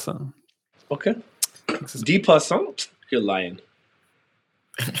 10%. OK. 10%? You're lying.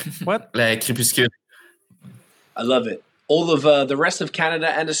 What? La crépuscule. I love it. All of the rest of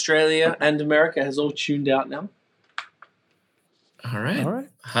Canada and Australia and America has all tuned out now. All right.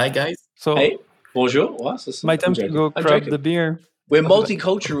 Hi, guys. So, hey, bonjour. Ouais, c'est ça. my time to go grab the beer. We're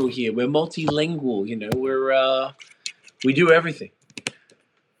multicultural here. We're multilingual. You know, we do everything.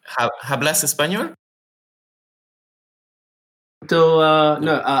 ¿Hablas español? No,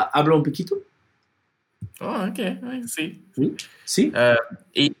 hablo un poquito. Oh, okay. I see. See?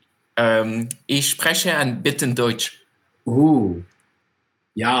 Ich spreche ein bisschen Deutsch. Ooh.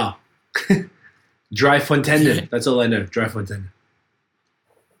 Yeah. Dry Fontaine. That's all I know. Dry Fontaine.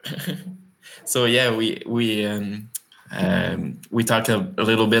 So yeah, we talked a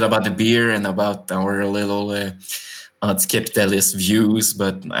little bit about the beer and about our little anti-capitalist views,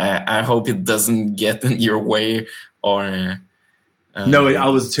 but I hope it doesn't get in your way or. No, I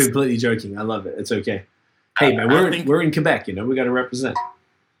was completely joking. I love it. It's okay. Hey man, we're in Quebec. You know, we got to represent.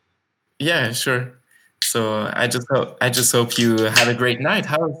 Yeah, sure. So I just hope you had a great night.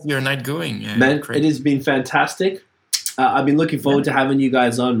 How's your night going? Man, Craig? it has been fantastic. I've been looking forward to having you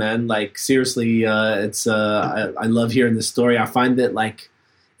guys on, man. Like seriously, it's I love hearing the story. I find that like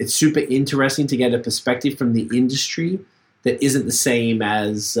it's super interesting to get a perspective from the industry that isn't the same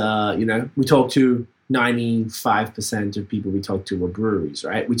as you know. We talk to 95% of people we talk to are breweries,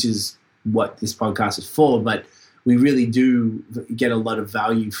 right? Which is what this podcast is for. But we really do get a lot of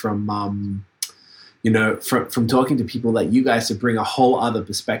value from you know from talking to people like you guys to bring a whole other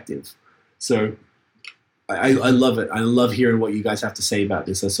perspective. So. I love it. I love hearing what you guys have to say about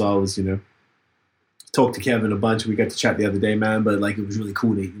this. That's why I was, you know, talked to Kevin a bunch. We got to chat the other day, man. But like, it was really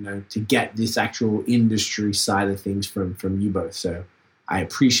cool to, you know, to get this actual industry side of things from you both. So I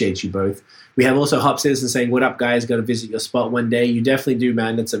appreciate you both. We have also Hop Citizen saying, "What up, guys? Got to visit your spot one day." You definitely do,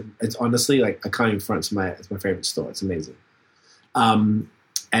 man. It's honestly like I can't even front. It's my favorite store. It's amazing.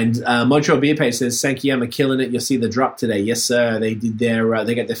 And Montreal Beer Page says, Sankeyama killing it. You'll see the drop today. Yes, sir. They did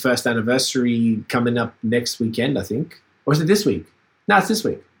they got their first anniversary coming up next weekend, I think. Or is it this week? No, it's this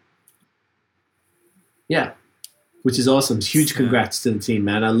week. Yeah. Which is awesome. Huge congrats to the team,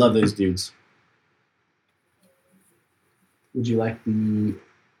 man. I love those dudes. Would you like the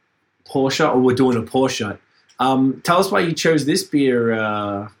pour shot? Or we're doing a pour shot. Tell us why you chose this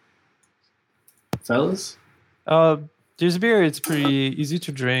beer, fellas. This beer, it's pretty easy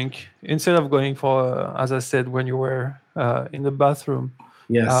to drink. Instead of going for, as I said, when you were in the bathroom.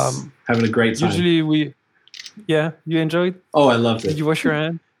 Yes, having a great time. Usually you enjoyed? Oh, I loved it. Did you wash your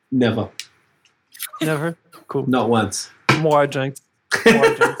hand? Never. Never? Cool. Not once. More drinks.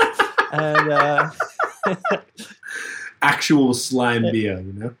 And actual slime beer,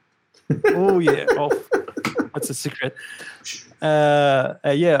 you know? Oh, yeah. Oh. That's a secret.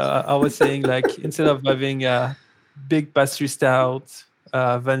 I was saying like instead of having a big pastry stout,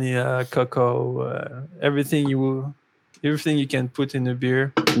 vanilla, cocoa, everything you can put in a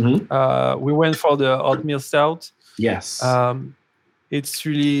beer. Mm-hmm. We went for the oatmeal stout. Yes. It's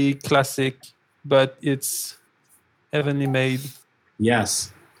really classic, but it's heavenly made.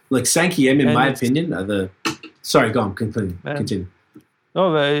 Yes. Like Sankiem, in my opinion, are the. Sorry, go on. Continue.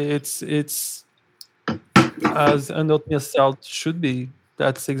 No, but it's as an oatmeal stout should be.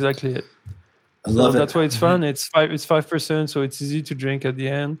 That's exactly it. I love it. That's why it's fun. It's 5%, so it's easy to drink at the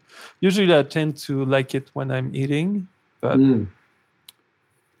end. Usually, I tend to like it when I'm eating, but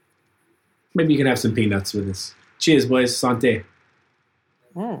maybe you can have some peanuts with this. Cheers, boys. Santé.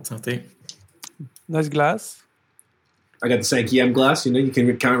 Santé. Nice glass. I got the Sankiem glass. You know, you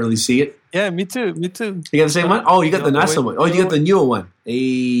can't really see it. Yeah, me too. You got the same one? Oh, you got the nicer one. Oh, you got the newer one.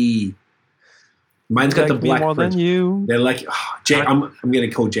 Hey. Mine's got the black more print. than you. They're like, I'm going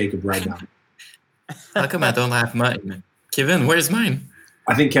to call Jacob right now. How come I don't have mine? Kevin, where's mine?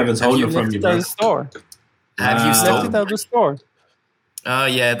 I think Kevin's holding it from you, bro. At the store. Have you Left stolen it at the store. Oh,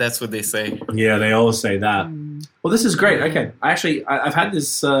 yeah, that's what they say. Yeah, they all say that. Well, this is great. Okay, I've had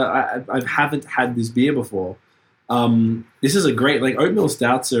this. I haven't had this beer before. This is a great. Like oatmeal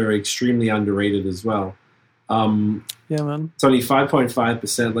stouts are extremely underrated as well. Yeah, man. It's only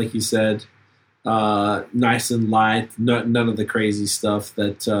 5.5%, like you said. Nice and light. None of the crazy stuff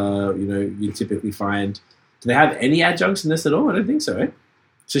that you typically find. Do they have any adjuncts in this at all? I don't think so. Right?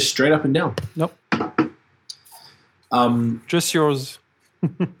 It's just straight up and down. Nope. Just yours.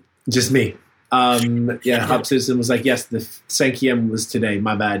 Just me. Hub Citizen was like, yes, the Sankiem was today.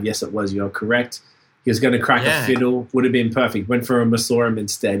 My bad. Yes, it was. You're correct. He was going to crack a fiddle. Would have been perfect. Went for a Masorum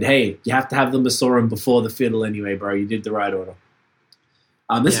instead. Hey, you have to have the Masorum before the fiddle anyway, bro. You did the right order.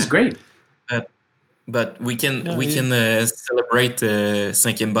 This is great. But we can celebrate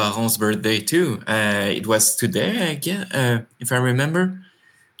Cinquième Baron's birthday too. It was today, again, if I remember,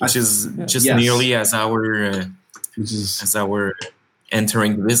 which is just nearly as our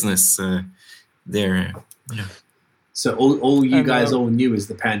entering the business there. Yeah. So all you guys all knew is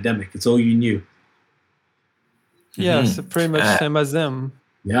the pandemic. It's all you knew. Yeah, so pretty much same as them.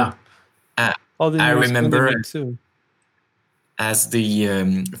 Yeah. I remember too. As the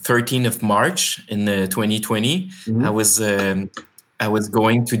 13th of March in 2020, I was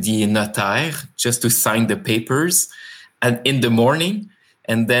going to the notaire just to sign the papers, and in the morning,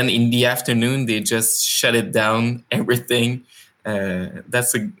 and then in the afternoon they just shut it down, everything.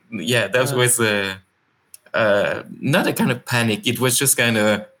 Was not a kind of panic. It was just kind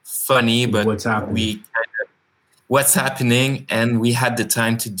of funny, but what's happening, and we had the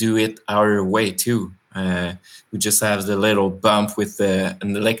time to do it our way too. We just have the little bump with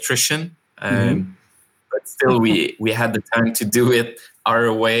an electrician, but still we had the time to do it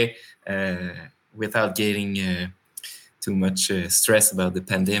our way without getting too much stress about the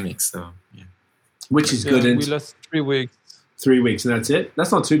pandemic. So yeah, which is good. And we lost 3 weeks. 3 weeks, and that's it.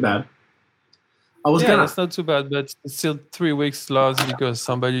 That's not too bad. That's not too bad, but it's still 3 weeks lost because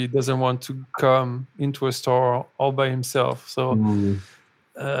somebody doesn't want to come into a store all by himself. So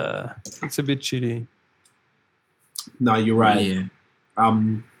it's a bit shitty. No, you're right. Yeah.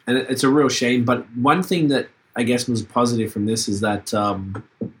 And it's a real shame. But one thing that I guess was positive from this is that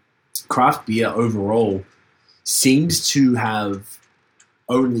craft beer overall seems to have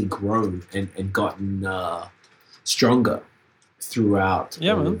only grown and gotten stronger throughout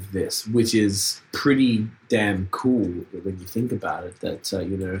all of this, which is pretty damn cool when you think about it. That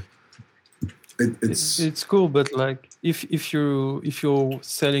it's cool, but like if you're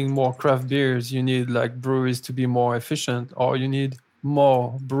selling more craft beers, you need like breweries to be more efficient, or you need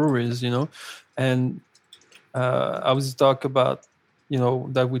more breweries, And I was talk about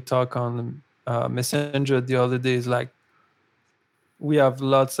that we talk on Messenger the other days. Like we have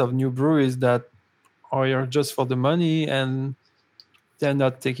lots of new breweries that are just for the money, and they're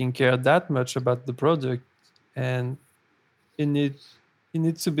not taking care that much about the product, and it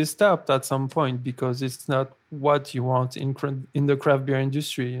needs to be stopped at some point because it's not what you want in the craft beer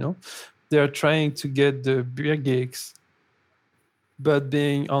industry. They're trying to get the beer geeks, but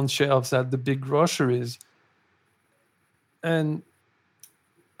being on shelves at the big groceries. And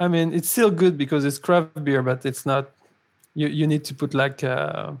I mean, it's still good because it's craft beer, but it's not. You need to put like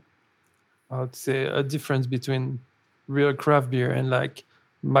I would say a difference between real craft beer and like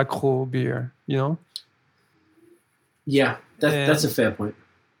macro beer. Yeah, that's a fair point.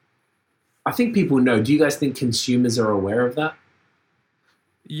 I think people know. Do you guys think consumers are aware of that?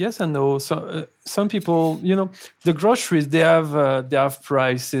 yes and no. So some people, the groceries they have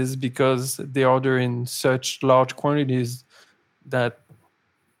prices because they order in such large quantities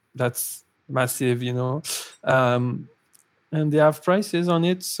that's massive, and they have prices on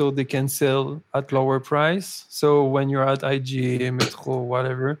it so they can sell at lower price. So when you're at IGA, Metro,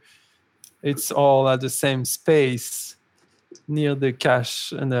 whatever, it's all at the same space near the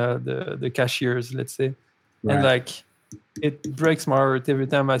cash and the cashiers, let's say. Right. And like it breaks my heart every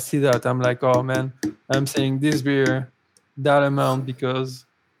time I see that. I'm like, oh man, I'm saying this beer that amount because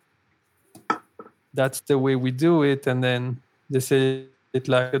that's the way we do it, and then they say it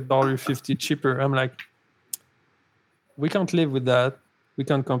like $1.50 cheaper. I'm like, we can't live with that. We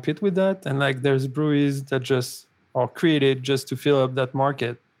can't compete with that. And like there's breweries that just are created just to fill up that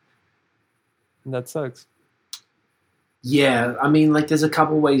market. And that sucks. Yeah, I mean, like, there's a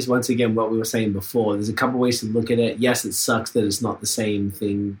couple ways, once again, what we were saying before, there's a couple ways to look at it. Yes, it sucks that it's not the same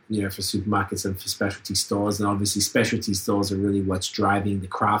thing, for supermarkets and for specialty stores. And obviously, specialty stores are really what's driving the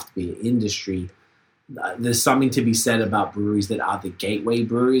craft beer industry. There's something to be said about breweries that are the gateway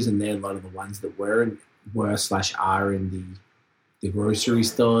breweries, and they're a lot of the ones that were/are in the grocery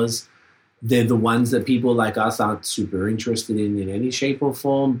stores. They're the ones that people like us aren't super interested in any shape or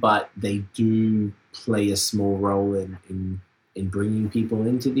form, but they do play a small role in bringing people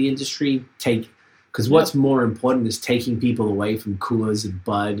into the industry. Because what's more important is taking people away from Coors and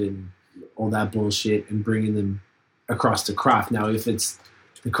Bud and all that bullshit and bringing them across to craft. Now, if it's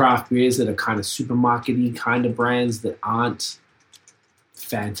the craft beers that are kind of supermarket-y kind of brands that aren't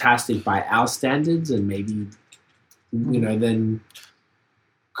fantastic by our standards, and maybe, then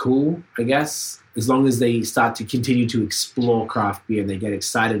cool, I guess. As long as they start to continue to explore craft beer and they get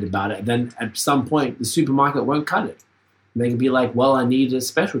excited about it, then at some point the supermarket won't cut it. And they can be like, well, I need a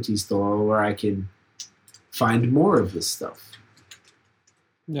specialty store where I can find more of this stuff.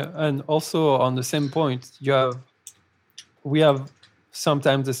 Yeah, and also on the same point, we have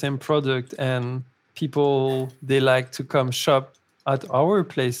sometimes the same product, and people, they like to come shop at our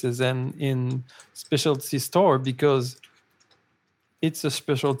places and in specialty store because it's a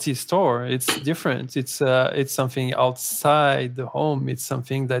specialty store. It's different. It's something outside the home. It's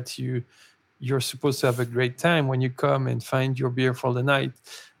something that you're supposed to have a great time when you come and find your beer for the night.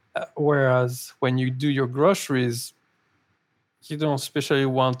 Whereas when you do your groceries, you don't especially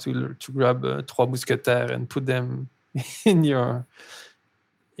want to grab Trois Mousquetaires and put them in your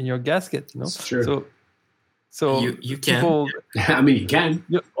gasket. It's true. So you can. People, I mean, you can.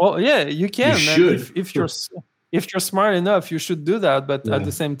 You can. You should. If you're smart enough, you should do that. But at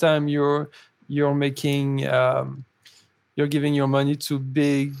the same time, you're making you're giving your money to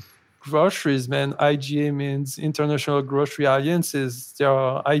big groceries, man. IGA means International Grocery Alliances. There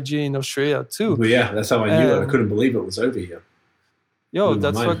are IGA in Australia too. Well, yeah, that's how I knew it. I couldn't believe it was over here.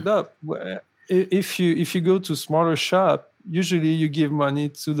 That's fucked up. If you go to smaller shop, usually you give money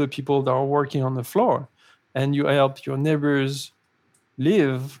to the people that are working on the floor, and you help your neighbors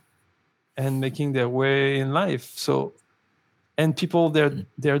live and making their way in life. So, and people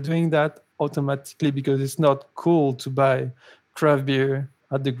they're doing that automatically because it's not cool to buy craft beer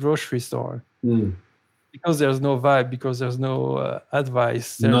at the grocery store because there's no vibe, because there's no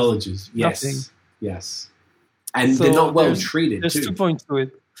advice, there's knowledge. Yes, and so they're not well treated. There's 2 points to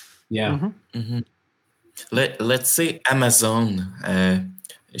it. Yeah. Mm-hmm. Mm-hmm. Let's say Amazon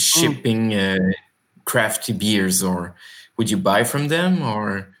shipping crafty beers, or would you buy from them,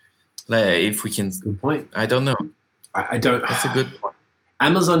 or if we can? Good point. I don't know. I don't. That's a good point.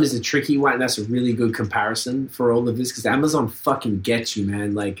 Amazon is a tricky one. That's a really good comparison for all of this because Amazon fucking gets you,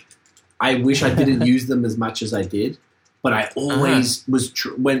 man. Like, I wish I didn't use them as much as I did, but I always was.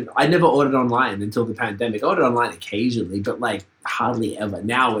 When I never ordered online until the pandemic. I ordered online occasionally, but like hardly ever.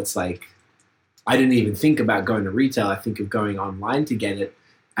 Now it's like I didn't even think about going to retail. I think of going online to get it,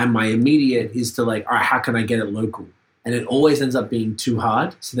 and my immediate is to like, all right, how can I get it local? And it always ends up being too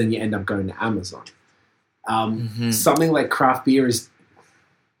hard. So then you end up going to Amazon. Something like craft beer is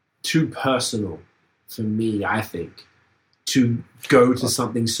too personal for me, I think, to go to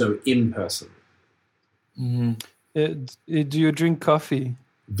something so impersonal. Do you drink coffee?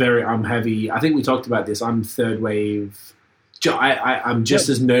 I'm heavy. I think we talked about this. I'm third wave. I'm just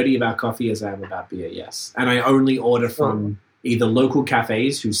as nerdy about coffee as I am about beer, yes. And I only order from either local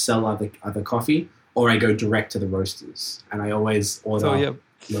cafes who sell other coffee, or I go direct to the roasters, and I always order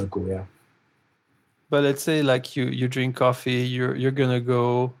local. Yeah. But let's say like you drink coffee, you're gonna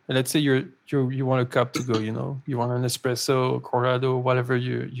go. Let's say you want a cup to go. You want an espresso, corrado, whatever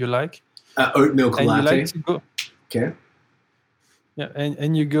you like. Oat milk latte. And you like to go. Okay. Yeah,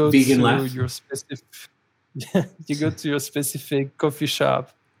 and you go vegan to left. your specific. you go to your specific coffee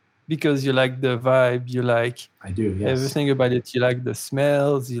shop because you like the vibe, you like I do. Yes. everything about it. You like the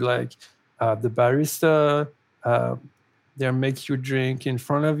smells, you like the barista. They make you drink in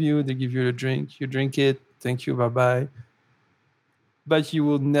front of you. They give you a drink. You drink it. Thank you. Bye bye. But you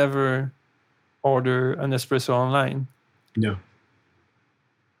will never order an espresso online. No.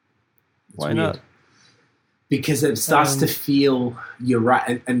 It's Why weird. not? Because it starts to feel you're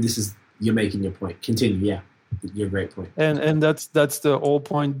right, and this is you're making your point. Continue, yeah, your great point. And that's the whole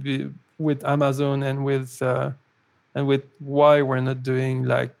point with Amazon and with why we're not doing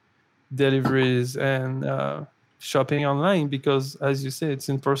like deliveries and shopping online, because as you say, it's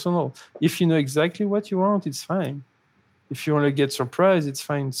impersonal. If you know exactly what you want, it's fine. If you want to get surprised, it's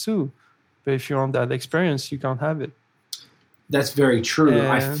fine too. But if you want that experience, you can't have it. That's very true.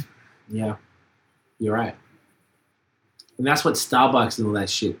 And- Yeah, you're right. And that's what Starbucks and all that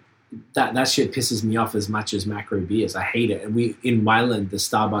shit. That shit pisses me off as much as macro beers. I hate it. And we in Milan, the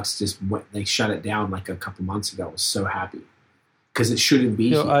Starbucks they shut it down like a couple months ago. I was so happy because it shouldn't be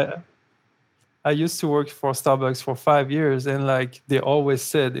here. I used to work for Starbucks for 5 years, and like they always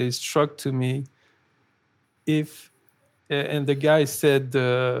said, it struck to me, and the guy said,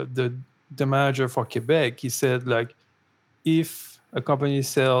 the manager for Quebec, he said, like, if a company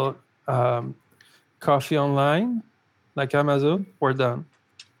sell coffee online like Amazon, we're done.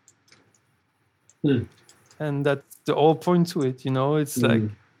 And that's the whole point to it, it's like,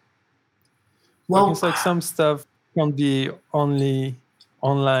 it's like some stuff can be only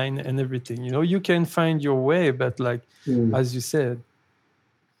online and everything, you can find your way, but like as you said,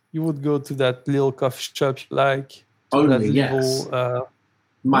 you would go to that little coffee shop you like, only, yes.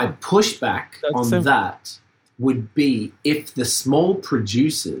 My pushback on that would be if the small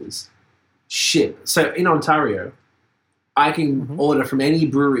producers ship. So in Ontario, I can order from any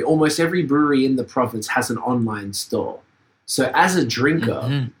brewery. Almost every brewery in the province has an online store. So as a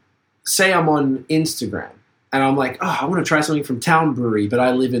drinker, say I'm on Instagram and I'm like, I want to try something from Town Brewery, but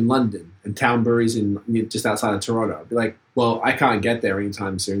I live in London and Town Brewery's just outside of Toronto. I'd be like, well, I can't get there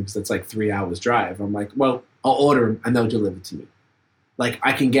anytime soon because it's like 3 hours drive. I'm like, well, I'll order them and they'll deliver to me. Like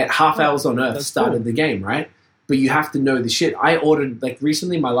I can get half hours on Earth started the game, right? But you have to know the shit. I ordered like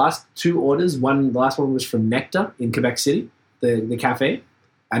recently my last 2 orders. The last one was from Nectar in Quebec City, the cafe,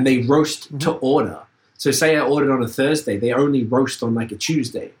 and they roast to order. So say I ordered on a Thursday, they only roast on like a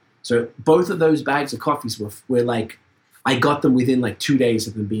Tuesday. So both of those bags of coffees were like, I got them within like 2 days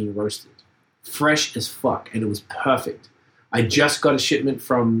of them being roasted, fresh as fuck, and it was perfect. I just got a shipment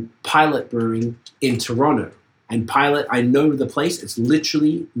from Pilot Brewing in Toronto. And Pilot, I know the place. It's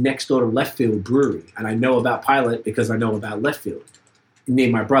literally next door to Left Field Brewery. And I know about Pilot because I know about Left Field. Near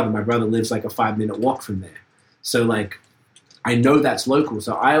my brother. My brother lives like a 5-minute walk from there. So like, I know that's local.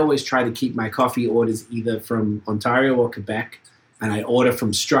 So I always try to keep my coffee orders either from Ontario or Quebec. And I order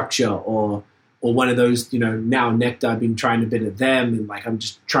from Structure or one of those, now Nectar, I've been trying a bit of them. And like, I'm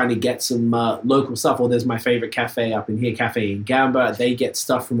just trying to get some local stuff. Or there's my favorite cafe up in here, Cafe in Gamba. They get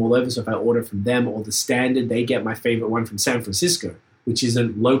stuff from all over. So if I order from them or The Standard, they get my favorite one from San Francisco, which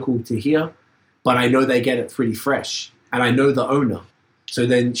isn't local to here. But I know they get it pretty fresh. And I know the owner. So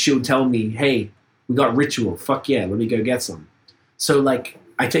then she'll tell me, hey, we got Ritual. Fuck yeah, let me go get some. So like,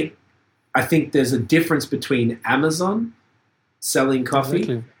 I think there's a difference between Amazon selling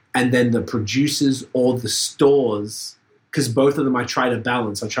coffee and then the producers or the stores, because both of them I try to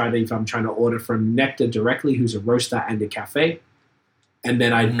balance. If I'm trying to order from Nectar directly, who's a roaster and a cafe, and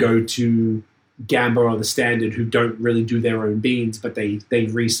then I'd go to Gamba or The Standard, who don't really do their own beans, but they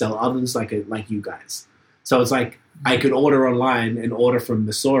resell others like you guys. So it's like I could order online and order from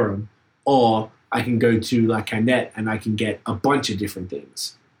Messorum, or I can go to La Canette and I can get a bunch of different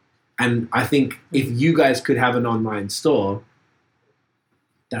things. And I think if you guys could have an online store,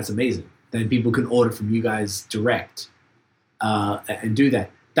 that's amazing. Then people can order from you guys direct and do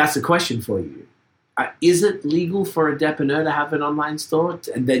that. That's a question for you. Is it legal for a dépanneur to have an online store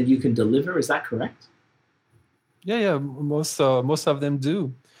and then you can deliver? Is that correct? Yeah. Most of them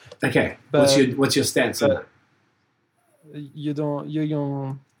do. Okay. But what's your stance on that? You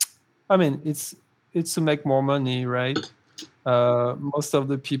don't. I mean, it's to make more money, right? Most of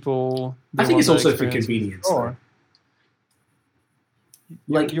the people. I think it's also for convenience.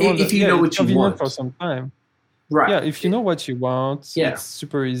 Like if you know what you want for some time, right? Yeah, if you know what you want, it's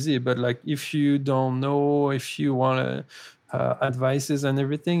super easy. But like if you don't know, if you want advices and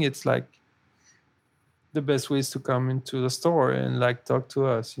everything, it's like the best way is to come into the store and like talk to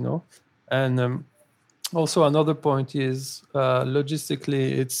us, And also another point is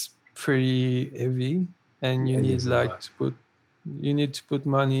logistically, it's pretty heavy, and you need like to put You need to put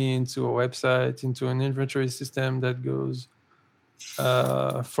money into a website, into an inventory system that goes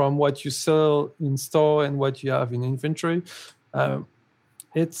from what you sell in store and what you have in inventory.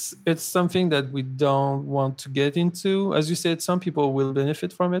 It's something that we don't want to get into. As you said, some people will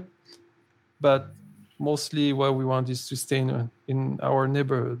benefit from it, but mostly what we want is to stay in our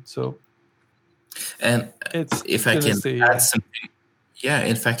neighborhood. So, and if I can add something,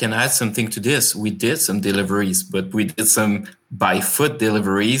 if I can add something to this, we did some deliveries, but we did some by foot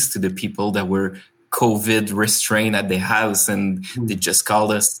deliveries to the people that were COVID restrained at their house, and they just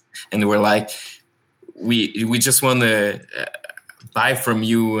called us and they were like, we just want to buy from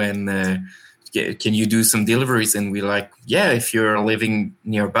you, and can you do some deliveries? And we're like, yeah, if you're living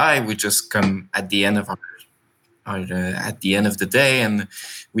nearby, we just come at the end of at the end of the day. And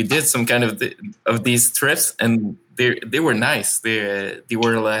we did some kind of these trips, and they were nice. They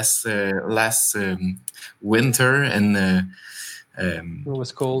were last winter, and it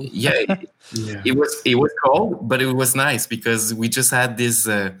was cold. It was cold, but it was nice because we just had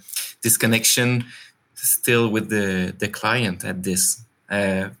this connection still with the client at this.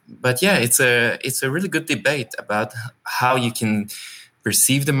 But yeah, it's a really good debate about how you can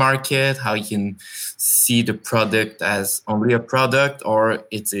perceive the market, how you can see the product as only a product, or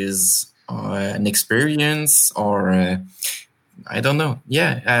it is an experience, or I don't know.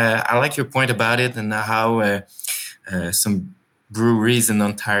 Yeah, I like your point about it, and how some breweries in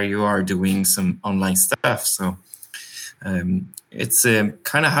Ontario are doing some online stuff. So it's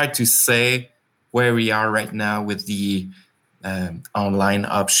kind of hard to say where we are right now with the online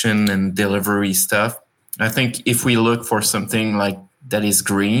option and delivery stuff. I think if we look for something like that is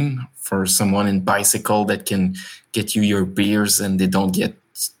green, for someone in bicycle that can get you your beers and they don't get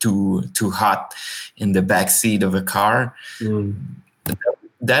too hot in the back seat of a car,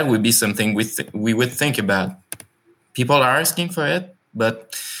 that would be something we would think about. People are asking for it,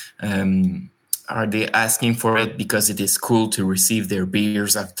 but are they asking for it because it is cool to receive their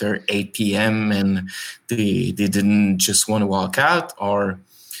beers after 8 p.m. and they didn't just want to walk out, or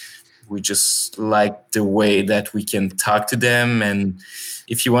we just like the way that we can talk to them? And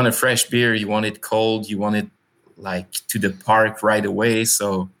if you want a fresh beer, you want it cold, you want it like to the park right away,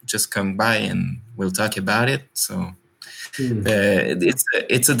 so just come by and we'll talk about it. So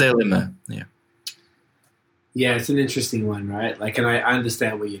it's a dilemma. Yeah, it's an interesting one, right? Like, and I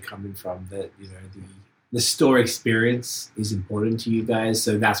understand where you're coming from, that, you know, the store experience is important to you guys,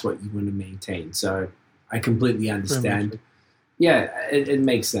 so that's what you want to maintain. So I completely understand. Yeah, it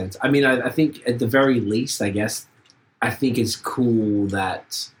makes sense. I mean, I think at the very least, I think it's cool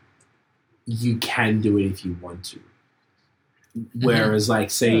that you can do it if you want to. Whereas,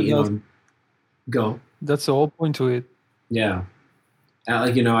 like, say, go. That's the whole point to it. Yeah.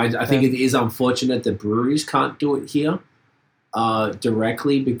 Like, you know, I think it is unfortunate that breweries can't do it here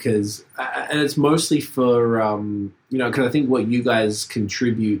directly, because, and it's mostly for, you know, because I think what you guys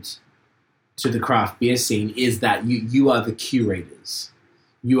contribute to the craft beer scene is that you are the curators.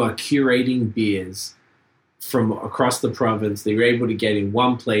 You are curating beers from across the province that you're able to get in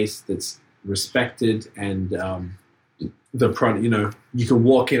one place that's respected, and the product, you know, you can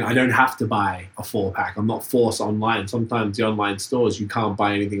walk in. I don't have to buy a 4-pack. I'm not forced online. Sometimes the online stores, you can't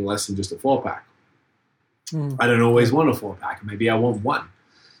buy anything less than just a 4-pack. I don't always want a 4-pack. Maybe I want one.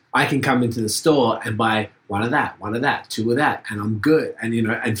 I can come into the store and buy one of that, 2 of that, and I'm good. And, you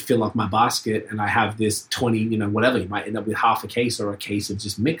know, and fill up my basket, and I have this 20, you know, whatever. You might end up with half a case or a case of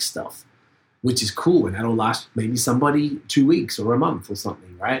just mixed stuff, which is cool. And that'll last maybe somebody 2 weeks or a month or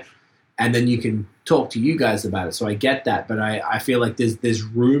something, right? And then you can talk to you guys about it. So I get that, but I feel like there's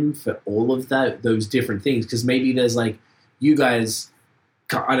room for all of those different things, because maybe there's, like, you guys,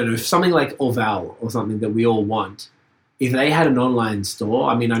 I don't know, something like Orval or something that we all want. If they had an online store,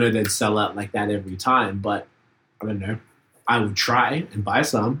 I mean, I know they'd sell out like that every time, but I don't know, I would try and buy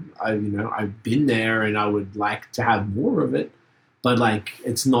some. I've been there, and I would like to have more of it, but, like,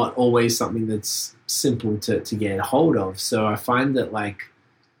 it's not always something that's simple to get a hold of. So I find that, like,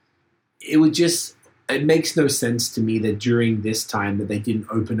 it makes no sense to me that during this time that they didn't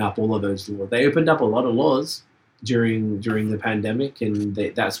open up all of those laws. They opened up a lot of laws during the pandemic, and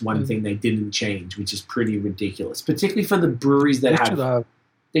that's one thing they didn't change, which is pretty ridiculous, particularly for the breweries that have.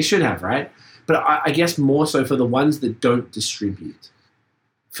 They should have, right? But I guess more so for the ones that don't distribute,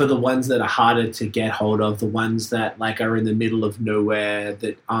 for the ones that are harder to get hold of, the ones that, like, are in the middle of nowhere,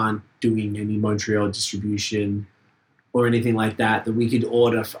 that aren't doing any Montreal distribution or anything like that we could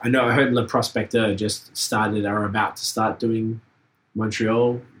order. I know I heard Le Prospecteur just started, or about to start doing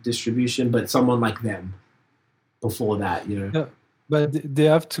Montreal distribution, but someone like them before that, you know. Yeah. But they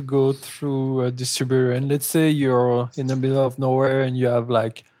have to go through a distributor. And let's say you're in the middle of nowhere and you have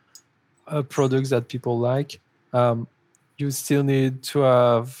like products that people like. You still need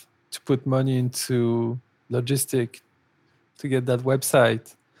to put money into logistic to get that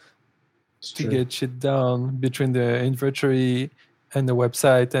website, to get shit down between the inventory and the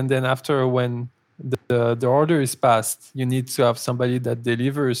website. And then after, when the order is passed, you need to have somebody that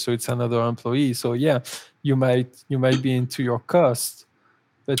delivers, so it's another employee. So yeah, you might be into your cost,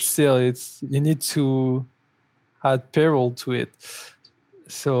 but still you need to add payroll to it.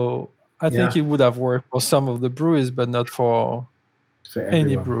 So I think it would have worked for some of the breweries, but not for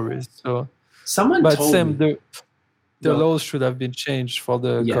any breweries. So the laws should have been changed for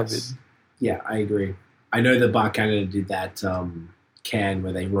the COVID. Yeah, I agree. I know that Bar Canada did that can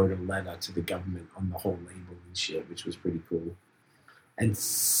where they wrote a letter to the government on the whole label and shit, which was pretty cool. And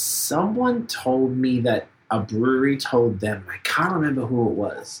someone told me that a brewery told them, I can't remember who it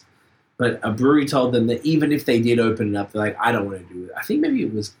was, but a brewery told them that even if they did open it up, they're like, I don't want to do it. I think maybe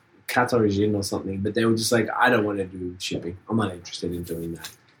it was Quatre Origines or something, but they were just like, I don't want to do shipping. I'm not interested in doing that.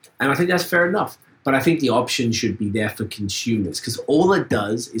 And I think that's fair enough. But I think the option should be there for consumers, because all it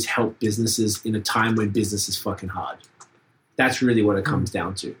does is help businesses in a time when business is fucking hard. That's really what it comes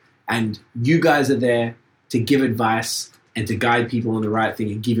down to. And you guys are there to give advice and to guide people on the right thing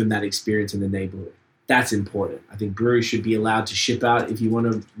and give them that experience in the neighborhood. That's important. I think breweries should be allowed to ship out. If you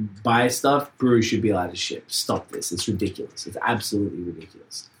want to buy stuff, breweries should be allowed to ship. Stop this. It's ridiculous. It's absolutely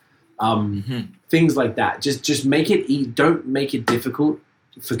ridiculous. Things like that. Just make it don't make it difficult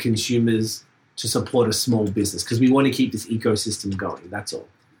for consumers to support a small business, because we want to keep this ecosystem going. That's all.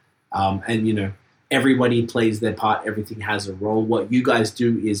 And, everybody plays their part. Everything has a role. What you guys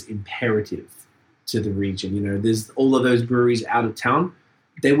do is imperative to the region. There's all of those breweries out of town.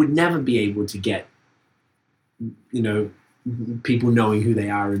 They would never be able to get, people knowing who they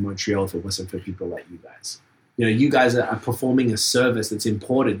are in Montreal if it wasn't for people like you guys. You guys are performing a service that's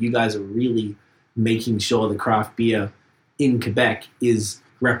important. You guys are really making sure the craft beer in Quebec is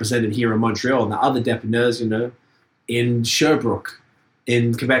represented here in Montreal, and the other dépanneurs, in Sherbrooke,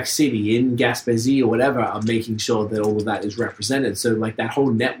 in Quebec City, in Gaspésie or whatever, are making sure that all of that is represented. So like that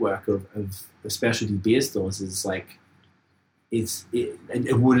whole network of the specialty beer stores is like,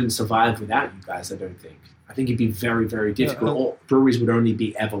 it wouldn't survive without you guys, I don't think. I think it'd be very, very difficult. All breweries would only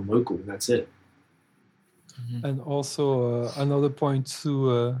be ever local, and that's it. And also another point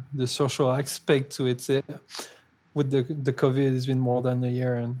to the social aspect to it, with the COVID, it's been more than a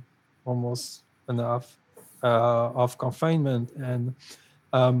year and almost a half of confinement. And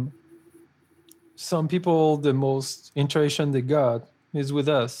some people, the most interaction they got is with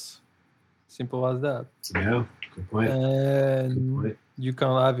us. Simple as that. Yeah, good point. And good point. You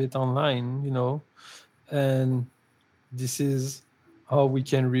can have it online, and this is how we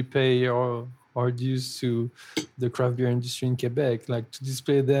can repay our dues to the craft beer industry in Quebec, like to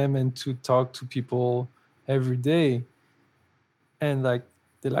display them and to talk to people every day. And like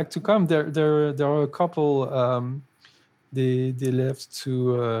they like to come. There are a couple they left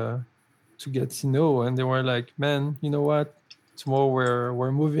to get to know, and they were like, man, you know what, tomorrow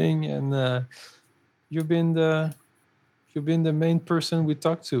we're moving, and you've been the main person we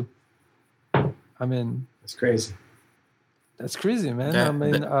talked to. I mean, that's crazy. That's crazy, man.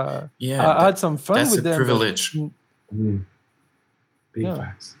 I had some fun with them. That's a privilege. Big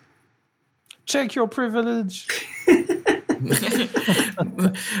facts. Check your privilege.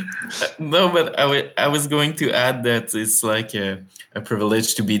 No, but I was going to add that it's like a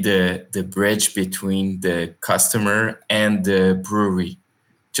privilege to be the bridge between the customer and the brewery.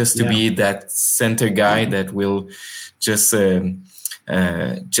 Just to be that center guy that will just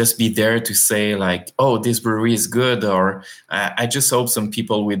be there to say like, oh, this brewery is good, or I just hope some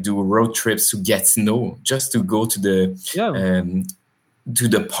people will do road trips to get to know, just to go to the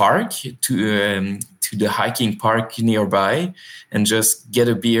park, to the hiking park nearby, and just get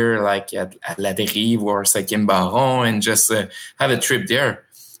a beer like at La Dérive or Cinquième Baron, and just have a trip there.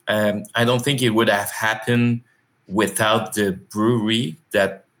 I don't think it would have happened without the brewery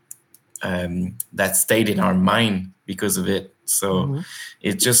that stayed in our mind because of it. So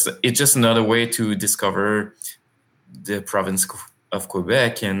it's just another way to discover the province of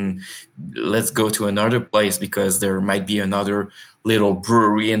Quebec, and let's go to another place because there might be another little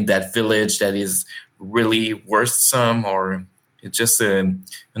brewery in that village that is really worth some, or it's just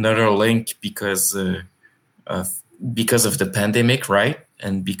another link because of the pandemic, right?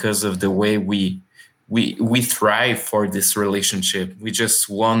 And because of the way we thrive for this relationship. We just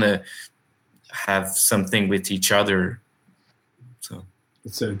want to have something with each other. So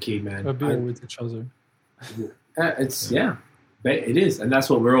it's so key, man. A beer with each other. But it is, and that's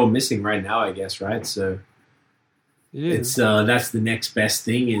what we're all missing right now, I guess, right? So It is. it's that's the next best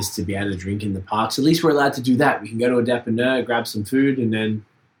thing is to be able to drink in the parks. At least we're allowed to do that. We can go to a dépanneur, grab some food, and then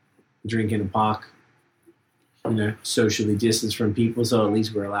drink in a park. You know, socially distance from people. So at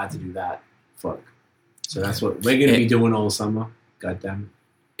least we're allowed to do that. Fuck. So that's what we're going to be doing all summer. God damn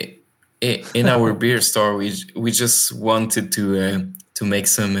it. In our beer store, we just wanted to make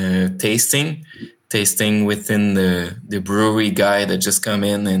some tasting within the brewery guy that just come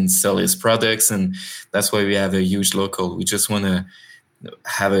in and sell his products, and that's why we have a huge local. We just want to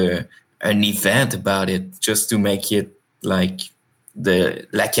have an event about it, just to make it like the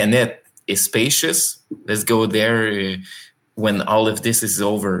La Canette is spacious. Let's go there when all of this is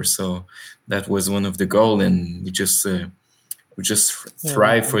over. So that was one of the goal, and we just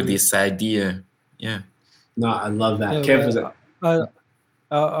thrive for this idea. Yeah. No, I love that. Yeah, Kev was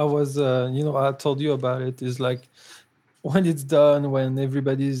I was, I told you about it. Is like when it's done, when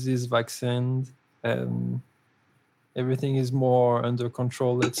everybody is vaccinated and everything is more under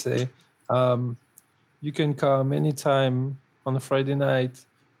control. Let's say you can come anytime on a Friday night.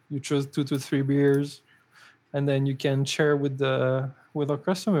 You choose 2 to 3 beers, and then you can share with our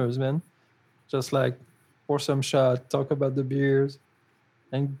customers, man. Just like pour some shot, talk about the beers,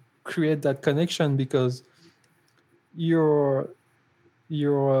 and create that connection because you're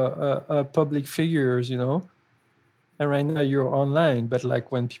a public figures, you know, and right now you're online. But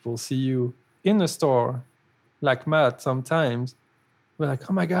like when people see you in a store, like Matt, sometimes we're like,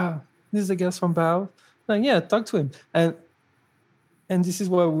 oh my god, this is a guest from Bao. Like, yeah, talk to him, and this is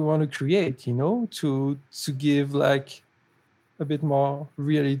what we want to create, you know, to give like a bit more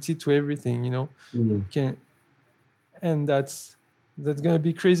reality to everything, you know. And that's gonna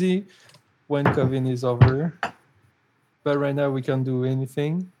be crazy when COVID is over. But right now we can't do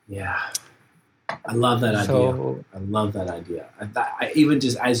anything. Yeah. I love that idea. So, I love that idea. I even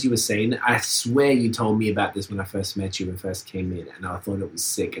just as you were saying, I swear you told me about this when I first met you and first came in, and I thought it was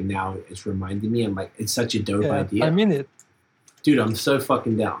sick. And now it's reminding me. I'm like, it's such a dope idea. I mean it. Dude, I'm so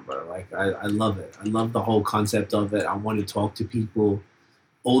fucking down, bro. Like, I love it. I love the whole concept of it. I want to talk to people.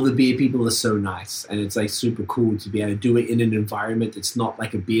 All the beer people are so nice, and it's like super cool to be able to do it in an environment that's not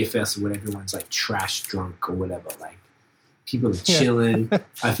like a beer fest where everyone's like trash drunk or whatever. Like, people are chilling.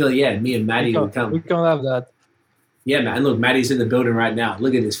 I feel, me and Maddie will come. We can't have that. Yeah, man. Look, Maddie's in the building right now.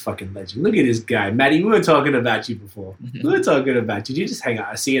 Look at this fucking legend. Look at this guy. Maddie, we were talking about you before. We were talking about you. Did you just hang out?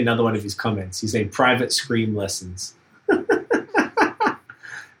 I see another one of his comments. He's saying private scream lessons.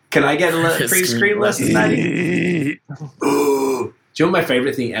 Can I get free scream lessons, Maddie? Ooh. Do you know what my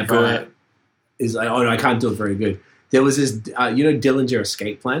favorite thing ever is? Like, oh, no, I can't do it very good. There was this, Dillinger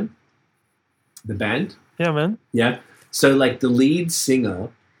Escape Plan? The band? Yeah, man. Yeah. So, like, the lead singer,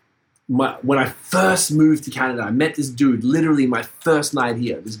 when I first moved to Canada, I met this dude literally my first night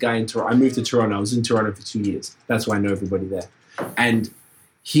here. This guy in Toronto. I moved to Toronto. I was in Toronto for 2 years. That's why I know everybody there. And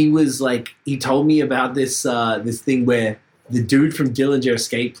he was like, he told me about this this thing where the dude from Dillinger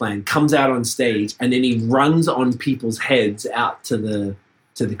Escape Plan comes out on stage and then he runs on people's heads out to the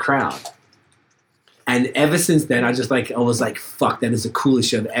crowd. And ever since then, I was like, fuck, that is the coolest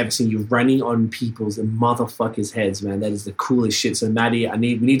shit I've ever seen. You running on people's motherfuckers' heads, man. That is the coolest shit. So, Maddie,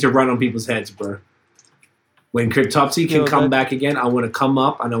 we need to run on people's heads, bro. When Cryptopsy can come back again, I want to come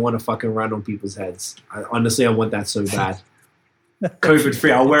up and I want to fucking run on people's heads. Honestly, I want that so bad. COVID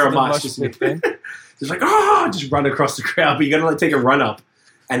free. I'll wear a mask. Just like, just run across the crowd. But you got to like take a run up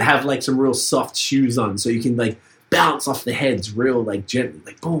and have like some real soft shoes on so you can like bounce off the heads real like gently,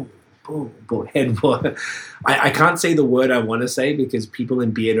 like boom. Boom, head. I can't say the word I want to say because people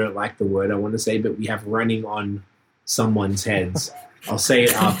in beer don't like the word I want to say, but we have running on someone's heads. I'll say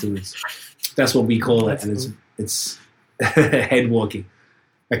it afterwards. That's what we call it, and it's head walking.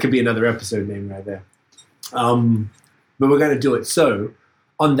 That could be another episode name right there. But we're going to do it. So,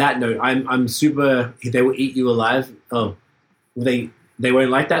 on that note, I'm super. They will eat you alive. Oh, they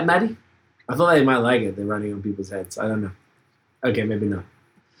won't like that, Maddie? I thought they might like it. They're running on people's heads. I don't know. Okay, maybe not.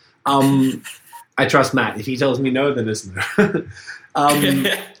 I trust Matt. If he tells me no, then it's no. I'm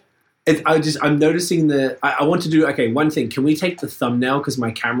noticing I want to do, one thing. Can we take the thumbnail? Because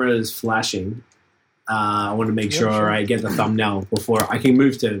my camera is flashing. I want to make sure I get the thumbnail before I can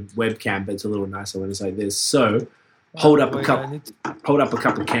move to webcam, but it's a little nicer when it's like this. So hold up a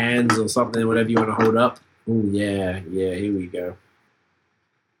couple cans or something, whatever you want to hold up. Oh yeah, here we go.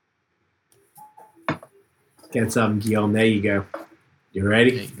 Get some, Guillaume. There you go. You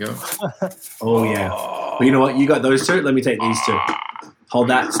ready? There you go. Oh, yeah. Well, you know what? You got those two. Let me take these two. Hold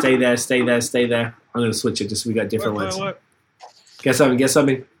that. Stay there. I'm going to switch it just so we got different ones. Get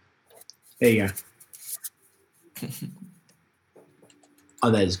something. There you go. Oh,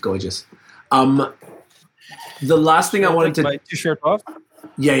 that is gorgeous. The last thing I wanted to... my t-shirt off.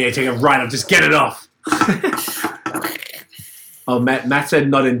 Yeah, take it right off. Just get it off. Oh, Matt said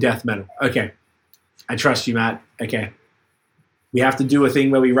not in death metal. Okay. I trust you, Matt. Okay. We have to do a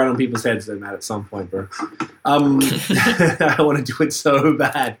thing where we run on people's heads, though, Matt, at some point, bro. I want to do it so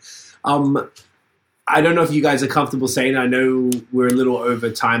bad. I don't know if you guys are comfortable saying it. I know we're a little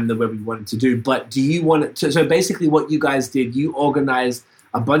over time than where we wanted to do, but do you want to... So basically what you guys did, you organized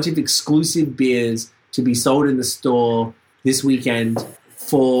a bunch of exclusive beers to be sold in the store this weekend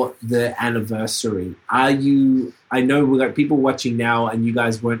for the anniversary. I know we've got people watching now, and you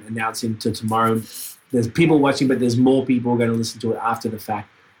guys weren't announcing till tomorrow. There's people watching, but there's more people going to listen to it after the fact.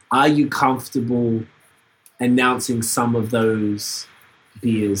 Are you comfortable announcing some of those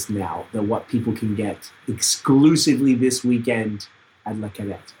beers now, that what people can get exclusively this weekend at La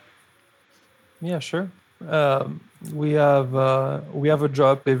Cadette? Yeah, sure. We have a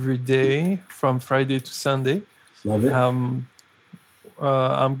drop every day from Friday to Sunday. Love it.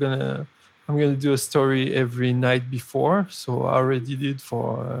 I'm gonna do a story every night before, so I already did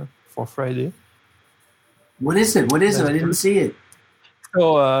for Friday. What is it? I didn't see it.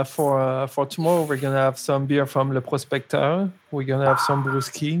 So for tomorrow, we're gonna have some beer from Le Prospecteur. We're gonna have some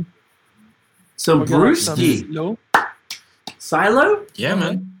brewski. Some brewski. Silo? Yeah,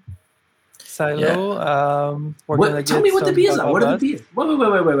 man. Silo. Yeah. Tell me what the beers are. What are the beers?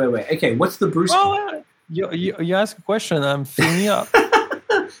 Wait. Okay, what's the brewski? Oh, you ask a question. I'm filling up.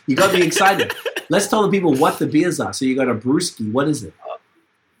 You got me excited. Let's tell the people what the beers are. So you got a brewski. What is it?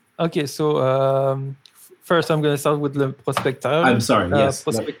 Okay, so first I'm going to start with Le Prospecteur. I'm sorry. Yes.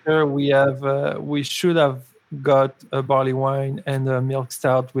 Prospecteur. We should have got a barley wine and a milk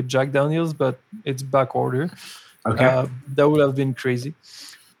stout with Jack Daniels, but it's back order. Okay. That would have been crazy.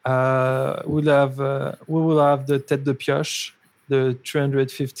 We will have the Tête de Pioche, the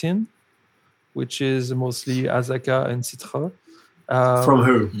 315, which is mostly Azaka and Citra. From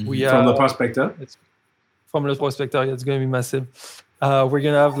who? From Le Prospecteur? From Le Prospecteur, it's going to be massive. We're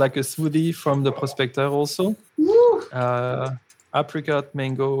going to have like a smoothie from the Prospecteur also. Woo! Apricot,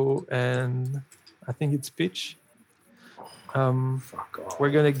 mango, and I think it's peach.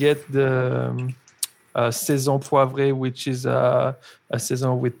 We're going to get the Saison Poivrée, which is a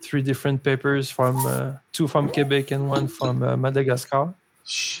saison with 3 different peppers, from 2 from Quebec and 1 from Madagascar.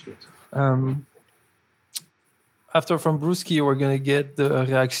 Shit. After from brewski, we're going to get the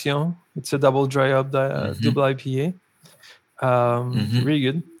Réaction. It's a double dry up double IPA. Really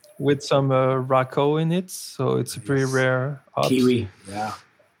good, with some Rocco in it. So it's a pretty rare hops. Kiwi. Yeah.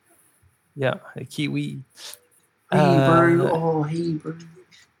 Yeah, a kiwi. Hey, bro. Hey, bro.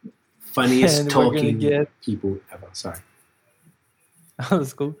 Funniest talking people ever. Sorry.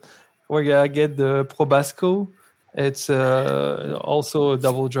 That's cool. We're going to get the Probasco. It's also a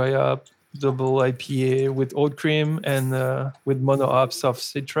double dry up, double IPA with oat cream and with mono hops of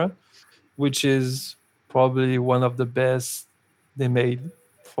Citra, which is probably one of the best they made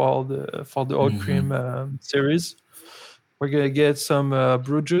for the oat cream series. We're gonna get some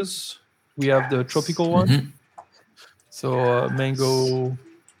brew juice. We have the tropical one, so mango,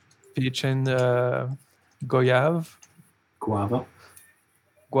 peach, and Guava.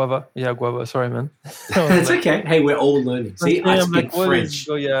 Yeah, guava. Sorry, man. It's okay. Hey, we're all learning. See, I speak French.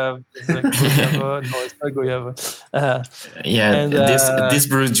 Goyave? No, it's not Goyava. This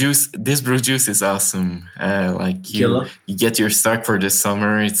brew juice is awesome. You get your stock for the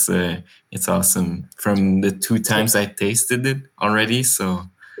summer. It's awesome. From the 2 times I tasted it already, so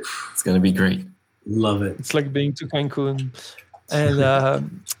it's gonna be great. Love it. It's like being to Cancun. And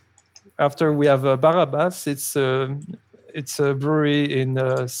after we have Barabas, it's a brewery in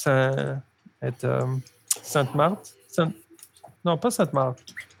Saint-Marthe. Pas Sainte-Marthe.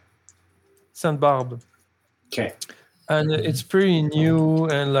 Sainte-Barbe. Okay. And it's pretty new,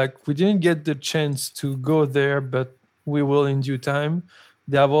 and like we didn't get the chance to go there, but we will in due time.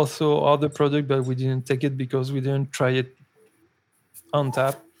 They have also other product, but we didn't take it because we didn't try it on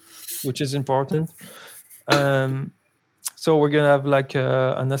tap, which is important. So we're gonna have like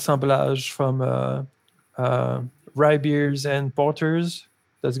an assemblage from rye beers and porters.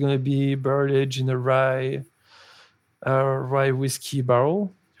 That's going to be barrel aged in a rye whiskey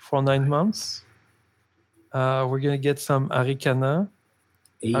barrel for 9 months. We're going to get some Arikana.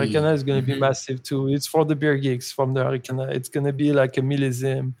 Arikana is going to be massive too. It's for the beer geeks from the Arikana. It's going to be like a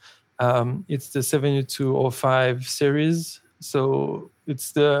millésime. It's the 7205 series. So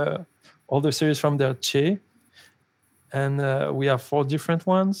it's the older series from their Che. And we have 4 different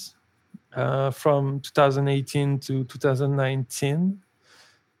ones. From 2018 to 2019.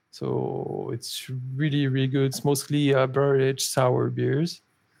 So it's really, really good. It's mostly barrel-aged sour beers.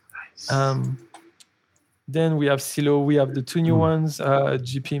 Nice. Then we have Silo. We have the two new ones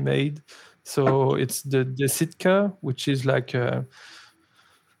GP made. So it's the Sitka, which is like a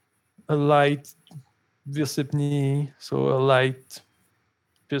light Vyrsepny, so a light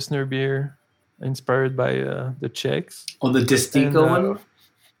Pilsner beer inspired by the Czechs. On the Destika one?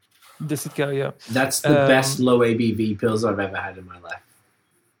 The Sitka, yeah. That's the best low ABV pills I've ever had in my life.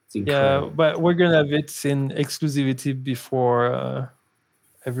 It's incredible. Yeah, but we're going to have it in exclusivity before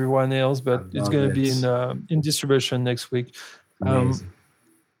everyone else, but it's going to be in distribution next week. Amazing.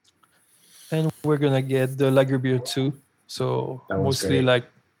 And we're going to get the lager beer too. So mostly great. like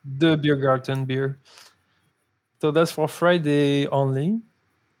the Biergarten beer. So that's for Friday only.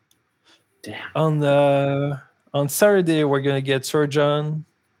 Damn. On Saturday, we're going to get Sir John,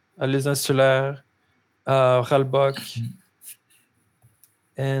 Les Insulaires, Ralbach,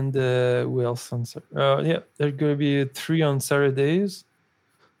 and who else? Yeah, there's going to be 3 on Saturdays.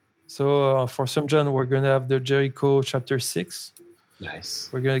 So for Sir John, we're going to have the Jericho Chapter 6. Nice.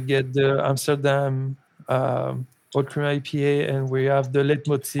 We're going to get the Amsterdam Old Cream IPA, and we have the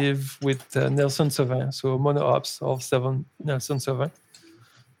Leitmotiv with Nelson Sauvin, so mono hops of 7 Nelson Sauvin.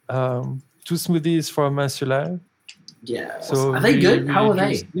 2 smoothies for Insulaire. Yeah. So are they good? How are they?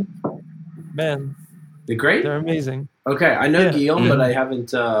 tasty. Man, They're great? they're amazing. Okay, I know Yeah. Guillaume, but I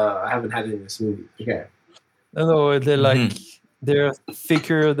haven't had any of the smoothie. Okay. No, they're like they're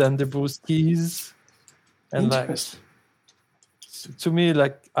thicker than the brewskis, and like Interesting. to me,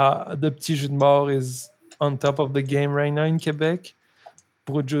 like the Petit Jus de Mort is on top of the game right now in Quebec.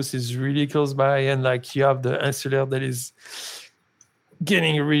 Brew Juice is really close by, and like you have the Insulaire that is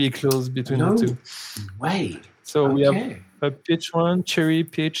getting really close between No the two. way. So we have Okay. a peach one, cherry,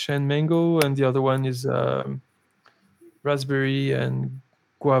 peach, and mango, and the other one is raspberry and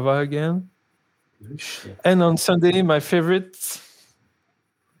guava again. No shit. And on Sunday, my favorite,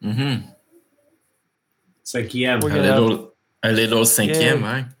 Mm-hmm. It's like, yeah, We're gonna A little cinquième,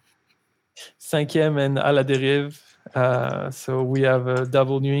 Yeah. right? Cinquième and à la dérive. So we have a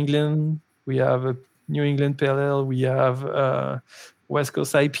double New England, we have a New England Pale Ale, we have West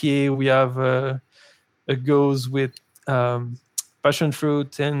Coast IPA, we have a goes with passion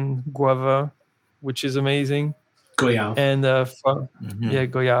fruit and guava, which is amazing. Goyave. And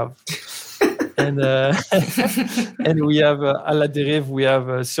Mhm. goyave. And and we have à la dérive, we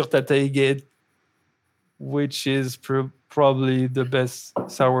have Sur ta tailgate, which is probably the best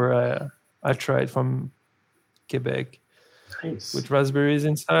sour I tried from Quebec, Nice. with raspberries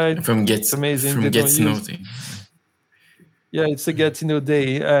inside. From It's amazing. From They don't Gatineau. use- Yeah, it's a Gatineau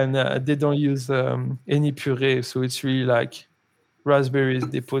day, and they don't use any puree, so it's really like raspberries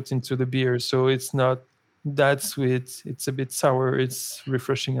they put into the beer. So it's not that sweet. It's a bit sour. It's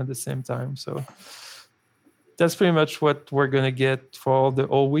refreshing at the same time. So that's pretty much what we're gonna get for the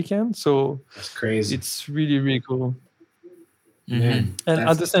whole weekend. So That's crazy. it's really, really cool. Mhm. And That's-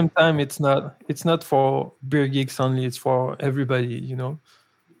 at the same time, it's not for beer geeks only. It's for everybody. You know,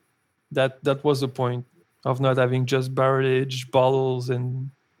 that was the point of not having just barrel aged bottles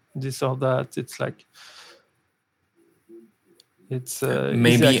and this or that. It's like it's easy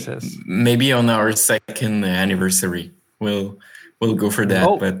Maybe access. maybe on our second anniversary we'll go for that.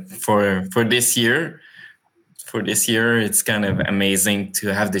 Oh. But for this year, it's kind of amazing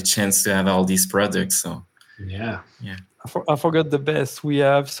to have the chance to have all these products. So Yeah. I forgot the best. We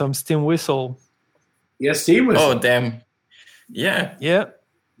have some steam whistle. Yeah, Steve was. oh damn, yeah. Yeah,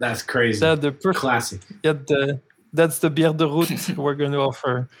 That's crazy. that's the perfect. Classic. Yeah, that's the bière de route we're going to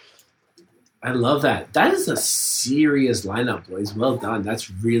offer. I love that. That is a serious lineup, boys. Well done. That's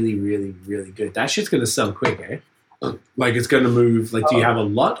really, really, really good. That shit's gonna sell quick, eh? Like it's gonna move. Like, do you have a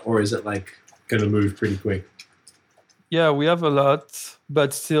lot, or is it like gonna move pretty quick? Yeah, we have a lot,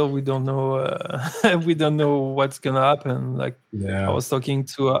 but still we don't know. We don't know what's gonna happen. Like Yeah. I was talking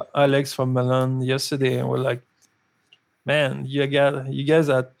to Alex from Milan yesterday, and we're like, "Man, you guys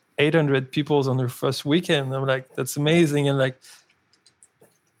had 800 people on their first weekend." I'm like, "That's amazing!" And like,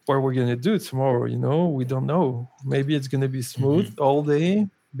 what we're gonna do tomorrow? You know, we don't know. Maybe it's gonna be smooth all day.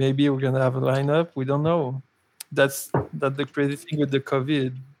 Maybe we're gonna have a lineup. We don't know. That's the crazy thing with the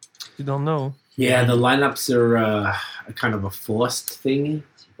COVID. You don't know. Yeah, the lineups are a kind of a forced thing,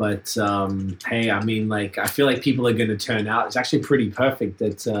 but hey, I mean, like, I feel like people are going to turn out. It's actually pretty perfect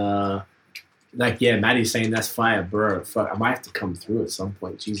that, like, yeah, Maddie's saying that's fire, bro. Fuck, I might have to come through at some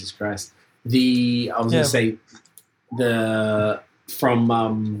point. Jesus Christ. I was going to say, from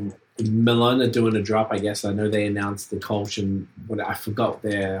Milan are doing a drop, I guess. I know they announced the Kolsch and I forgot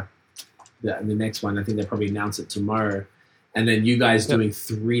the next one. I think they'll probably announce it tomorrow. and then you guys doing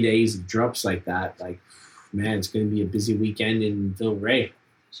 3 days of drops like that, like, man, it's going to be a busy weekend in Villeray.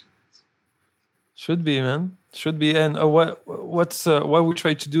 Should be, man. Should be. And what we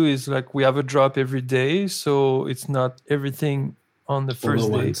try to do is like we have a drop every day, so it's not everything on the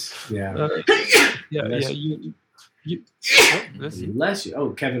first day. Yeah. Oh, Bless you. Oh,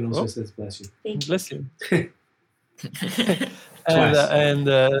 Kevin also says bless you. Bless you. and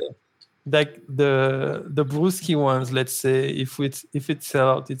like the brewski ones, let's say if it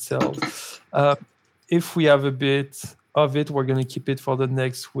sells, it sells. If we have a bit of it, we're gonna keep it for the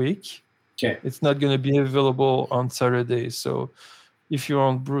next week. Okay. It's not gonna be available on Saturday. So if you're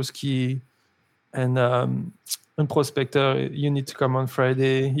on brewski and Prospector, you need to come on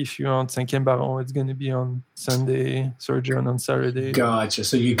Friday. If you're on Cinquième Baron, it's gonna be on Sunday. Surgeon on Saturday. Gotcha.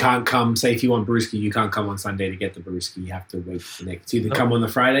 So you can't come. Say if you want brewski, you can't come on Sunday to get the brewski. You have to wait for next. Either come on the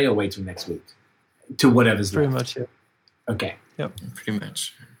Friday or wait till next week. To whatever's pretty left. much. Yeah. Okay. Yep. Pretty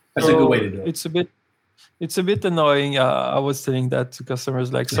much. That's a good way to do it. It's a bit annoying. I was telling that to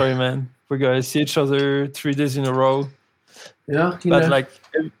customers, like, sorry, man, we're gonna see each other 3 days in a row. Yeah. But like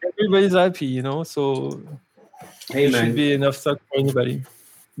everybody's happy, So. Hey, it man. should be enough stock for anybody.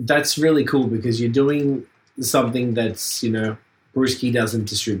 That's really cool because you're doing something that's, brewski doesn't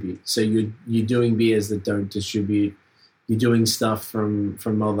distribute. So you're doing beers that don't distribute. You're doing stuff from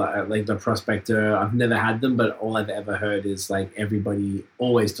all the, like the Prospector. I've never had them, but all I've ever heard is like everybody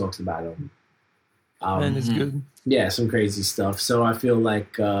always talks about them. And it's good. Yeah, some crazy stuff. So I feel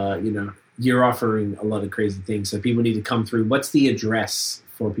like, you're offering a lot of crazy things. So people need to come through. What's the address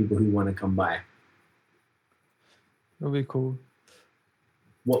for people who want to come by? That'll be cool.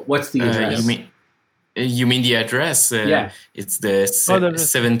 What's the address? You mean the address? Yeah. It's the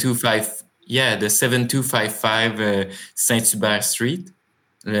 725. Yeah, the 7255 Saint-Hubert Street,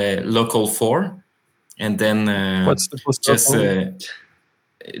 local 4, and then what's the postcode?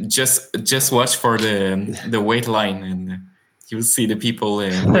 Just watch for the wait line, and you'll see the people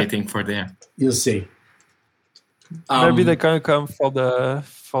waiting for them. You'll see. Maybe they can come for the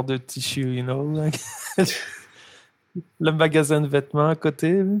tissue, like. Le magasin de vêtements à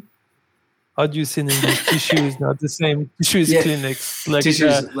côté. How do you say in English? Tissue is not the same. Tissue is clinics. Like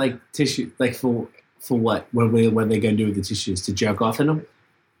tissues, like tissue, like for what? What are they going to do with the tissues? To jerk off in them?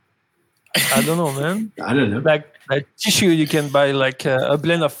 I don't know, man. I don't know. Like tissue, you can buy like a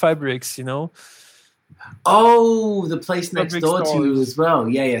blend of fabrics, Oh, the place next Fabric door to stores. you as well.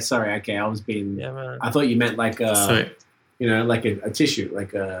 Yeah. Sorry. Okay, I was being. Yeah, man. I thought you meant like Sorry. like a tissue,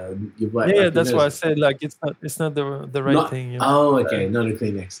 like a. Yeah, that's why I said like it's not the right thing. Oh, okay, not a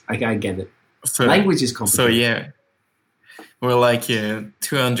Kleenex. I get it. So, Language is complicated. So yeah, we're like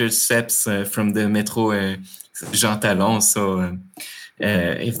 200 steps from the metro Jean Talon. So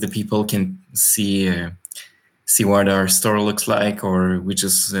if the people can see what our store looks like, or we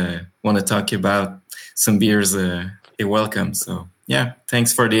just want to talk about some beers, you're welcome. So yeah,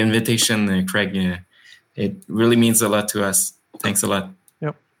 thanks for the invitation, Craig. It really means a lot to us. Thanks a lot.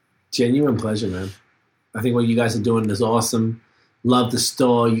 Yep. Genuine pleasure, man. I think what you guys are doing is awesome. Love the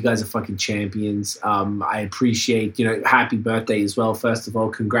store. You guys are fucking champions. I appreciate, happy birthday as well. First of all,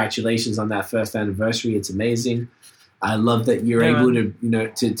 congratulations on that first anniversary. It's amazing. I love that you're able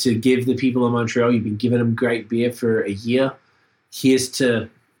to, to give the people in Montreal, you've been giving them great beer for a year. Here's to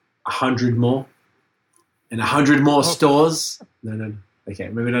 100 more and 100 more stores. No. Okay,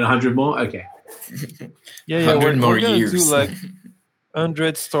 maybe not 100 more. Okay. Yeah. 100 more we're gonna years. do like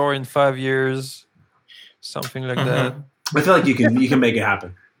 100 store in 5 years, something like that. I feel like you can make it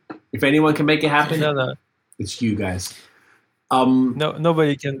happen. If anyone can make it happen, No. it's you guys. No,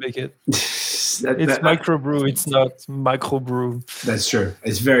 nobody can make it. It's microbrew. It's not microbrew. That's true.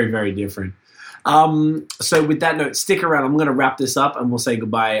 It's very, very different. So with that note, stick around. I'm going to wrap this up and we'll say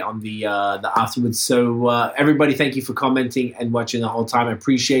goodbye on the afterwards. So everybody, thank you for commenting and watching the whole time. I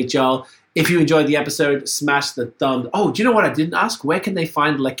appreciate y'all. If you enjoyed the episode, smash the thumb. Oh, do you know what I didn't ask? Where can they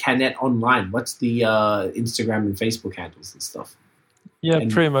find La Canette online? What's the Instagram and Facebook handles and stuff? Yeah,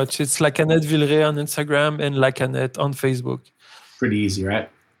 pretty much. It's La Canette Villeray on Instagram and La Canette on Facebook. Pretty easy, right?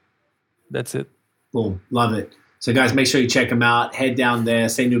 That's it. Boom. Love it. So, guys, make sure you check them out. Head down there,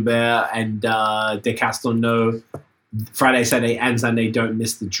 Saint-Hubert and De Castelnau. Friday, Saturday, and Sunday. Don't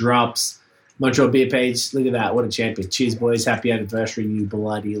miss the drops. Montreal Beer Page. Look at that. What a champion. Cheers, boys. Happy anniversary, you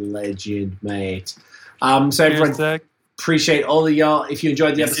bloody legend, mate. So, everyone, Zach. appreciate all of y'all. If you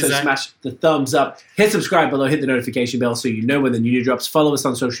enjoyed the episode, smash the thumbs up. Hit subscribe below. Hit the notification bell so you know when the new drops. Follow us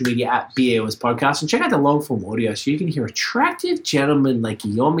on social media at BAOS Podcast. And check out the long form audio so you can hear attractive gentlemen like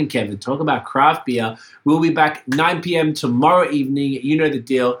Guillaume and Kevin talk about craft beer. We'll be back 9 p.m. tomorrow evening. You know the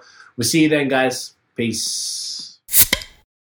deal. We'll see you then, guys. Peace.